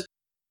says,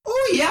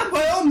 "Oh yeah,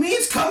 by all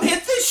means, come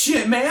hit this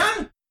shit,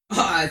 man!"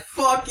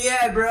 Fuck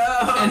yeah, bro!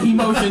 And he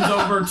motions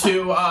over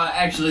to,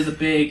 actually the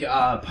big,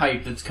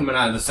 pipe that's coming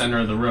out of the center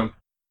of the room.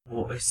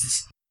 What is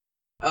this?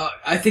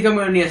 I think I'm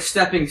gonna need a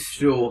stepping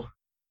stool.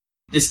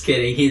 Just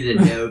kidding, he's a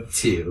dog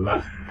too.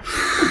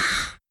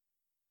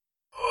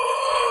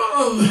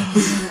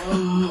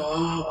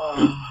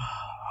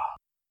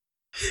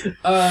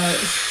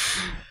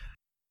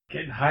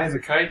 Getting high as a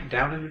kite and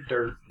down in the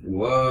dirt.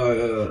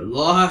 Whoa,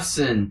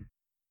 Lawson.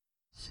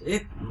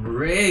 Sick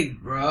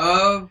rig,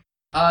 bro.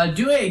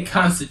 Do a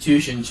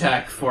constitution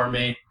check for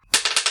me.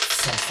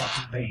 So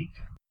fucking baked.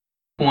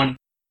 20.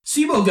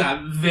 Sibo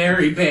got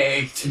very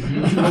baked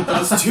with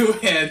those 2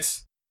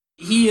 hits.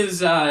 He is,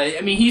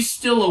 he's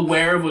still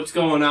aware of what's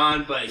going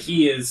on, but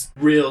he is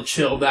real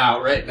chilled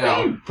out right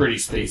now. Pretty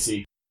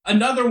spacey.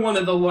 Another one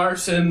of the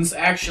Larsons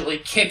actually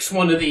kicks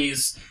one of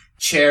these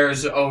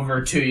chairs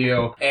over to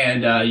you,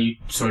 and you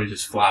sort of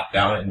just flop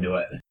down into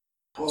it.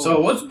 Whoa.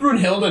 So what's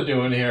Brunhilde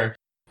doing here?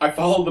 I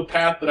followed the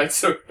path that I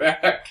took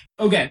back.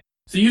 Okay,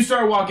 so you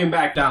start walking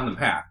back down the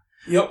path.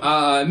 Yep.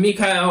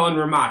 Mikhail and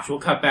Ramach, we'll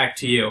cut back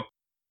to you.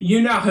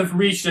 You now have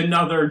reached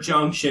another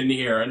junction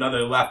here, another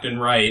left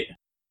and right.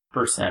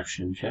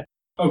 Perception check.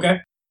 Okay.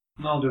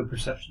 And I'll do a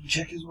perception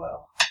check as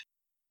well.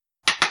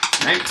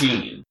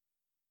 19.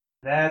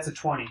 That's a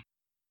 20.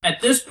 At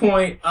this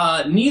point,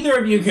 neither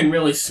of you can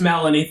really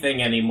smell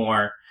anything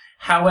anymore.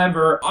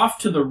 However, off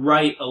to the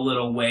right a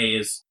little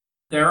ways,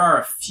 there are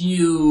a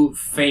few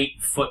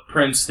faint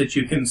footprints that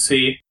you can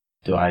see.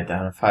 Do I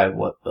identify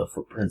what the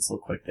footprints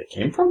look like that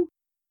came from?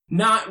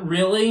 Not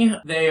really.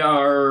 They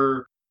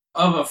are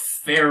of a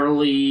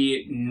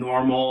fairly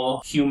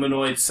normal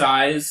humanoid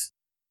size.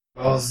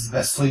 Well, this is the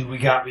best lead we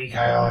got,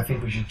 Mikhail. I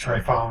think we should try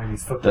following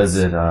these footprints. Does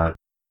it,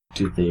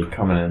 do they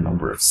come in a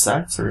number of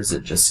sets, or does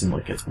it just seem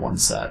like it's one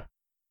set?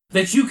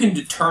 That you can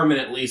determine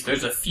at least.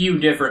 There's a few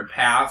different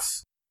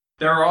paths.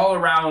 They're all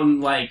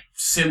around,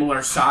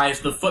 similar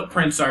size. The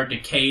footprints are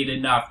decayed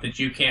enough that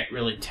you can't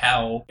really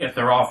tell if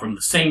they're all from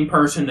the same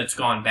person that's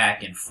gone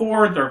back and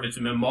forth, or if it's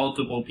been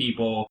multiple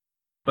people.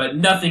 But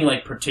nothing,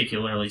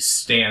 particularly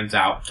stands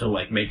out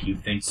to, make you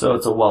think so.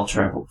 It's a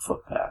well-traveled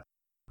footpath.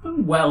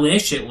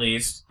 Well-ish, at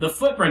least. The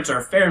footprints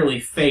are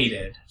fairly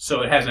faded,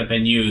 so it hasn't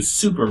been used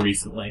super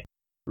recently.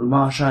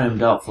 Ramach, I am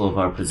doubtful of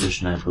our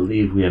position. I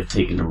believe we have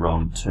taken a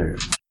wrong turn.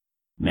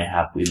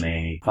 Mayhap we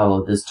may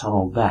follow this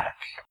tunnel back,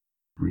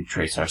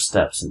 retrace our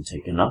steps, and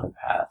take another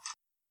path.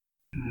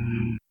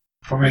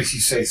 What makes you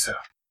say so?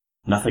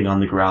 Nothing on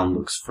the ground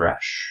looks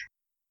fresh.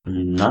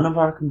 None of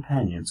our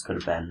companions could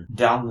have been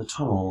down the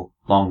tunnel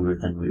longer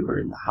than we were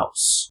in the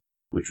house,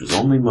 which was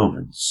only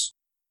moments.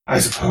 I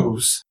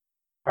suppose.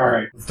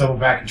 Alright, let's double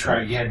back and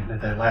try again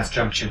at that last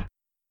junction.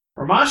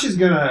 Ramach is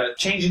gonna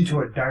change into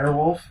a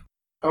direwolf.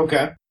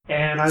 Okay.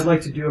 And I'd like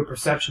to do a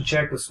perception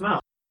check with smell.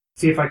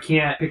 See if I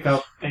can't pick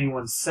up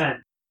anyone's scent.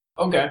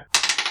 Okay.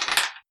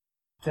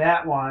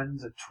 That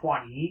one's a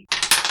 20.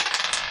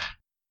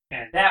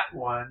 And that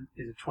one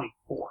is a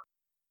 24.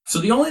 So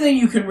the only thing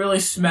you can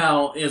really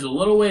smell is a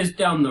little ways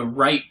down the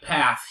right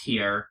path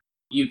here.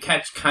 You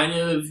catch kind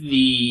of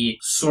the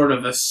sort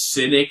of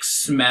acidic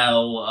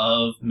smell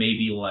of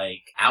maybe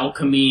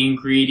alchemy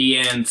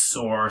ingredients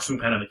or some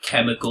kind of a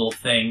chemical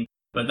thing.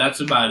 But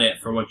that's about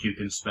it for what you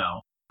can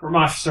smell.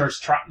 Ramach starts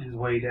trotting his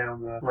way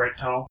down the right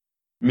tunnel.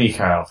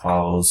 Mikhail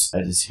follows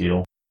at his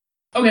heel.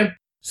 Okay,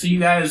 so you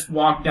guys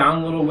walk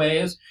down a little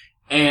ways,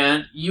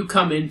 and you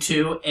come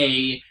into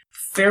a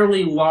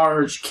fairly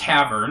large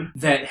cavern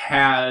that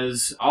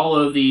has all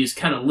of these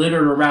kind of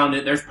littered around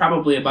it. There's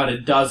probably about a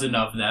dozen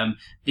of them.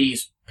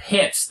 These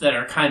pits that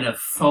are kind of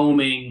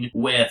foaming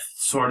with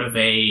sort of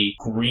a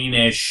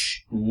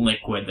greenish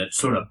liquid that's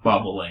sort of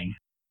bubbling.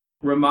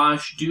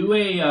 Ramach, do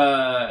an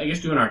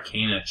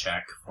Arcana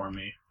check for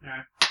me.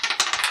 Alright.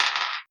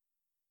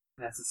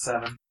 That's a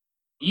 7.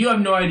 You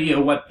have no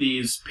idea what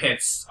these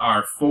pits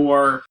are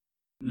for.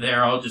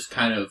 They're all just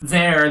kind of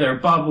there, they're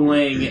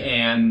bubbling,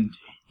 and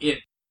it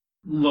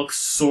looks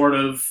sort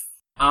of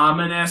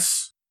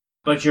ominous.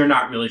 but you're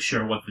not really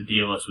sure what the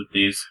deal is with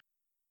these.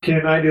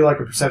 Can I do like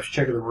a perception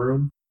check of the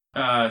room?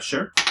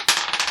 Sure.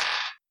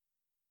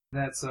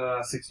 That's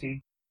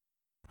 16.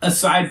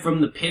 Aside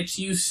from the pits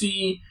you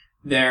see,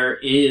 there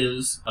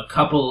is a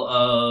couple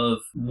of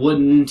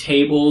wooden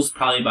tables,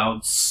 probably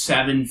about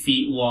 7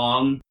 feet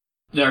long.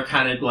 They're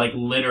kind of like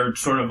littered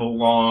sort of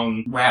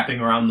along, wrapping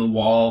around the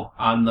wall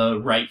on the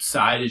right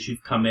side as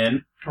you've come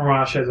in.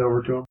 Ramash heads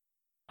over to him.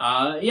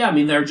 Yeah, I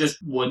mean, they're just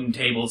wooden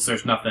tables.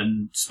 There's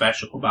nothing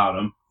special about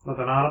them.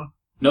 Nothing on them?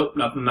 Nope,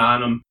 nothing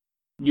on them.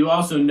 You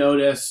also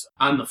notice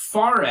on the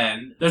far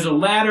end, there's a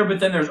ladder, but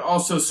then there's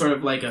also sort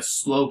of like a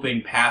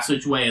sloping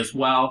passageway as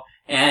well.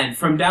 And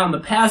from down the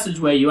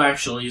passageway, you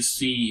actually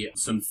see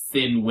some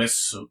thin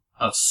wisps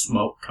of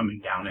smoke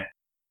coming down it.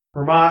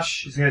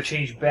 Ramash is going to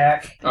change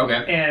back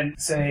and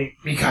say,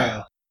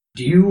 Mikhail,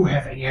 do you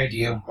have any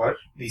idea what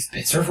these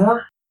pits are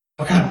for?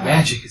 What kind of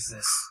magic is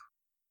this?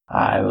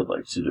 I would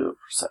like to do a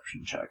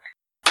perception check.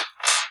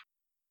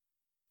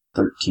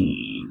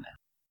 13.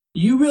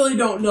 You really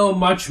don't know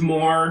much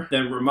more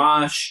than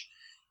Ramash.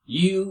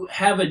 You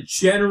have a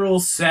general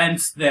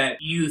sense that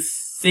you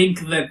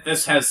think that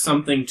this has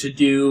something to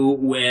do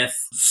with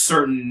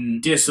certain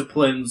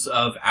disciplines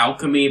of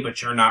alchemy,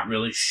 but you're not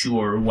really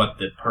sure what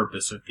the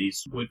purpose of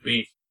these would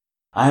be.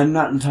 I am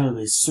not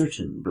entirely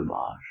certain,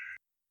 Ramash.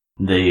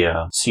 They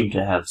seem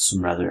to have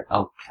some rather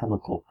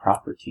alchemical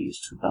properties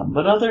to them,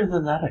 but other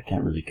than that, I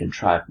can't really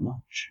contrive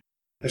much.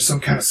 There's some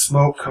kind of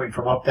smoke coming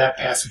from up that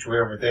passageway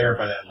over there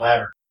by that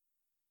ladder.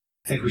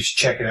 I think we should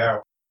check it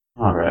out.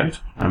 Alright,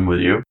 I'm with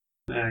you.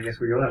 I guess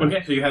we go that way.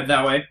 Okay, so you head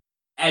that way.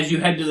 As you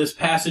head to this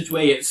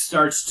passageway, it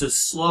starts to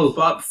slope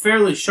up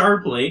fairly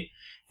sharply,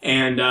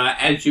 and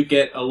as you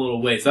get a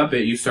little ways up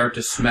it, you start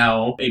to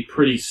smell a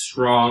pretty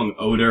strong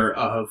odor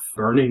of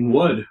burning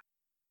wood.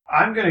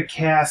 I'm going to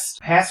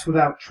cast Pass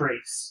Without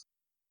Trace.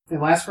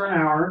 It lasts for an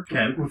hour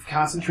with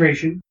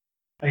concentration.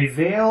 A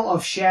veil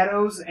of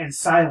shadows and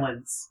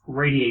silence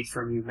radiates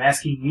from you,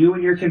 masking you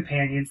and your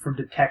companions from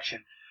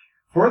detection.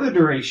 For the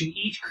duration,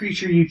 each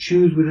creature you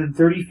choose within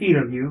 30 feet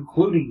of you,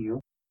 including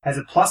you, has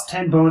a plus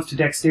 10 bonus to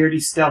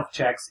dexterity stealth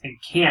checks and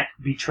can't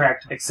be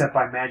tracked except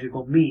by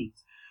magical means.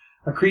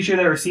 A creature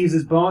that receives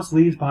this bonus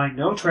leaves behind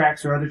no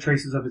tracks or other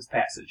traces of its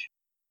passage.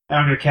 And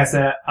I'm going to cast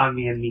that on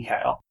me and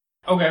Mikhail.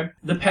 Okay.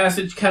 The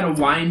passage kind of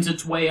winds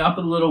its way up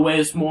a little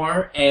ways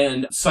more,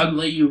 and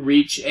suddenly you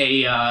reach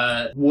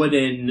a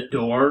wooden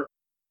door.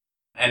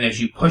 And as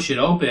you push it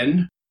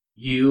open,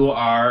 you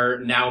are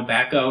now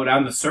back out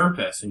on the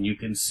surface, and you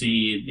can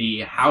see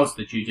the house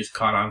that you just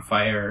caught on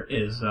fire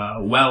is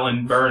well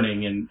and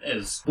burning and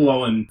is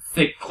blowing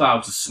thick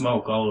clouds of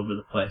smoke all over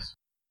the place.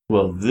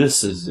 Well,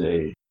 this is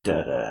a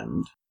dead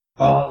end.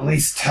 Well, at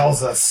least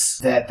tells us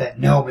that that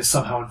gnome is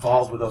somehow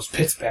involved with those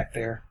pits back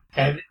there.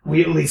 And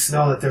we at least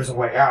know that there's a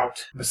way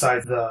out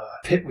besides the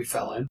pit we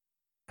fell in.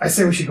 I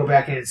say we should go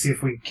back in and see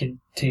if we can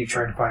continue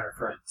trying to find our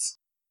friends.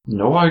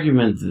 No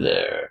argument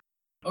there.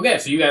 Okay,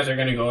 so you guys are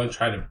going to go and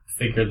try to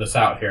figure this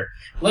out here.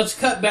 Let's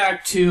cut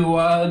back to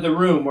the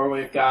room where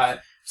we've got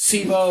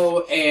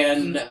Sibo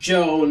and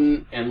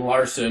Joan and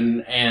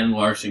Larson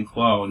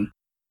Clone.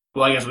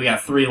 Well, I guess we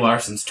got 3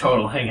 Larsons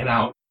total hanging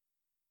out.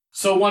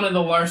 So one of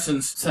the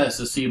Larsons says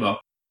to Sibo,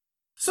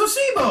 "So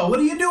Sibo, what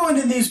are you doing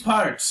in these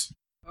parts?"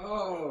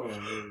 Oh,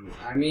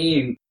 I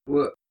mean,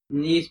 in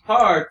these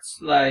parts,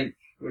 like,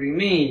 what do you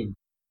mean?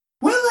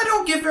 Well, I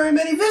don't get very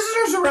many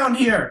visitors around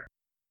here.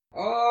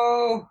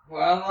 Oh,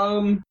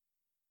 well,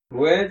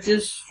 we're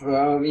just,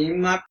 me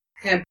and my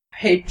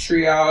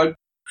patriarchs,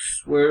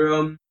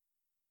 we're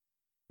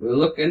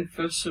looking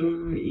for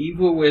some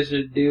evil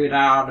wizard dude,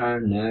 I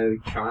don't know,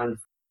 trying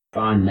to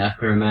find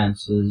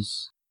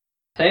necromancers.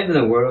 Saving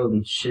the world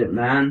and shit,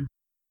 man.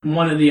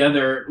 One of the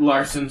other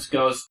Larsons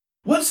goes,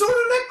 "What sort of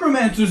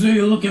necromancers are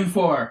you looking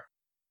for?"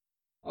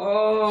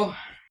 Oh,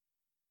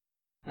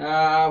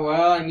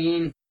 well, I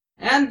mean,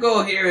 end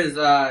goal here is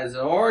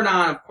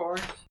Ordon, of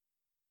course.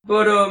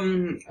 But,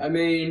 I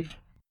mean,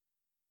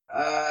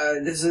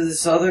 this is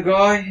this other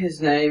guy, his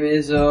name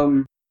is,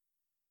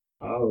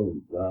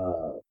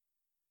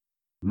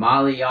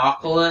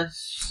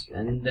 Malioculus,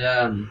 and,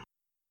 I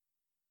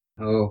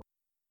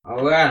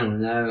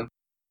don't know.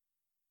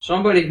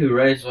 Somebody who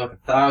raised like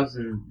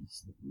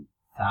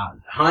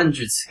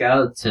 100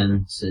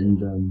 skeletons,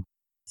 and,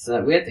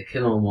 so we had to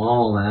kill them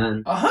all,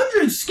 man.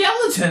 100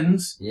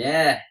 skeletons?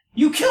 Yeah.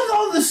 You killed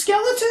all the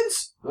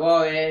skeletons?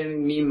 Well, yeah,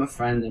 me and my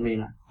friend, I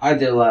mean, I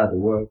did a lot of the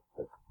work.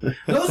 Those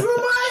were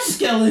my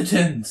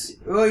skeletons!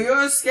 Well,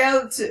 you're a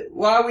skeleton.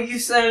 Why were you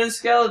sending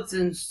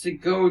skeletons to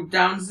go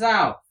down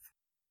south?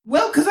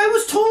 Well, 'cause I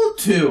was told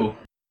to.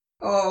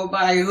 Oh,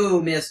 by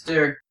who,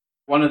 mister?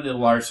 One of the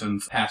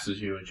Larsons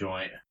passes you a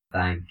joint.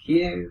 Thank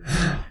you.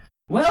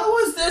 Well,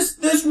 it was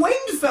this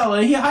winged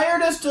fella. He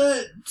hired us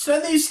to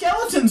send these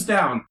skeletons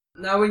down.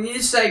 Now, when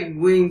you say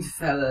winged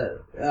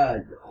fella,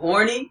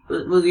 horny?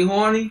 Was he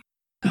horny?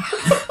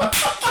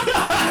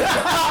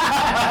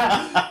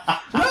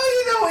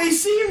 Well, he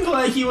seemed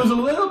like he was a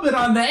little bit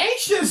on the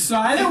anxious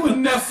side. I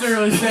wouldn't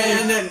necessarily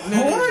say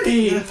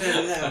horny.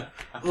 No.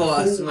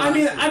 Lawson. I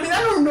mean, I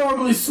don't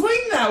normally swing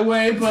that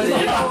way, but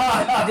you know,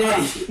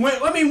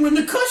 when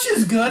the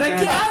cushion's good,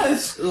 I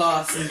guess.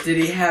 Lawson, did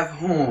he have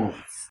horns?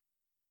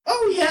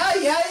 Oh yeah,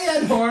 he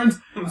had horns.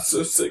 I'm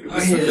so sick of Oh,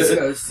 here this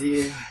goes to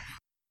you.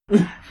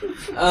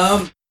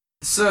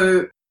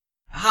 So,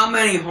 how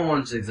many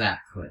horns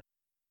exactly?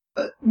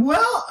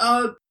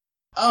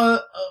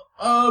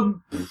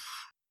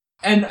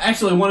 And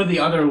actually, one of the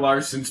other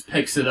Larsons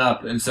picks it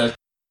up and says,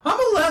 I'm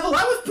a level.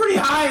 I was pretty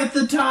high at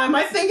the time.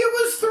 I think it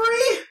was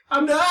 3.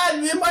 I'm not.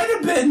 It might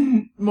have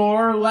been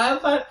more or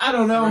less. I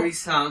don't know. 3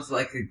 sounds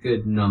like a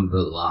good number,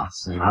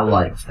 Lawson. I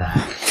like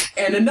that.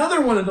 And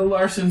another one of the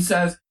Larsons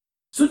says,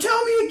 so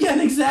tell me again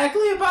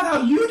exactly about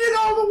how you did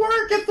all the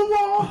work at the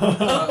wall.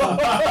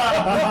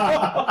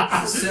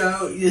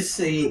 So, you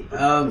see,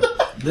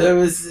 there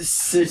was this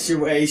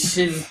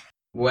situation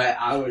where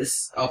I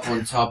was up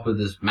on top of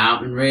this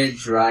mountain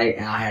ridge, right,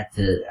 and I had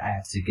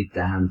to get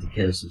down to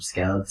kill some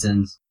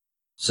skeletons.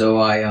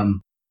 So I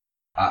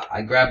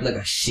grabbed like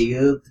a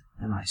shield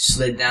and I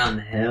slid down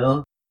the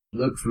hill.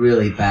 Looked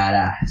really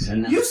badass.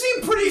 And you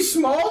seem pretty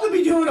small to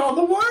be doing all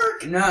the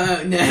work. No.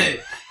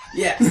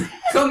 Yeah,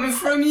 coming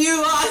from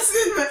you,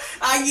 Austin,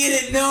 I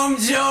get it, gnome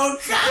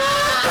joke.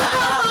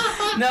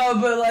 No,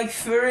 but like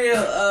for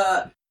real,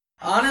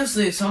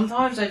 honestly,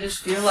 sometimes I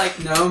just feel like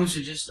gnomes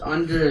are just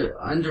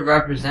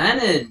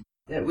underrepresented.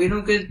 That we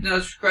don't get as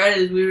much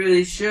credit as we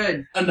really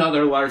should.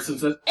 Another Larson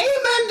says,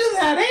 Amen to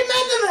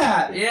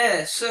that!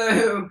 Yeah,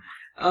 so,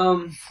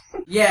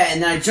 yeah,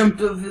 and I jumped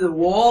over the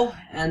wall,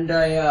 and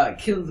I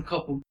killed a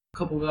couple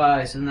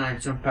guys, and then I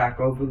jumped back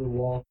over the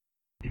wall,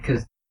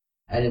 because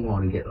I didn't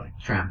want to get, like,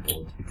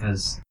 trampled,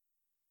 because,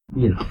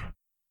 you know.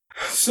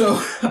 So,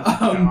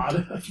 one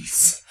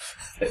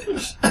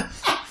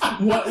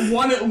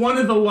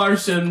of the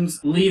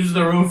Larsons leaves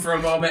the room for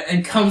a moment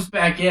and comes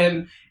back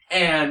in,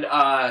 and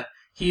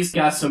he's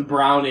got some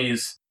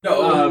brownies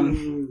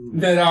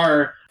that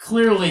are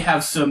clearly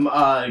have some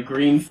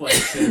green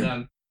flakes in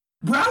them.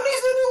 Brownies,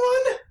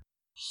 anyone?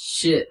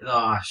 Shit,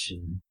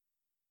 Larson.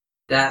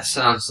 That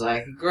sounds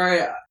like a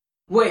great...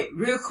 Wait,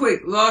 real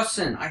quick,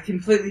 Larson, I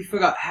completely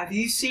forgot. Have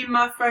you seen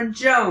my friend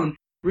Joan?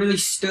 Really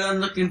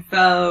stern-looking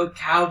fellow,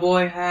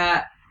 cowboy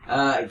hat,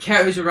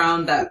 carries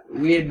around that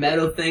weird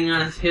metal thing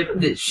on his hip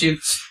that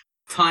shoots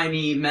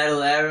tiny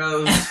metal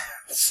arrows.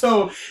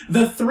 So,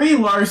 the 3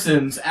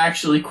 Larsons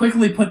actually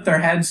quickly put their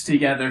heads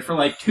together for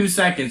like 2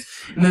 seconds,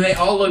 and then they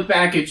all look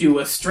back at you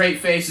with straight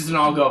faces and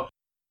all go,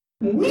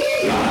 We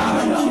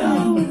are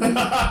Joan!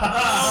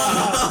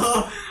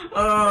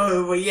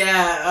 Well,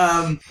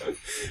 yeah,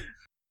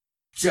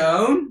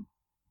 Joan?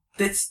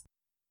 That's...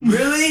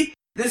 Really?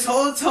 This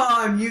whole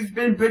time you've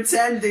been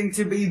pretending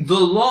to be the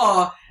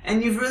law,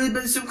 and you've really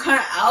been some kind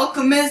of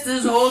alchemist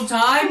this whole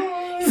time?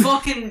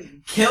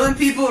 Fucking killing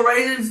people,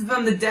 raising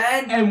from the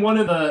dead? And one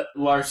of the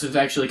Larsons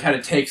actually kind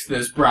of takes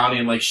this brownie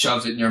and like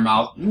shoves it in your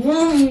mouth.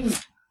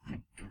 Where's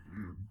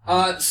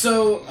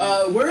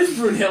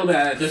Brunhilde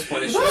at this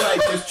point? Is she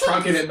like just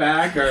trucking it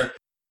back, or...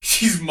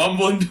 She's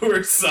mumbling to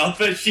herself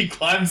as she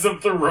climbs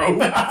up the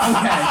rope.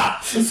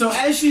 Okay. So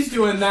as she's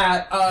doing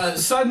that,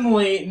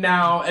 suddenly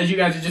now, as you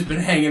guys have just been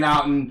hanging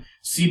out and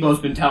Sibo's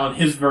been telling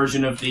his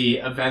version of the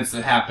events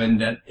that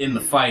happened in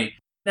the fight,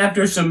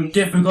 after some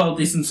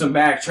difficulties and some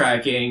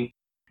backtracking,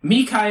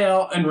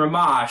 Mikhail and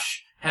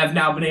Ramash have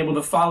now been able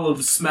to follow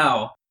the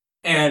smell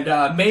and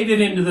made it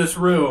into this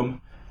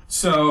room.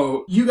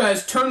 So you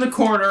guys turn the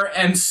corner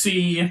and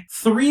see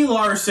 3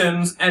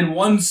 Larsons and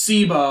 1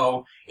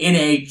 Sibo in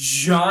a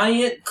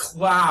giant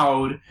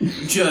cloud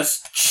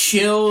just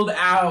chilled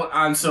out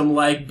on some,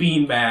 like,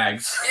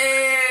 beanbags.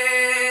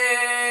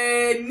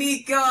 Hey,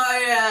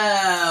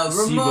 Mikhail!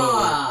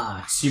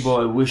 Ramash!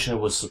 Sibo, I wish I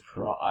was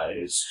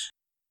surprised.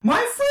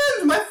 My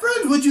friends,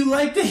 would you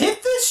like to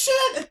hit this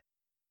shit?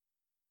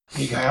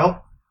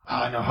 Mikhail,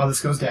 I know how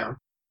this goes down.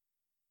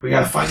 We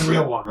gotta find the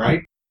real one,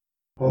 right?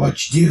 Well,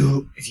 what you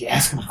do is you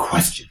ask him a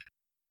question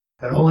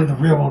that only the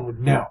real one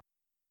would know.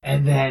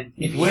 And then,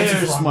 if he answers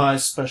Where's wrong, my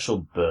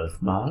special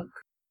birthmark?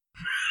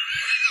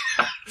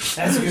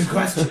 that's a good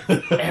question.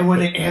 And when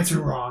they answer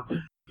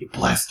wrong, you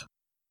blast them.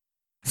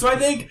 So I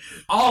think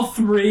all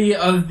 3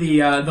 of the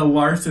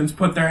Larsons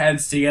put their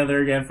heads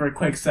together again for a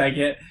quick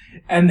second,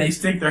 and they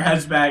stick their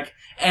heads back,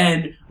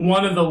 and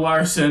one of the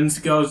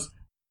Larsons goes,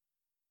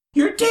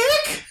 Your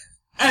dick?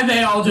 And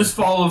they all just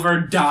fall over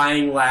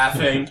dying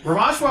laughing.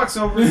 Ramash walks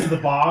over to the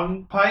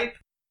bong pipe,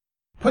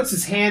 puts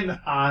his hand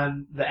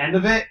on the end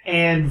of it,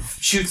 and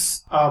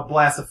shoots a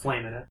blast of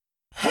flame in it.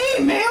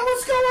 Hey man,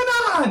 what's going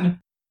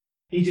on?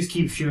 He just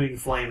keeps shooting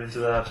flame into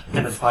the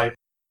end of the pipe.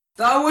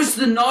 That was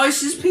the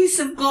nicest piece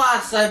of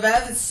glass I've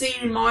ever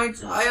seen in my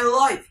entire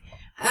life.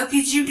 How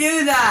could you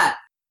do that?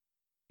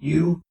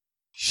 You,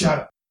 shut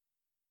up.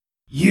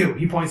 You,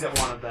 he points at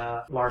one of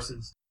the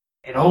Larsons,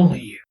 and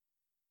only you.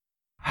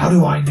 How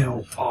do I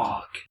know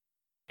Og?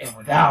 And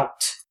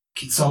without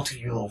consulting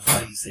your little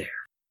buddies there.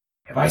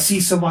 If I see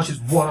so much as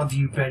one of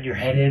you bend your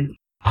head in,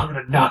 I'm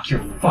gonna knock your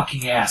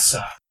fucking ass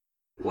up.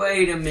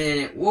 Wait a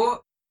minute,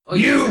 what? Oh,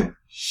 You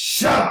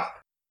shut up!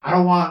 I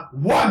don't want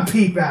one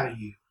peep out of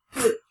you.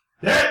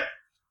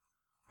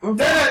 And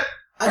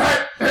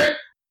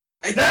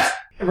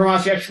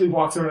Ramash actually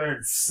walks over there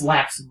and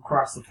slaps him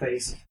across the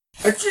face.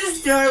 I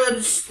just don't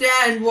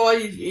understand why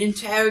you're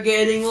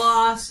interrogating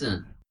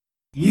Larson.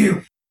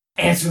 You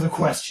answer the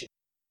question.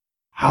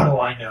 How do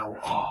I know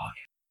Og?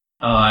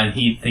 And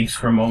he thinks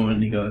for a moment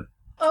and he goes,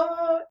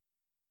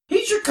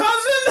 he's your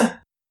cousin?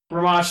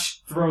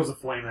 Ramash throws a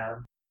flame at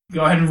him.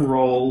 Go ahead and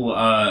roll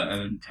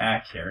an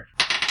attack here.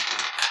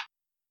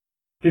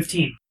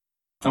 15.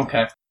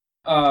 Okay.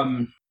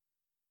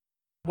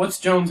 What's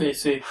Joan's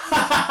AC?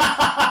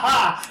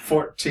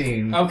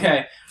 14.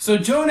 Okay, so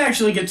Joan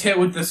actually gets hit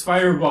with this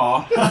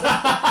fireball.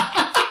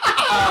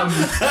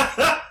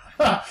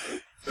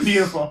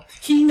 Beautiful.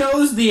 He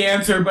knows the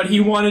answer, but he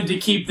wanted to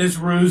keep this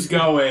ruse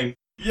going.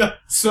 Yeah.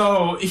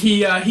 So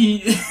he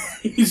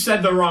he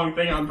said the wrong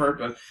thing on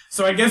purpose.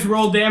 So I guess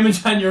roll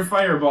damage on your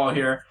fireball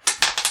here.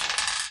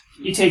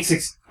 You take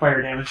 6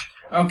 fire damage.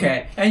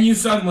 Okay, and you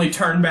suddenly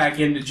turn back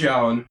into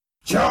Joan.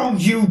 Joan,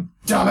 you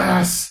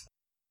dumbass!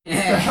 The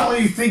hell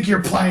do you think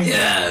you're playing?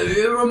 Yeah,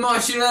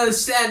 Ramash, you don't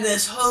understand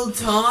this whole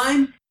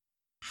time?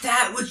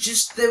 There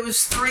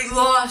was 3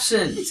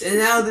 Larsons, and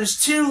now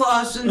there's 2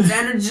 Larsons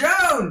and a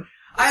Joan!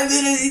 I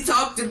literally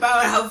talked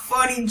about how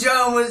funny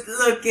Joan was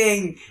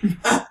looking!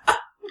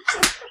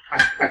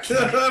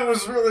 That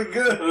was really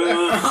good.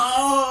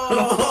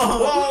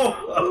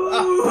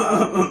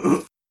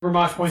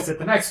 Ramash points at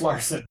the next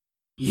Larson.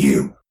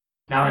 You!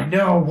 Now I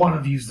know one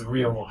of you's the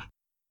real one.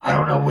 I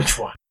don't know which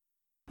one.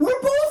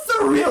 We're both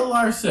the real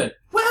Larson.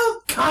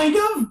 Well, kind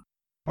of.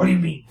 What do you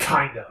mean,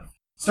 kind of?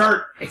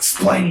 Start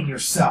explaining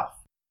yourself.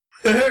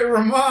 Hey,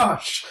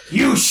 Ramash!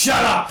 You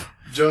shut up!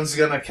 Joan's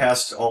gonna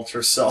cast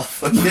Alter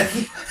Self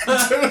again.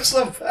 Turn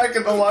himself back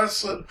into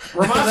Larson.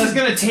 Ramash is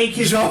gonna take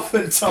his jump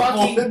and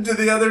tumble into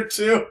the other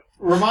 2.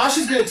 Ramash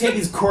is gonna take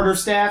his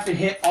quarterstaff and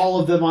hit all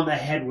of them on the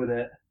head with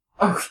it.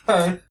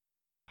 Okay.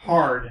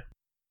 Hard.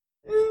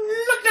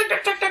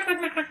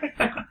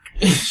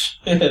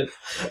 Shit.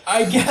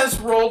 I guess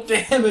roll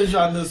damage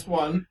on this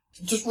one.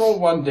 Just roll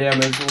 1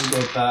 damage, we'll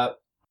get that.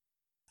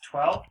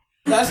 12?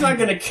 That's not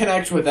going to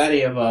connect with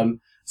any of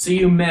them. So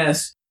you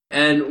miss,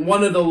 and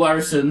one of the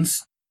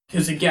Larsons,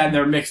 because again,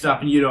 they're mixed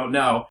up and you don't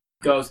know,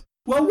 goes,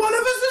 well, one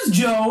of us is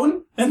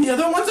Joan, and the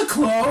other one's a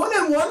clone,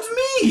 and one's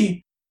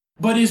me.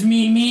 But is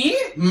me?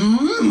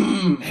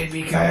 Hey,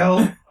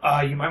 Mikhail,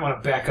 you might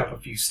want to back up a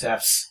few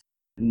steps.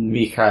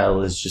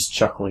 Mikhail is just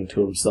chuckling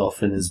to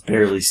himself and is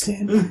barely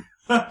standing.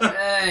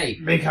 Hey!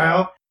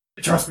 Mikhail,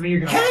 trust me, you're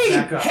gonna have to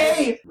back up.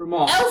 Hey!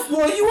 Ramash. Elf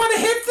boy, you want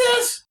to hit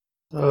this?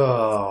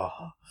 Oh,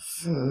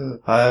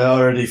 I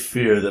already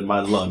fear that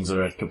my lungs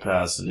are at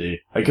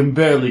capacity. I can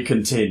barely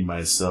contain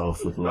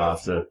myself with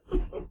laughter.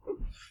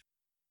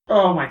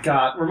 Oh my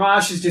god,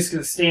 Ramash is just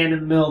gonna stand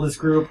in the middle of this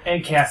group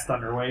and cast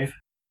Thunderwave.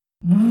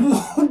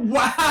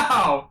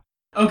 Wow!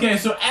 Okay,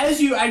 so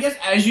as you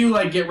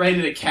get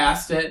ready to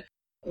cast it,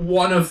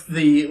 one of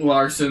the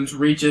Larsons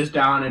reaches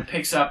down and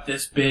picks up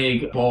this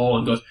big bowl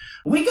and goes,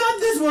 we got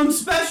this one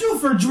special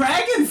for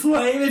Dragon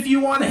Flame if you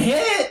want to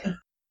hit it!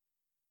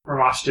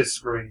 Ramash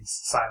just remains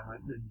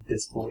silent in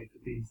disbelief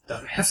at these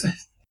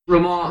dumbasses.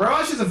 Ramash.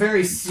 Ramash is a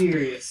very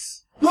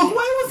serious. Look,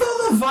 why with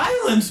all the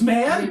violence, Hey,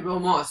 man?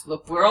 Ramash,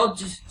 look, we're all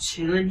just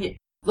chilling here.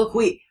 Look,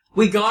 we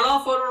got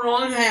off on the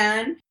wrong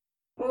hand.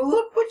 Well,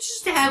 look, we're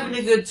just having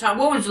a good time.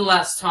 When was the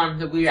last time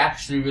that we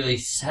actually really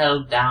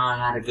settled down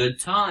and had a good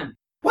time?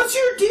 What's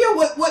your deal?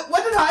 What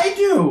did I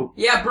do?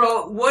 Yeah,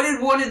 bro, what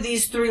did one of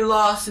these 3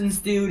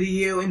 Larsons do to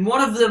you? And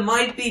one of them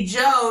might be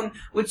Joan,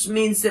 which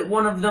means that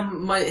one of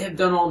them might have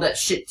done all that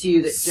shit to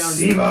you that Joan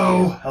did.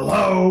 Sivo,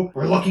 hello?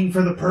 We're looking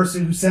for the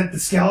person who sent the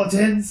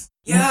skeletons?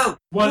 Yo!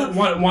 One of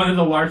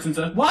the Larsons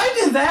says, why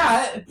did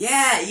that?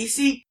 Yeah, you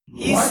see,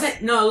 he What?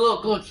 sent... No,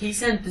 look, he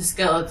sent the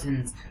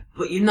skeletons.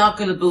 But you're not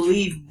gonna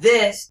believe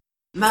this.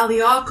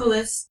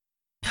 Malleoculus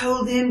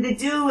told him to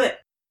do it.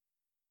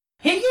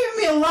 He gave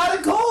me a lot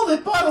of gold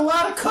and bought a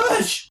lot of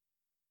kush.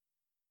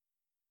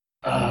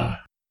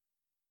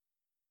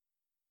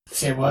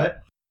 Say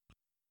what?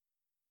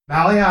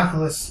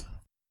 Malleoculus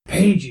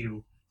paid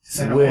you to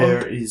send a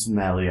Where boat. is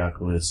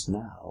Malleoculus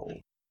now?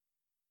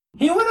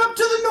 He went up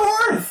to the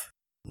north.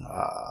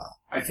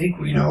 I think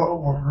we know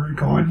where we're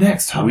going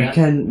next, huh? We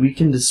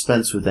can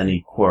dispense with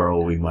any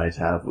quarrel we might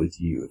have with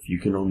you if you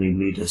can only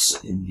lead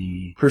us in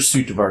the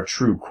pursuit of our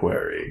true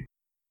query.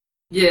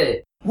 Yeah.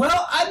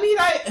 Well, I mean,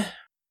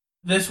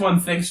 This one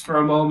thinks for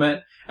a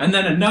moment, and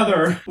then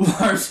another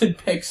Larson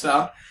picks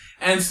up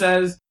and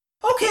says,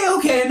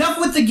 Okay, enough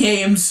with the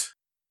games.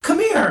 Come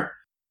here.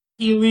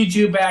 He leads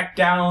you back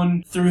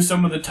down through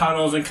some of the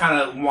tunnels and kind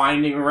of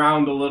winding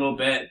around a little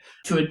bit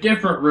to a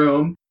different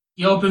room.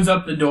 He opens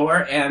up the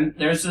door, and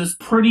there's this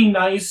pretty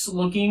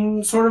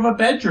nice-looking sort of a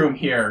bedroom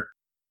here.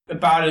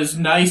 About as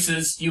nice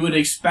as you would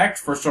expect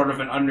for sort of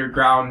an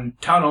underground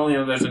tunnel. You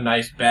know, there's a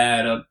nice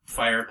bed, a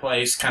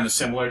fireplace, kind of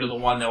similar to the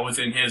one that was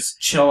in his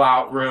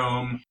chill-out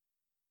room.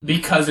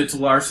 because it's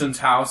Larson's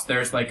house,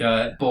 there's like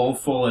a bowl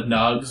full of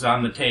nugs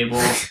on the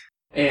table.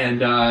 And,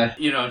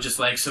 just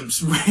like some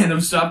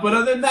random stuff. But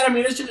other than that, I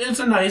mean, it's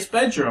a nice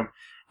bedroom.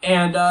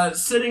 And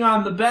sitting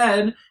on the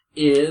bed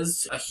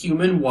is a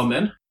human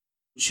woman.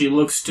 She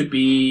looks to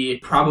be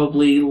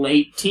probably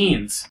late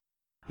teens.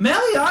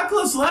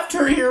 Malleoculus left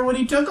her here when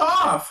he took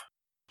off.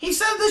 He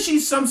said that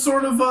she's some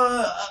sort of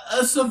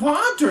a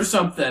savant or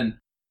something.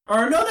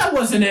 Or no, that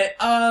wasn't it.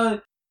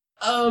 A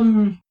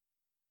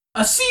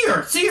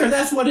seer. Seer,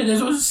 that's what it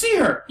is. It was a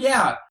seer.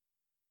 Yeah.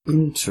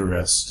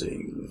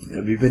 Interesting.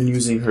 Have you been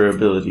using her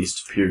abilities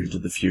to peer into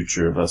the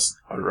future of us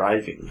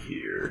arriving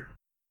here?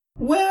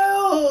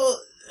 Well,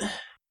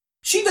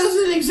 she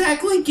doesn't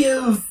exactly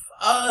give,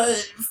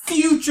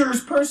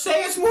 futures per se.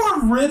 It's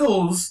more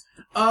riddles.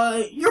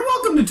 You're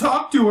welcome to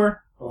talk to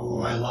her.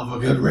 Oh, I love a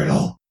good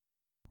riddle.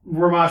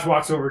 Ramash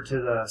walks over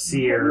to the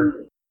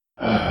seer.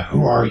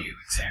 Who are you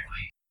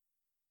exactly?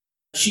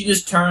 She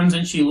just turns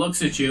and she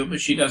looks at you, but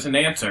she doesn't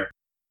answer.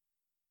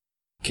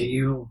 Can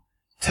you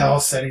tell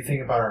us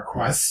anything about our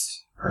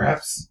quest,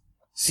 perhaps,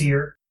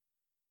 seer?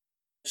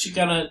 She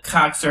kind of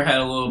cocks her head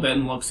a little bit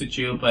and looks at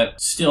you,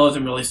 but still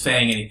isn't really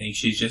saying anything.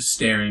 She's just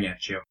staring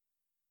at you.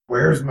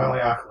 Where's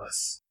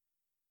Malleoculus?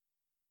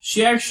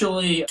 She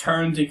actually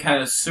turns and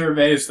kind of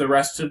surveys the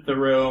rest of the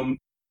room,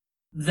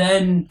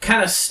 then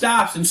kind of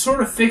stops and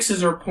sort of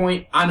fixes her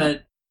point on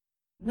a,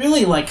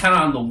 really like kind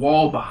of on the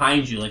wall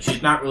behind you, like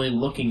she's not really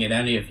looking at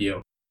any of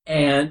you.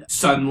 And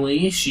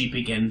suddenly she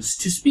begins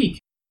to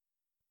speak.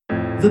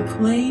 The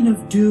plane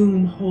of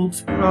doom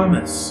holds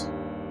promise.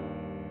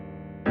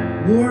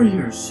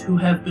 Warriors who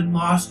have been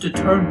lost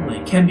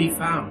eternally can be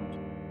found.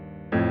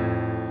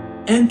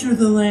 Enter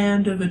the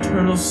land of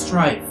eternal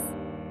strife.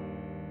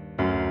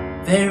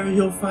 There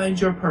you'll find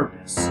your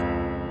purpose.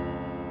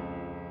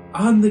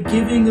 On the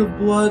giving of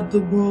blood,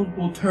 the world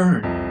will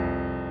turn.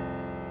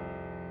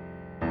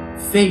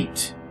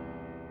 Fate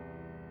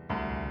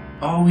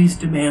always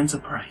demands a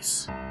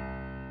price.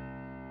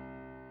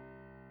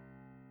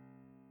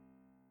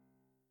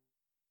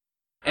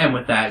 And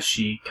with that,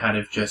 she kind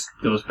of just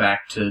goes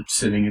back to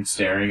sitting and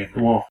staring at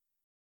the wall.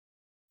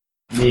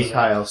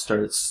 Mikhail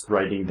starts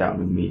writing down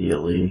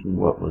immediately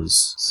what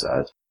was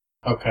said.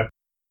 Okay.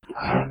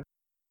 I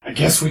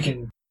guess we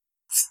can,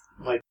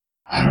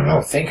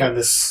 think on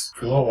this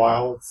for a little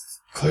while.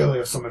 It's clearly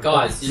of some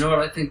importance. Guys, you know what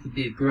I think would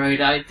be a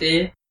great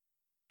idea?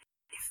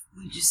 If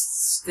we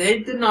just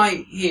stayed the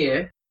night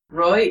here,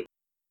 right?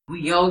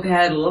 We all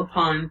had a little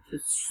time to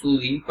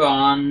sleep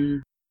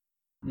on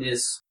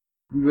this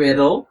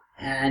riddle,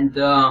 and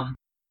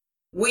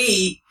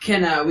we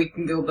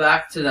can go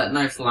back to that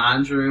nice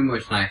lounge room where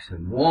it's nice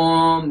and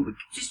warm. We can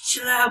just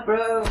chill out,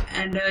 bro,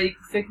 and you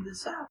can figure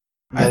this out.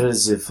 That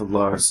is if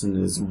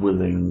Larson is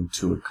willing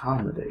to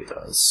accommodate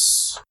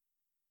us.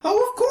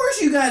 Oh, of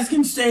course you guys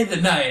can stay the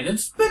night.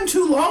 It's been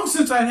too long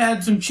since I've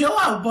had some chill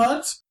out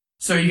buds.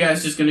 So are you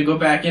guys just gonna go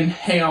back and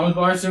hang out with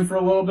Larson for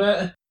a little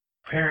bit?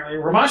 Apparently,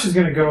 Ramash is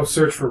going to go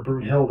search for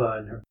Brunhilde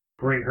and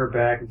bring her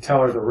back and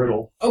tell her the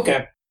riddle.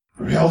 Okay.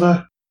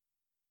 Brunhilde?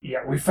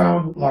 Yeah, we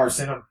found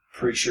Larson. I'm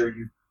pretty sure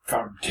you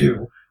found him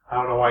too. I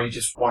don't know why you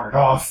just wandered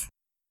off.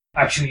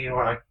 Actually, you know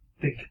what? I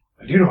think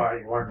I do know why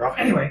you wandered off.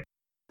 Anyway,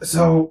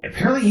 so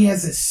apparently he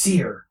has this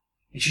seer,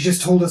 and she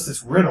just told us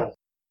this riddle.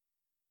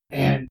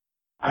 And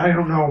I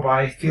don't know, but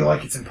I feel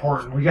like it's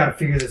important. We got to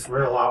figure this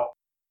riddle out.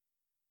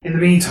 In the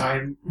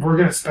meantime, we're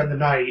going to spend the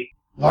night.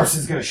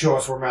 Larson's going to show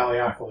us where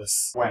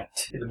Malleoculus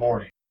went in the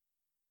morning.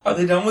 Are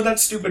they done with that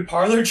stupid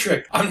parlor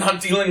trick? I'm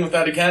not dealing with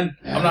that again.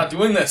 I'm not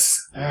doing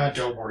this.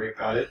 Don't worry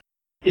about it.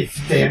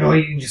 If they annoy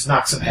you, you can just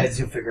knock some heads.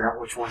 You'll figure out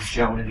which one's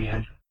Joan in the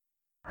end.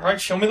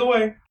 Alright, show me the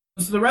way.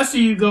 So the rest of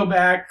you go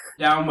back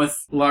down with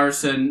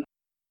Larson.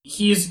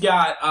 He's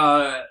got,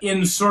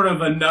 in sort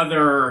of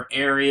another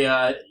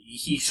area,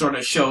 he sort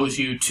of shows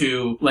you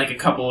to, like, a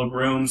couple of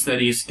rooms that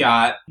he's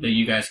got that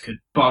you guys could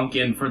bunk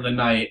in for the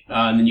night,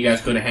 and then you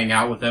guys go to hang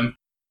out with him.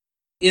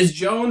 Is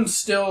Joan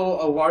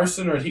still a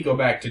Larson, or did he go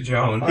back to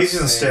Joan? He's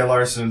gonna stay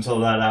Larson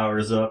until that hour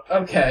is up.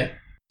 Okay.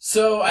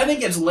 So I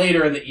think it's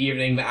later in the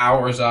evening, the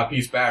hour's up,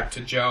 he's back to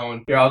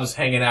Joan. You're all just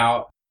hanging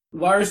out.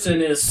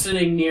 Larson is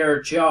sitting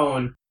near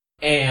Joan,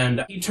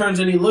 and he turns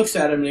and he looks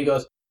at him and he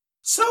goes,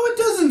 "So it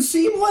doesn't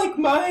seem like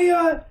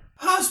my,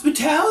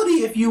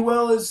 hospitality, if you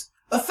will, is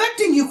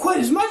affecting you quite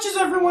as much as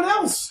everyone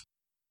else."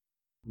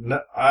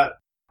 No, I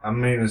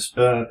mean,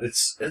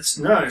 it's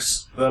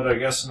nice, but I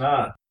guess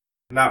not.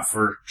 Not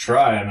for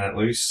trying, at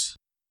least.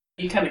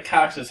 He kind of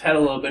cocks his head a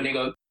little bit and he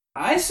goes,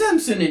 "I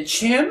sense an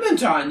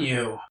enchantment on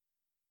you."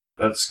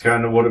 That's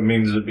kind of what it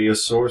means to be a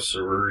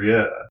sorcerer,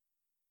 yeah.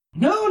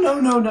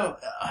 No.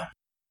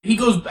 He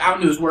goes out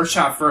into his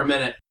workshop for a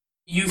minute.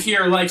 You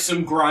hear, like,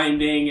 some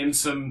grinding and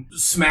some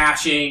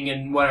smashing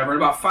and whatever.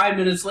 About 5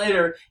 minutes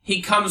later,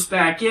 he comes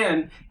back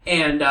in,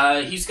 and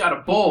he's got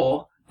a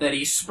bowl that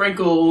he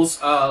sprinkles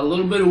a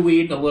little bit of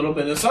weed and a little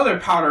bit of this other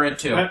powder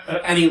into.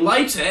 And he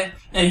lights it,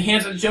 and he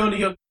hands it to Joan, and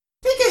he goes,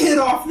 "Take a hit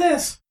off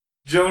this."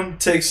 Joan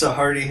takes a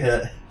hearty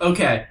hit.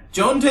 Okay,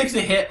 Joan takes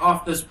a hit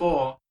off this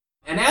bowl,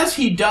 and as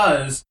he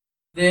does,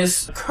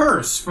 this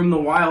curse from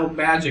the wild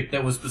magic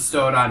that was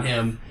bestowed on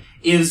him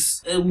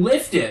is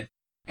lifted.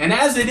 And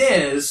as it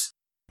is,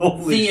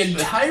 the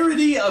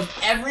entirety of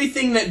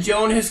everything that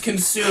Joan has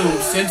consumed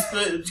since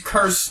the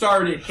curse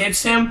started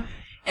hits him,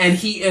 and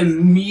he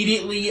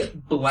immediately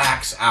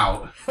blacks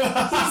out. He's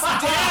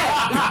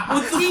dead!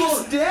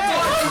 He's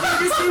dead!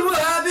 Did you see what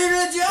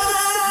happened to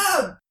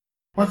Joan?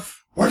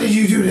 What did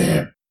you do to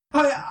him?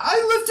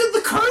 I lifted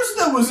the curse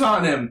that was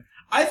on him.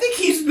 I think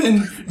he's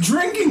been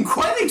drinking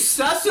quite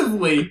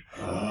excessively.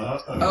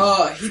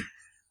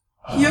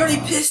 He already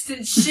pissed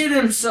and shit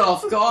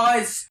himself,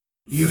 guys.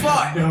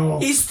 Fuck!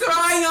 He's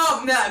throwing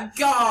up now.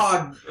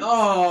 God.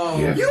 Oh.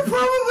 You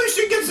probably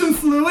should get some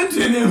fluids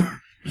in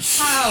him.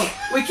 How?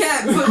 We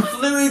can't put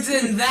fluids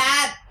in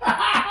that.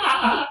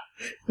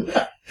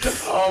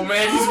 Oh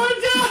man,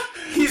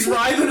 he's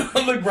writhing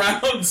on the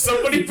ground.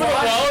 Somebody put a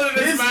wallet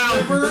in his mouth.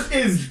 His liver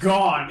is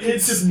gone.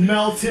 It's just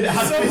melted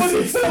out.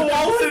 Somebody put a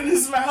wallet in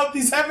his mouth.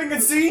 He's having a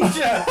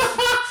seizure.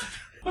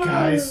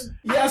 Guys.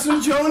 Yeah, so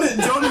Joan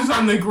is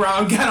on the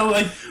ground, kind of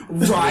like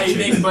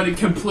writhing, but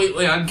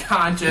completely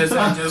unconscious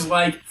and just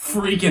like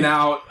freaking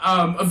out.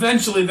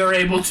 Eventually, they're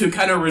able to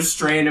kind of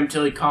restrain him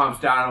till he calms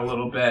down a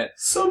little bit.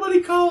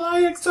 Somebody call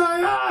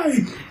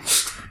IXII.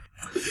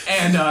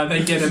 And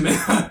they get him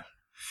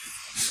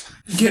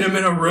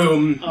in a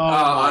room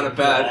on a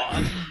bed.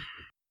 God.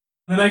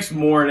 The next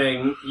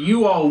morning,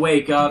 you all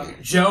wake up.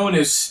 Joan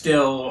is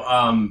still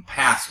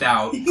passed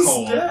out,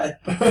 cold. Dead.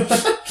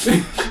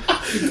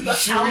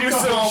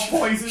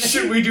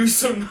 Should we do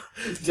some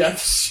death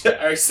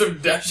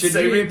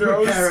saving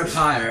throws? Prepare a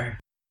pyre.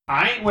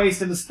 I ain't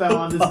wasting a spell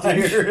on this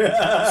dude.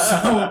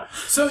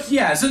 So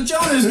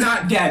Joan is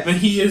not dead, but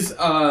he is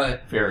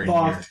Very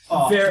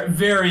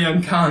very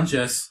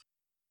unconscious.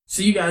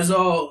 So you guys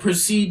all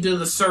proceed to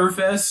the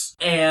surface,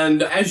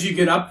 and as you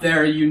get up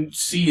there, you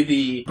see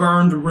the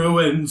burned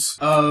ruins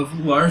of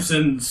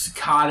Larson's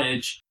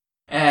cottage.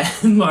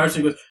 And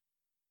Larson goes,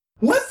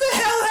 "What the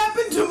hell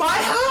happened to my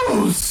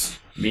house?"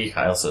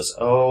 Mikhail says,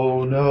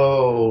 "Oh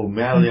no,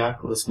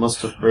 Malleopolis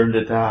must have burned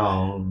it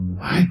down."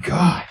 My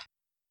God.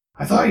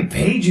 I thought he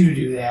paid you to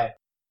do that.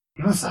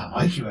 He must not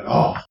like you at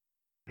all.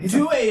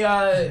 Do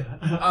a,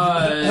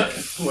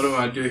 what do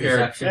I do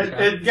here?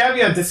 It got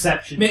me a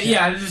deception check.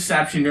 Yeah,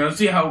 deception. Let's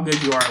see how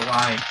good you are at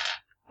lying.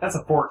 That's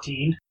a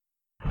 14.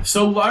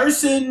 So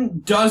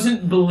Larson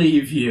doesn't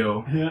believe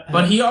you,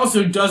 but he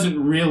also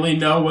doesn't really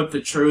know what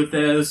the truth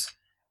is.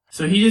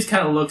 So he just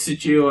kind of looks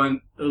at you a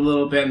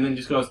little bit and then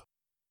just goes,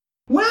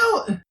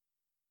 "Well,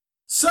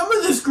 some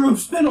of this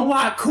group's been a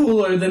lot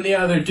cooler than the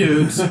other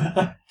dudes.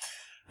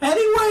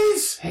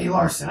 Anyways." Hey,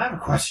 Larson, I have a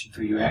question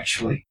for you,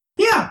 actually.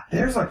 Yeah.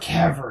 There's a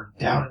cavern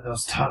down in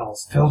those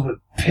tunnels filled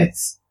with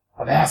pits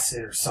of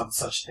acid or some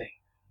such thing.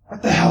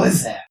 What the hell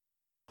is that?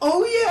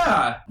 Oh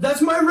yeah,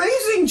 that's my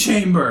raising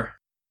chamber.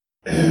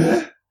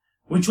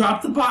 We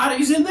drop the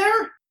bodies in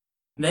there,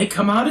 and they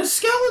come out as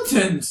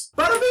skeletons.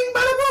 Bada bing,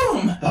 bada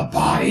boom. The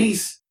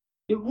bodies?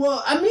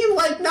 Well, I mean,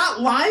 like,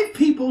 not live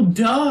people,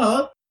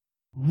 duh.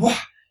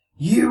 What?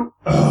 You?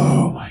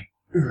 Oh my...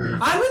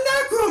 I'm a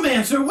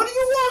necromancer, what do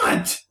you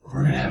want?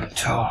 We're gonna have a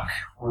talk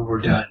when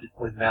we're done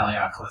with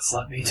Malleopolis.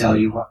 Let me tell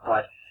you what,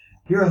 bud.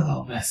 You're a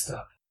little messed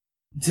up.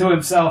 To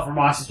himself,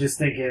 Ramash is just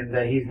thinking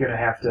that he's gonna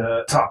have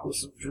to talk with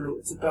some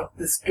druids about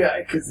this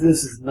guy, because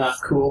this is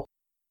not cool.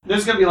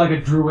 There's gonna be like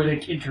a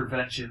druidic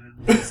intervention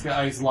in this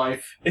guy's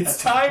life. It's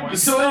time to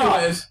So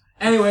stop.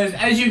 anyways,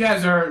 as you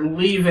guys are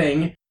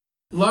leaving,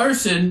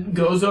 Larson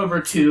goes over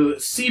to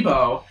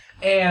Sibo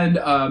and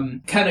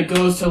kind of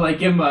goes to like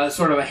give him a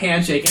sort of a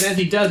handshake. And as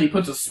he does, he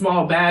puts a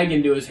small bag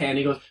into his hand.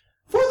 He goes,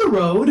 "For the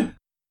road."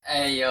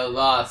 Hey, yo,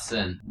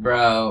 Larson,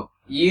 bro.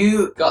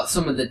 You got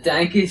some of the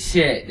dankest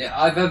shit that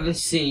I've ever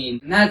seen.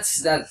 And I'm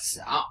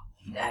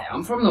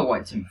from the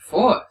White Timber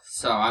Forest.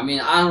 So, I mean,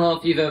 I don't know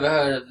if you've ever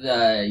heard of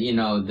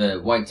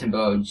the White Timber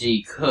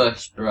OG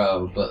Kush,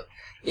 bro, but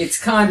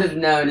it's kind of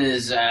known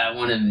as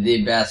one of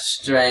the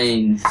best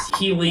strains.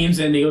 He leans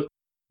in and he goes,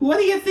 "What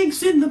do you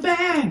think's in the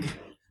bag?"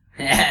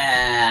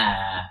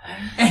 Yeah,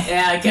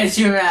 I'll catch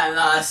you around,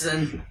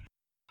 Larson.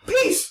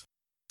 Peace!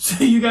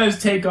 So you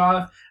guys take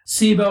off.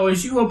 Sibo,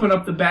 as you open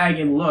up the bag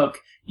and look,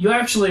 you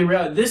actually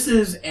realize this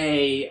is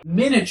a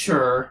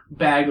miniature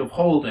bag of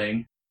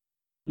holding.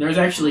 There's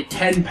actually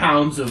 10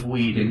 pounds of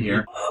weed in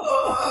here.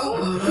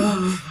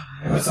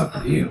 Hey, what's up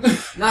with you?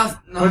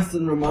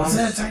 Nothing, Ramon. What's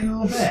that tiny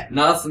little bag?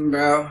 Nothing,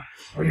 bro.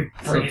 Are you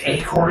bringing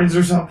acorns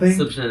or something?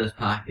 Slips in his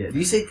pocket.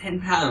 You say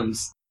 10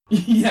 pounds?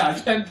 Yeah,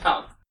 10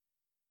 pounds.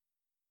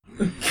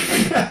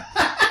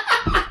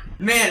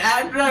 Man,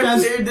 after I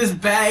cleared this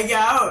bag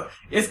out,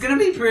 it's gonna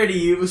be pretty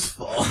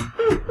useful.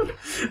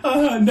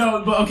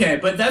 No,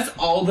 but that's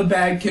all the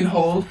bag can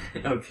hold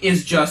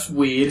is just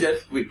weed.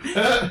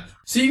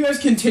 So you guys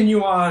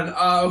continue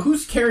on.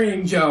 Who's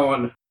carrying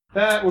Joan?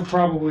 That would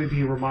probably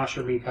be Ramash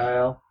or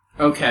Mikhail.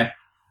 Okay.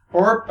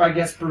 Or, I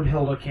guess,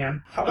 Brunhilde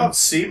can. How about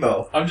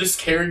Sibo? I'm just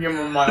carrying him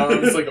on my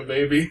arms like a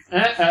baby.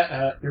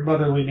 Your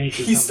motherly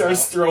nature. He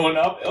starts throwing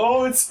up.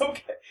 Oh, it's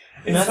okay.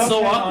 And that's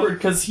so awkward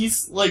because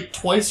he's like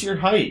twice your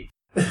height.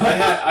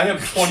 I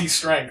have 20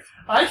 strength.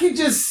 I can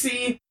just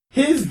see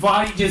his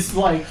body just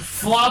like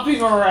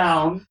flopping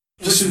around.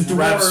 Just with his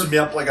wraps dwarf. me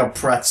up like a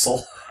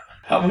pretzel.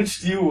 How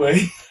much do you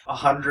weigh?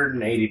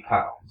 180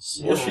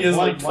 pounds. Well, she has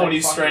like 20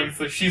 strength,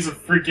 so she's a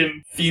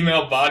freaking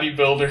female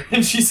bodybuilder,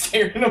 and she's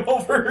carrying him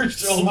over her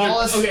shoulder.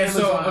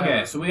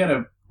 Smallest So we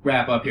gotta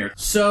wrap up here.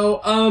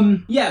 So,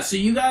 so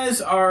you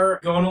guys are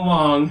going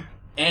along,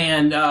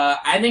 and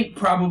I think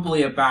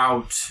probably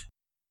about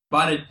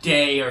a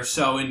day or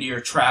so into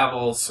your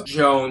travels,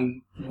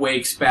 Joan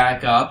wakes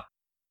back up,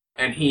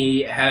 and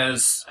he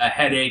has a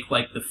headache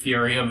like the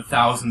fury of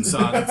 1,000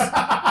 suns.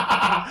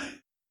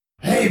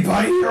 Hey,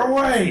 buddy, you're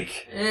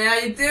awake. Hey, how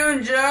you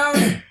doing,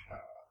 Joe?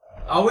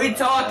 Are we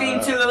talking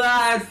too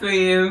loud for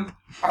you?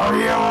 Are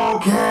you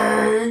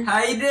okay?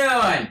 How you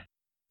doing?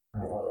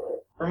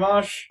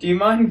 Ramash, do you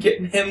mind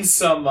getting him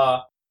some,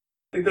 I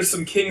think there's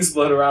some king's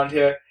blood around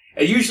here.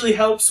 It usually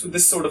helps with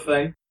this sort of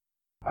thing.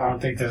 I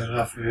don't think there's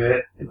enough of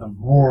it in the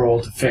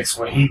world to fix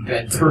what he'd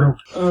been through.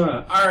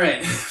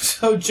 Alright,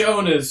 so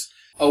Joan is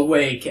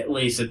awake, at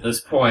least at this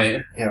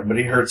point. Yeah, but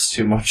he hurts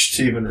too much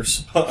to even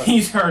respond.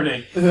 He's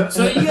hurting.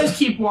 So you guys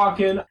keep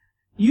walking.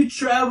 You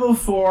travel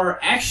for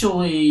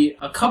actually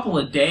a couple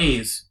of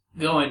days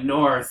going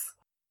north.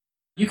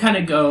 You kind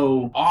of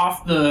go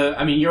off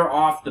you're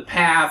off the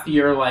path.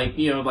 You're like,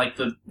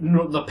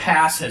 the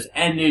pass has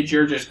ended.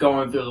 You're just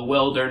going through the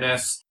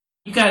wilderness.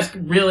 You guys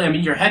really,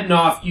 you're heading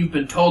off. You've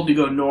been told to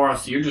go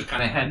north, so you're just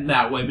kind of heading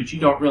that way, but you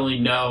don't really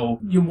know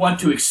what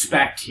to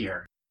expect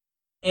here.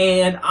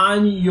 And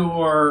on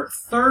your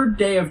third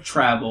day of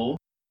travel,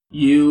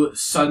 you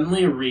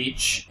suddenly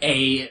reach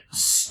a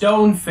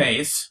stone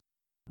face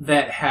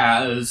that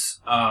has,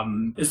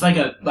 it's like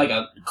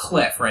a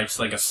cliff, right? It's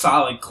like a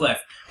solid cliff.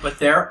 But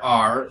there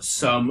are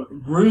some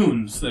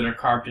runes that are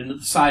carved into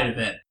the side of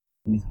it.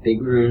 These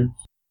big runes?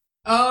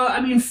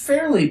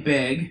 Fairly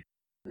big.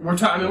 We're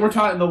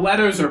talking, the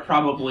letters are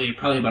probably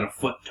about a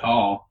foot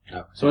tall.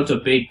 Oh. So it's a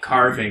big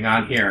carving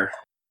on here.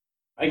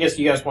 I guess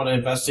you guys want to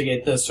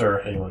investigate this,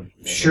 or anyone?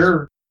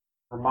 Sure.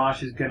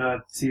 Ramash is gonna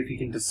see if he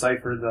can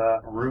decipher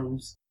the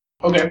runes.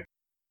 Okay.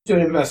 Do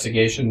an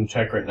investigation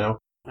check right now.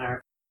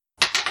 Alright.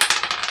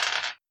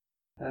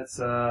 That's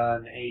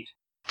an 8.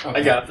 Okay.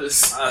 I got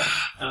this.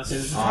 This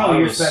is probably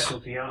your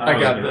specialty. I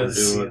got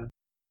this. What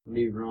are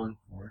you rolling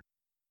for?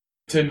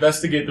 To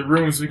investigate the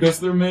rooms, because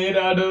they're made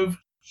out of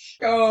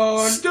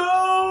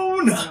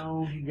stone!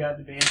 No, you got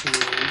the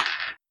banter.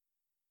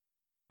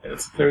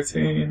 It's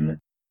 13.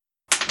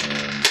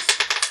 And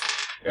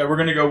yeah, we're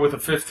gonna go with a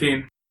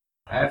 15.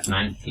 I have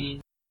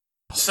 19.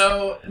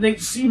 So, I think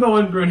Sibo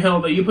and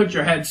Brunhilde, you put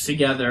your heads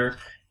together,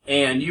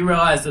 and you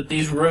realize that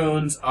these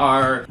runes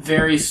are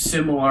very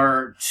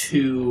similar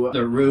to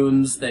the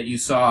runes that you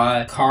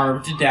saw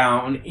carved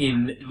down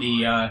in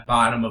the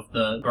bottom of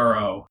the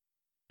burrow.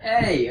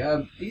 Hey,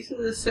 these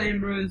are the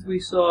same runes we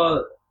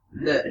saw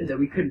that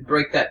we couldn't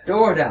break that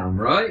door down,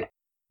 right?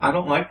 I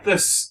don't like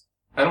this.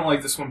 I don't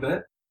like this one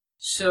bit.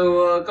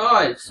 So,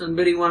 guys,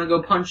 somebody want to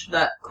go punch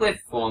that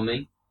cliff for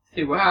me?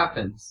 See what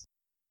happens.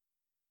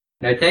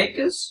 No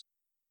takers?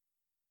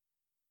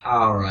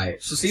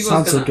 Alright, so Sibo's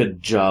Sounds gonna... like a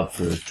job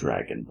for a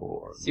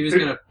dragonborn. Sibo's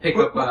gonna pick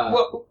up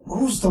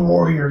Who's the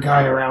warrior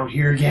guy around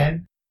here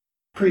again?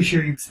 Pretty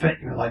sure you've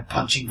spent your life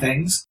punching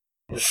things.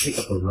 pick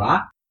up a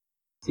rock.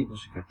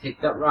 Sibo's gonna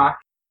take that rock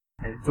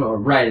and throw it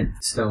right at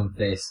the stone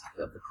face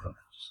of the cliff.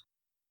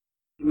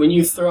 When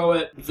you throw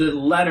it, the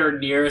letter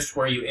nearest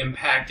where you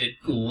impact it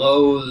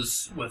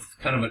glows with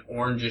kind of an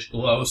orangish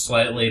glow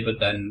slightly, but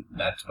then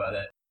that's about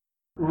it.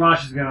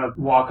 Ramash is gonna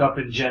walk up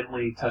and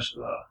gently touch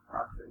the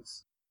rock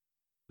face.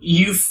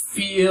 You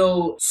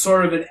feel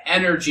sort of an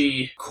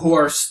energy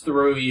course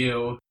through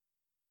you.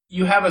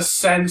 You have a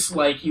sense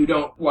like you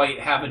don't quite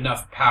have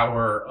enough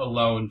power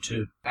alone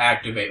to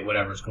activate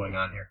whatever's going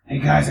on here. Hey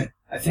guys,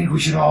 I think we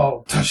should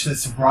all touch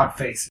this rock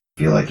face.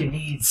 I feel like it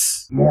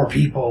needs more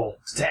people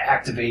to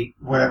activate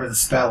whatever the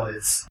spell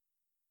is.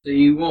 So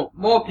you want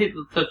more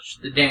people to touch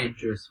the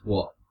dangerous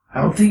what?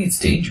 I don't think it's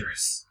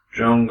dangerous.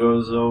 Joan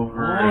goes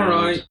over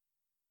Alright. and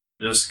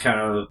just kind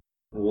of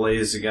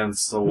lays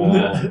against the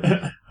wall.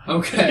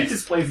 Okay. He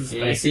just plays his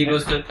Yeah, face.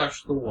 Sibo's gonna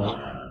touch the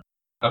wall.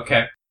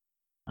 Okay.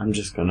 I'm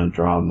just gonna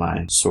draw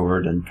my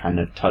sword and kind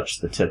of touch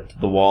the tip to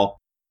the wall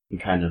and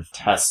kind of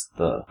test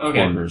the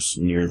corners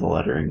near the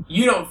lettering.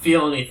 You don't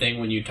feel anything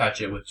when you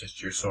touch it with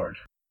just your sword.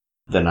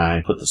 Then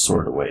I put the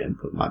sword away and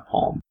put my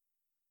palm.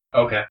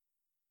 Okay.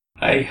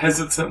 I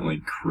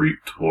hesitantly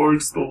creep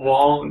towards the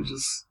wall and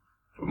just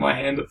put my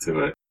hand up to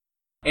it.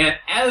 And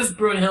as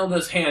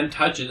Brunhilde's hand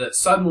touches it,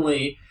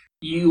 suddenly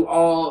you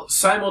all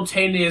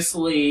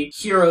simultaneously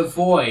hear a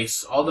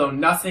voice, although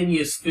nothing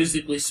is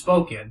physically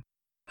spoken.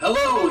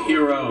 Hello,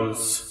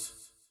 heroes!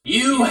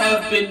 You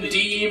have been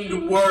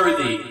deemed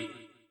worthy.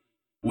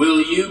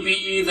 Will you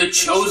be the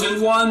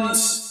chosen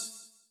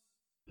ones?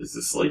 Is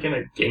this like in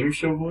a game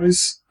show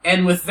voice?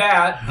 And with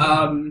that,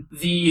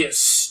 the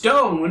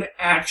stone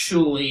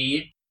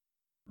actually,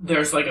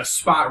 there's like a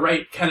spot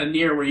right kind of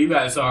near where you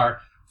guys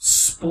are,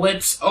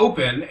 splits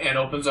open and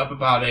opens up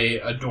about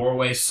a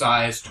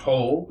doorway-sized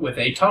hole with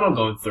a tunnel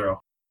going through.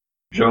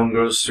 Joan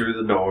goes through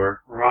the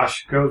door.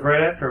 Rosh goes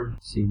right after him.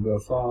 Simba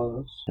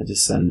follows. I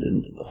descend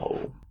into the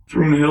hole.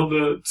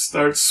 Brunhilde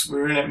starts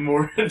swearing at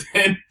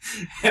Moradin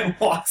and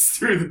walks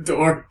through the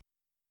door.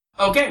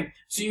 Okay,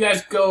 so you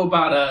guys go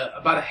about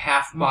a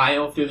half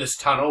mile through this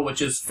tunnel,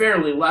 which is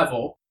fairly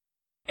level,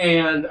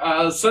 and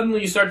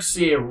suddenly you start to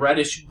see a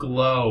reddish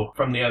glow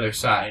from the other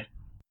side.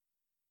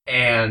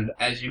 And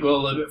as you go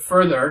a little bit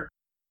further,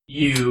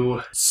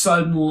 you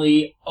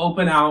suddenly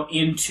open out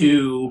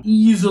into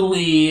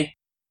easily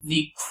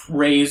the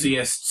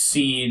craziest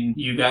scene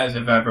you guys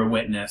have ever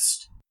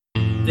witnessed.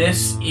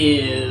 This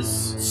is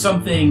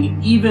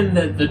something even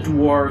that the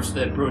dwarves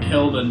that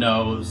Brunhilde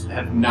knows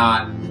have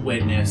not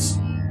witnessed.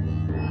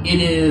 It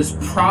is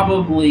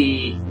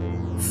probably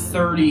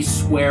 30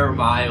 square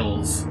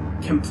miles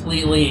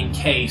completely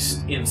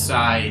encased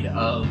inside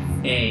of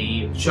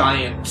a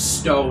giant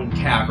stone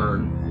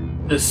cavern.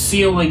 The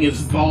ceiling is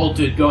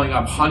vaulted going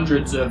up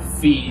hundreds of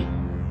feet.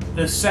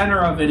 The center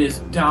of it is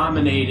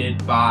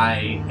dominated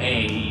by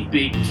a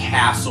big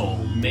castle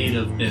made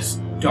of this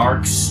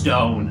dark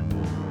stone.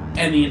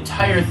 And the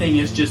entire thing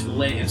is just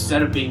lit,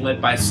 instead of being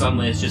lit by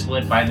sunlight, it's just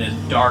lit by this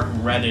dark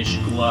reddish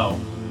glow.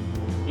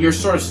 You're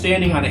sort of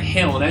standing on a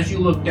hill, and as you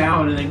look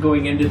down and then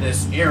going into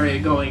this area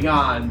going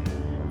on,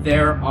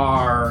 there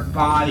are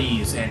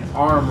bodies and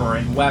armor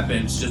and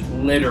weapons just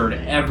littered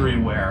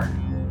everywhere.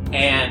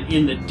 And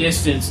in the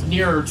distance,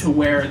 nearer to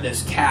where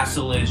this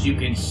castle is, you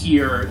can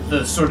hear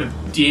the sort of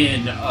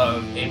din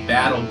of a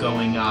battle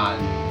going on.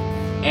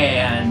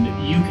 And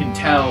you can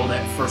tell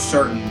that for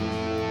certain,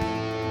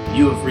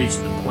 you have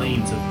reached the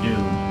plains of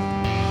doom.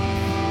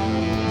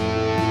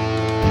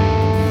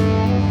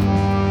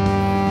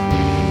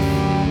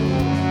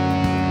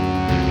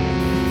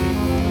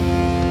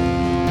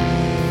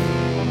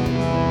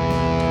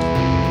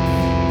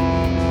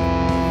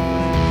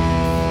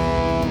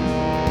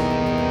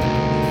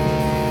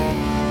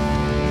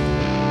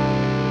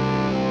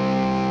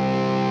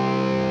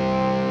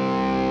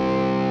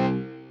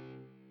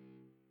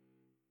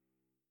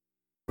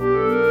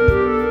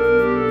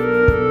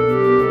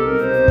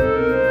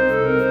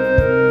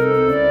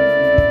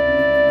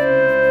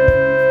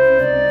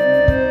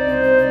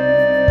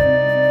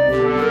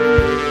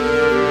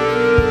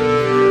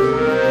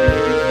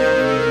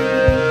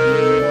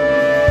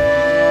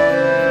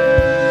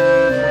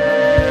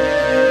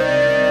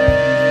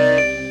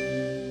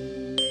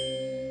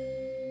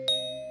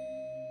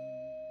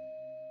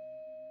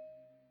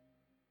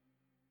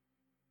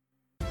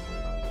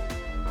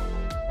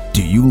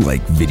 Do you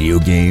like video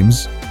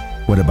games?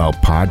 What about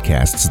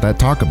podcasts that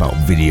talk about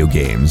video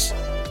games?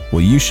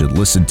 Well, you should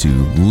listen to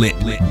Lit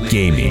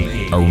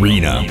Gaming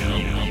Arena.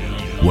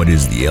 What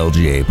is the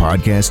LGA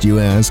podcast, you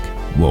ask?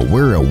 Well,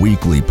 we're a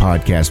weekly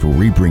podcast where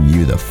we bring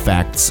you the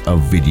facts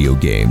of video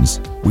games.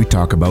 We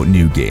talk about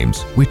new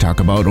games. We talk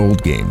about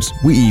old games.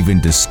 We even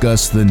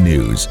discuss the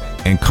news.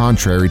 And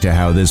contrary to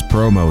how this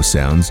promo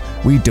sounds,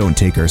 we don't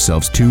take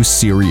ourselves too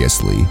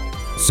seriously.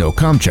 So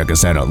come check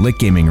us out at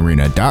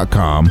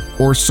litgamingarena.com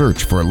or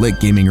search for Lit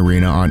Gaming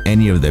Arena on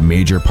any of the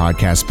major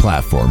podcast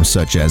platforms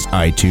such as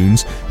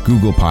iTunes,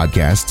 Google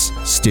Podcasts,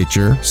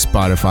 Stitcher,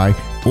 Spotify,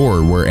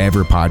 or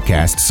wherever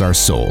podcasts are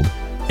sold.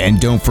 And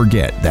don't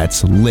forget,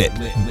 that's Lit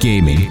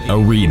Gaming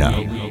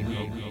Arena.